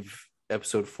gave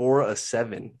episode 4 a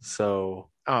 7. So,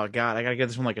 oh god, I gotta give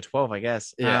this one like a 12, I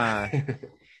guess. Yeah.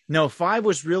 No, 5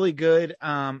 was really good.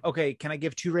 Okay, can I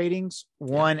give 2 ratings?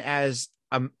 One as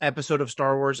an episode of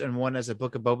Star Wars and one as a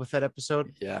Book of Boba Fett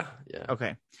episode. Yeah.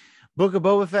 Okay, Book of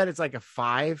Boba Fett, it's like a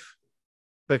 5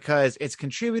 because it's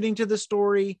contributing to the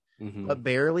story, but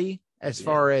barely as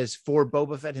far as for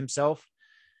Boba Fett himself.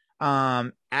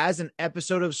 As an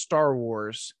episode of Star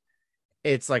Wars,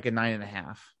 it's like a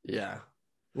 9.5. Yeah.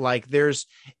 Like there's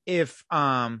if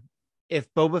Boba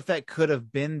Fett could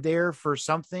have been there for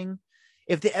something,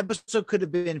 if the episode could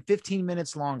have been 15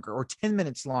 minutes longer or 10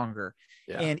 minutes longer,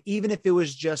 and even if it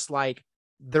was just like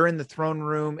they're in the throne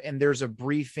room and there's a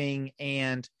briefing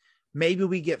and maybe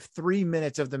we get 3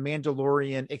 minutes of the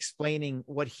Mandalorian explaining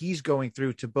what he's going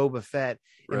through to Boba Fett.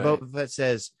 And Right. Boba Fett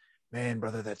says, man,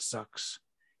 brother, that sucks.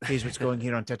 Here's what's going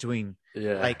here on Tatooine.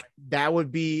 Yeah. Like that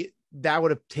would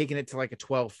have taken it to like a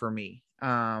 12 for me.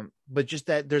 But just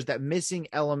that there's that missing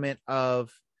element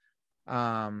of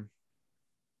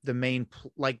the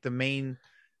main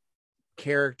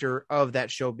character of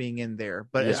that show being in there.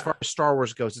 But as far as Star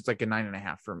Wars goes, it's like a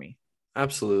 9.5 for me.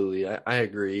 Absolutely. I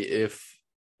agree.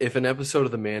 If an episode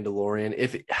of The Mandalorian,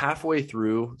 if halfway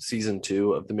through season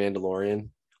 2 of The Mandalorian,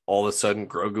 all of a sudden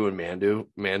Grogu and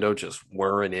Mando just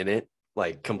weren't in it,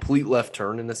 like complete left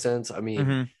turn in a sense. I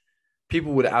mean,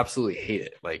 people would absolutely hate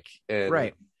it. Like, and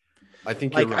right. I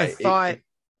think like you're right. I thought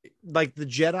like the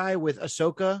Jedi with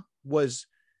Ahsoka was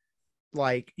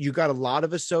like, you got a lot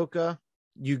of Ahsoka.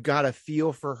 You got to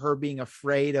feel for her being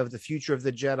afraid of the future of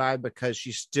the Jedi because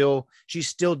she's still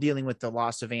dealing with the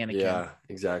loss of Anakin. Yeah,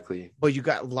 exactly. But you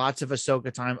got lots of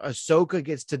Ahsoka time. Ahsoka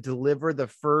gets to deliver the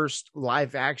first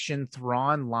live action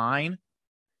Thrawn line.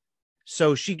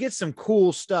 So she gets some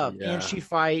cool stuff and she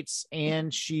fights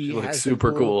and she looks has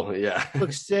super cool. Yeah.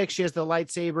 Looks sick. She has the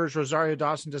lightsabers. Rosario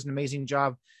Dawson does an amazing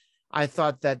job. I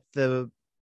thought that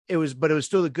it was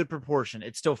still a good proportion.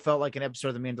 It still felt like an episode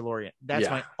of The Mandalorian. That's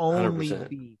my only 100%.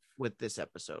 beef with this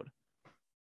episode.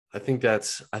 I think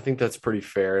that's pretty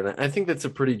fair. And I think that's a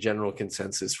pretty general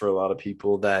consensus for a lot of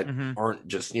people that aren't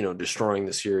just, destroying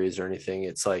the series or anything.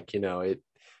 It's like,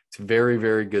 it's very,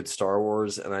 very good Star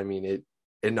Wars. And I mean,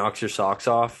 it knocks your socks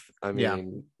off. I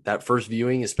mean, that first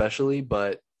viewing, especially,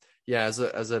 but yeah,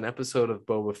 as an episode of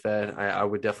Boba Fett, I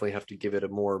would definitely have to give it a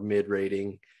more mid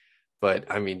rating. But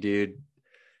I mean, dude,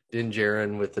 Din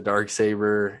Djarin with the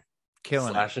Darksaber,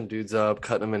 slashing dudes up,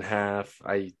 cutting them in half.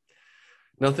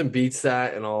 Nothing beats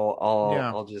that, and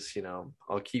I'll just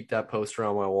I'll keep that poster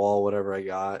on my wall, whatever I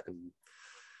got. And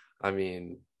I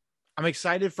mean, I'm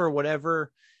excited for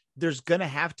whatever. There's gonna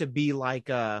have to be like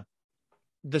the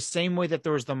same way that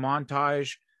there was the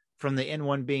montage from the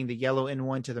N1 being the yellow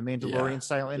N1 to the Mandalorian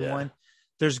style N1. Yeah.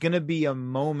 There's gonna be a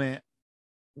moment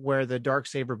where the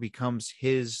Darksaber becomes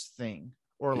his thing,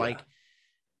 or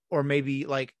or maybe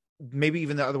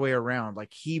even the other way around.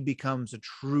 Like he becomes a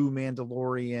true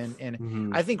Mandalorian.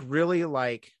 And I think really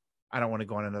I don't want to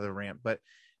go on another rant, but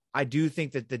I do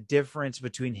think that the difference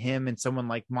between him and someone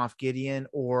like Moff Gideon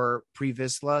or Pre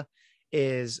Vizsla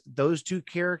is those two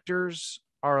characters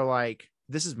are like,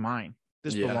 this is mine.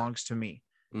 This belongs to me.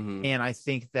 And I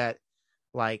think that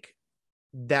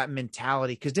that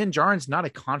mentality, because Din Djarin's not a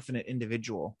confident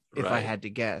individual, if I had to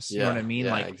guess. You know what I mean?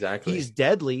 Exactly. He's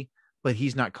deadly, but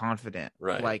he's not confident.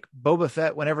 Right. Like Boba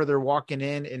Fett, whenever they're walking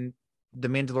in and the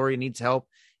Mandalorian needs help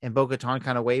and Bo-Katan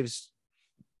kind of waves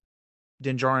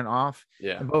Din Djarin off.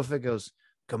 Yeah. And Boba Fett goes,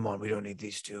 come on, we don't need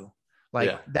these two.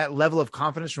 That level of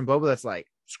confidence from Boba, that's like,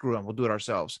 screw them, we'll do it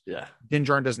ourselves. Yeah. Din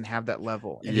Djarin doesn't have that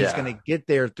level. And he's going to get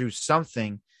there through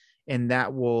something, and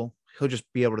he'll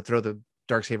just be able to throw the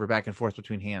Darksaber back and forth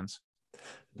between hands.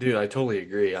 Dude, I totally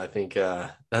agree. I think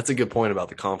that's a good point about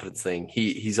the confidence thing.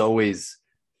 He's always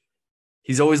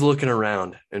looking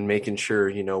around and making sure,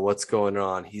 what's going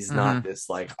on. He's not this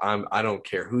I don't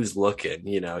care who's looking,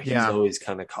 he's always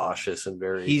kind of cautious and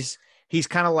very, he's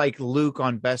kind of like Luke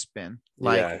on Bespin.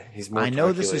 He's more I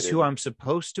know this is who I'm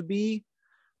supposed to be,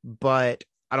 but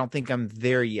I don't think I'm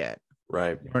there yet.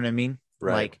 Right. You know what I mean?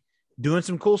 Right. Like doing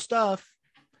some cool stuff,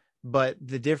 but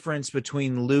the difference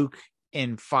between Luke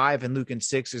in 5 and Luke in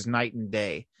 6 is night and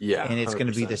day. Yeah. And it's going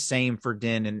to be the same for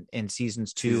Din in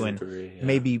seasons 2 and 3,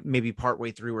 maybe partway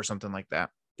through or something like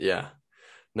that. Yeah.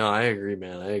 No, I agree,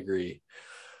 man. I agree.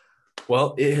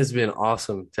 Well, it has been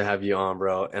awesome to have you on,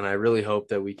 bro. And I really hope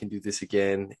that we can do this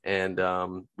again. And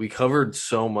we covered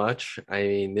so much. I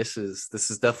mean, this is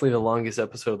definitely the longest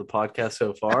episode of the podcast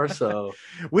so far. So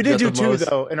we did do 2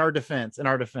 though, in our defense.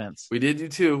 We did do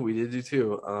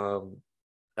 2.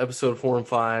 Episode 4 and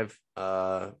 5.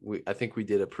 I think we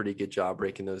did a pretty good job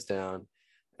breaking those down.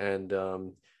 And I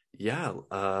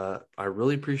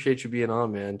really appreciate you being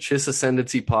on, man. Chiss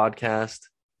Ascendancy podcast.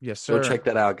 Yes, sir. Go check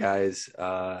that out, guys.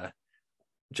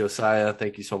 Josiah,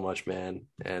 thank you so much, man.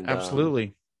 And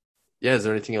absolutely. Is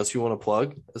there anything else you want to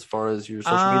plug as far as your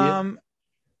social media?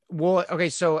 Well, okay.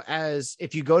 So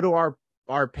if you go to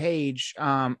our page,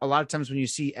 a lot of times when you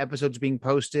see episodes being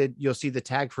posted, you'll see the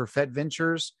tag for Fett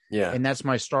Ventures. Yeah. And that's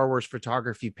my Star Wars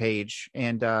photography page.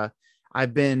 And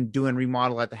I've been doing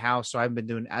remodel at the house, so I haven't been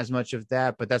doing as much of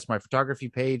that, but that's my photography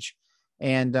page.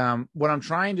 And what I'm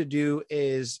trying to do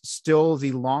is still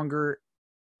the longer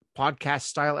podcast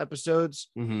style episodes.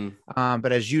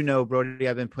 But as you know, Brody,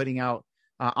 I've been putting out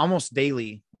almost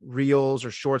daily reels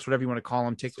or shorts, whatever you want to call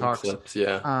them, TikToks. Some clips,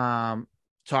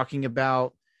 talking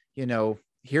about,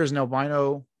 here's an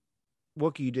albino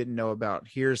Wookiee you didn't know about.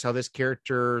 Here's how this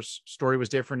character's story was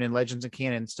different in Legends and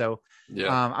canon. So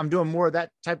I'm doing more of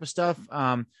that type of stuff.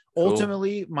 Cool.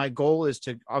 Ultimately, my goal is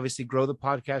to obviously grow the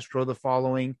podcast, grow the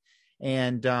following.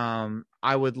 And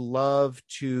I would love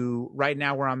to, right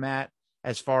now where I'm at,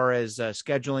 as far as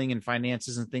scheduling and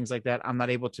finances and things like that, I'm not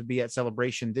able to be at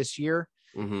Celebration this year.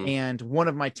 Mm-hmm. And one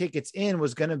of my tickets in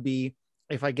was going to be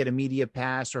if I get a media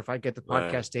pass or if I get the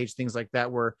podcast stage, things like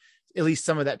that, where at least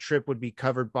some of that trip would be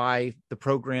covered by the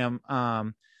program.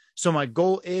 So my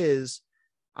goal is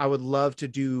I would love to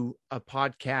do a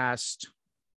podcast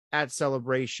at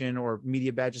Celebration or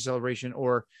media badge at Celebration,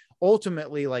 or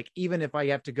ultimately, like, even if I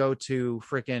have to go to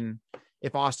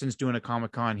if Austin's doing a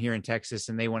Comic-Con here in Texas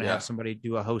and they want to have somebody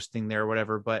do a hosting there or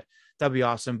whatever, but that'd be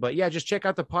awesome. But yeah, just check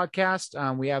out the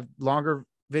podcast. We have longer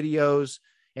videos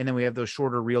and then we have those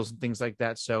shorter reels and things like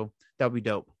that. So that'll be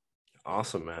dope.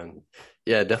 Awesome, man.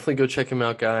 Yeah, definitely go check him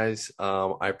out, guys.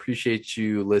 I appreciate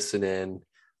you listening.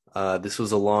 This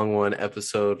was a long one,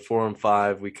 episode 4 and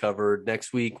 5 we covered.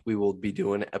 Next week, we will be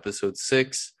doing episode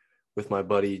 6 with my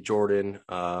buddy Jordan,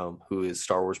 who is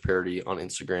Star Wars Parody on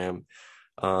Instagram.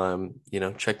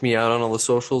 Check me out on all the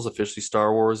socials, officially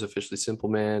Star Wars, officially Simple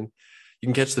Man. You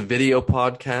can catch the video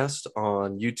podcast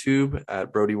on YouTube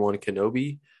at Brody One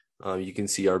Kenobi. You can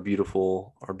see our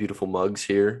beautiful mugs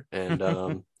here,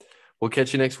 and we'll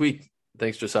catch you next week.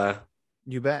 Thanks, Josiah.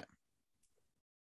 You bet.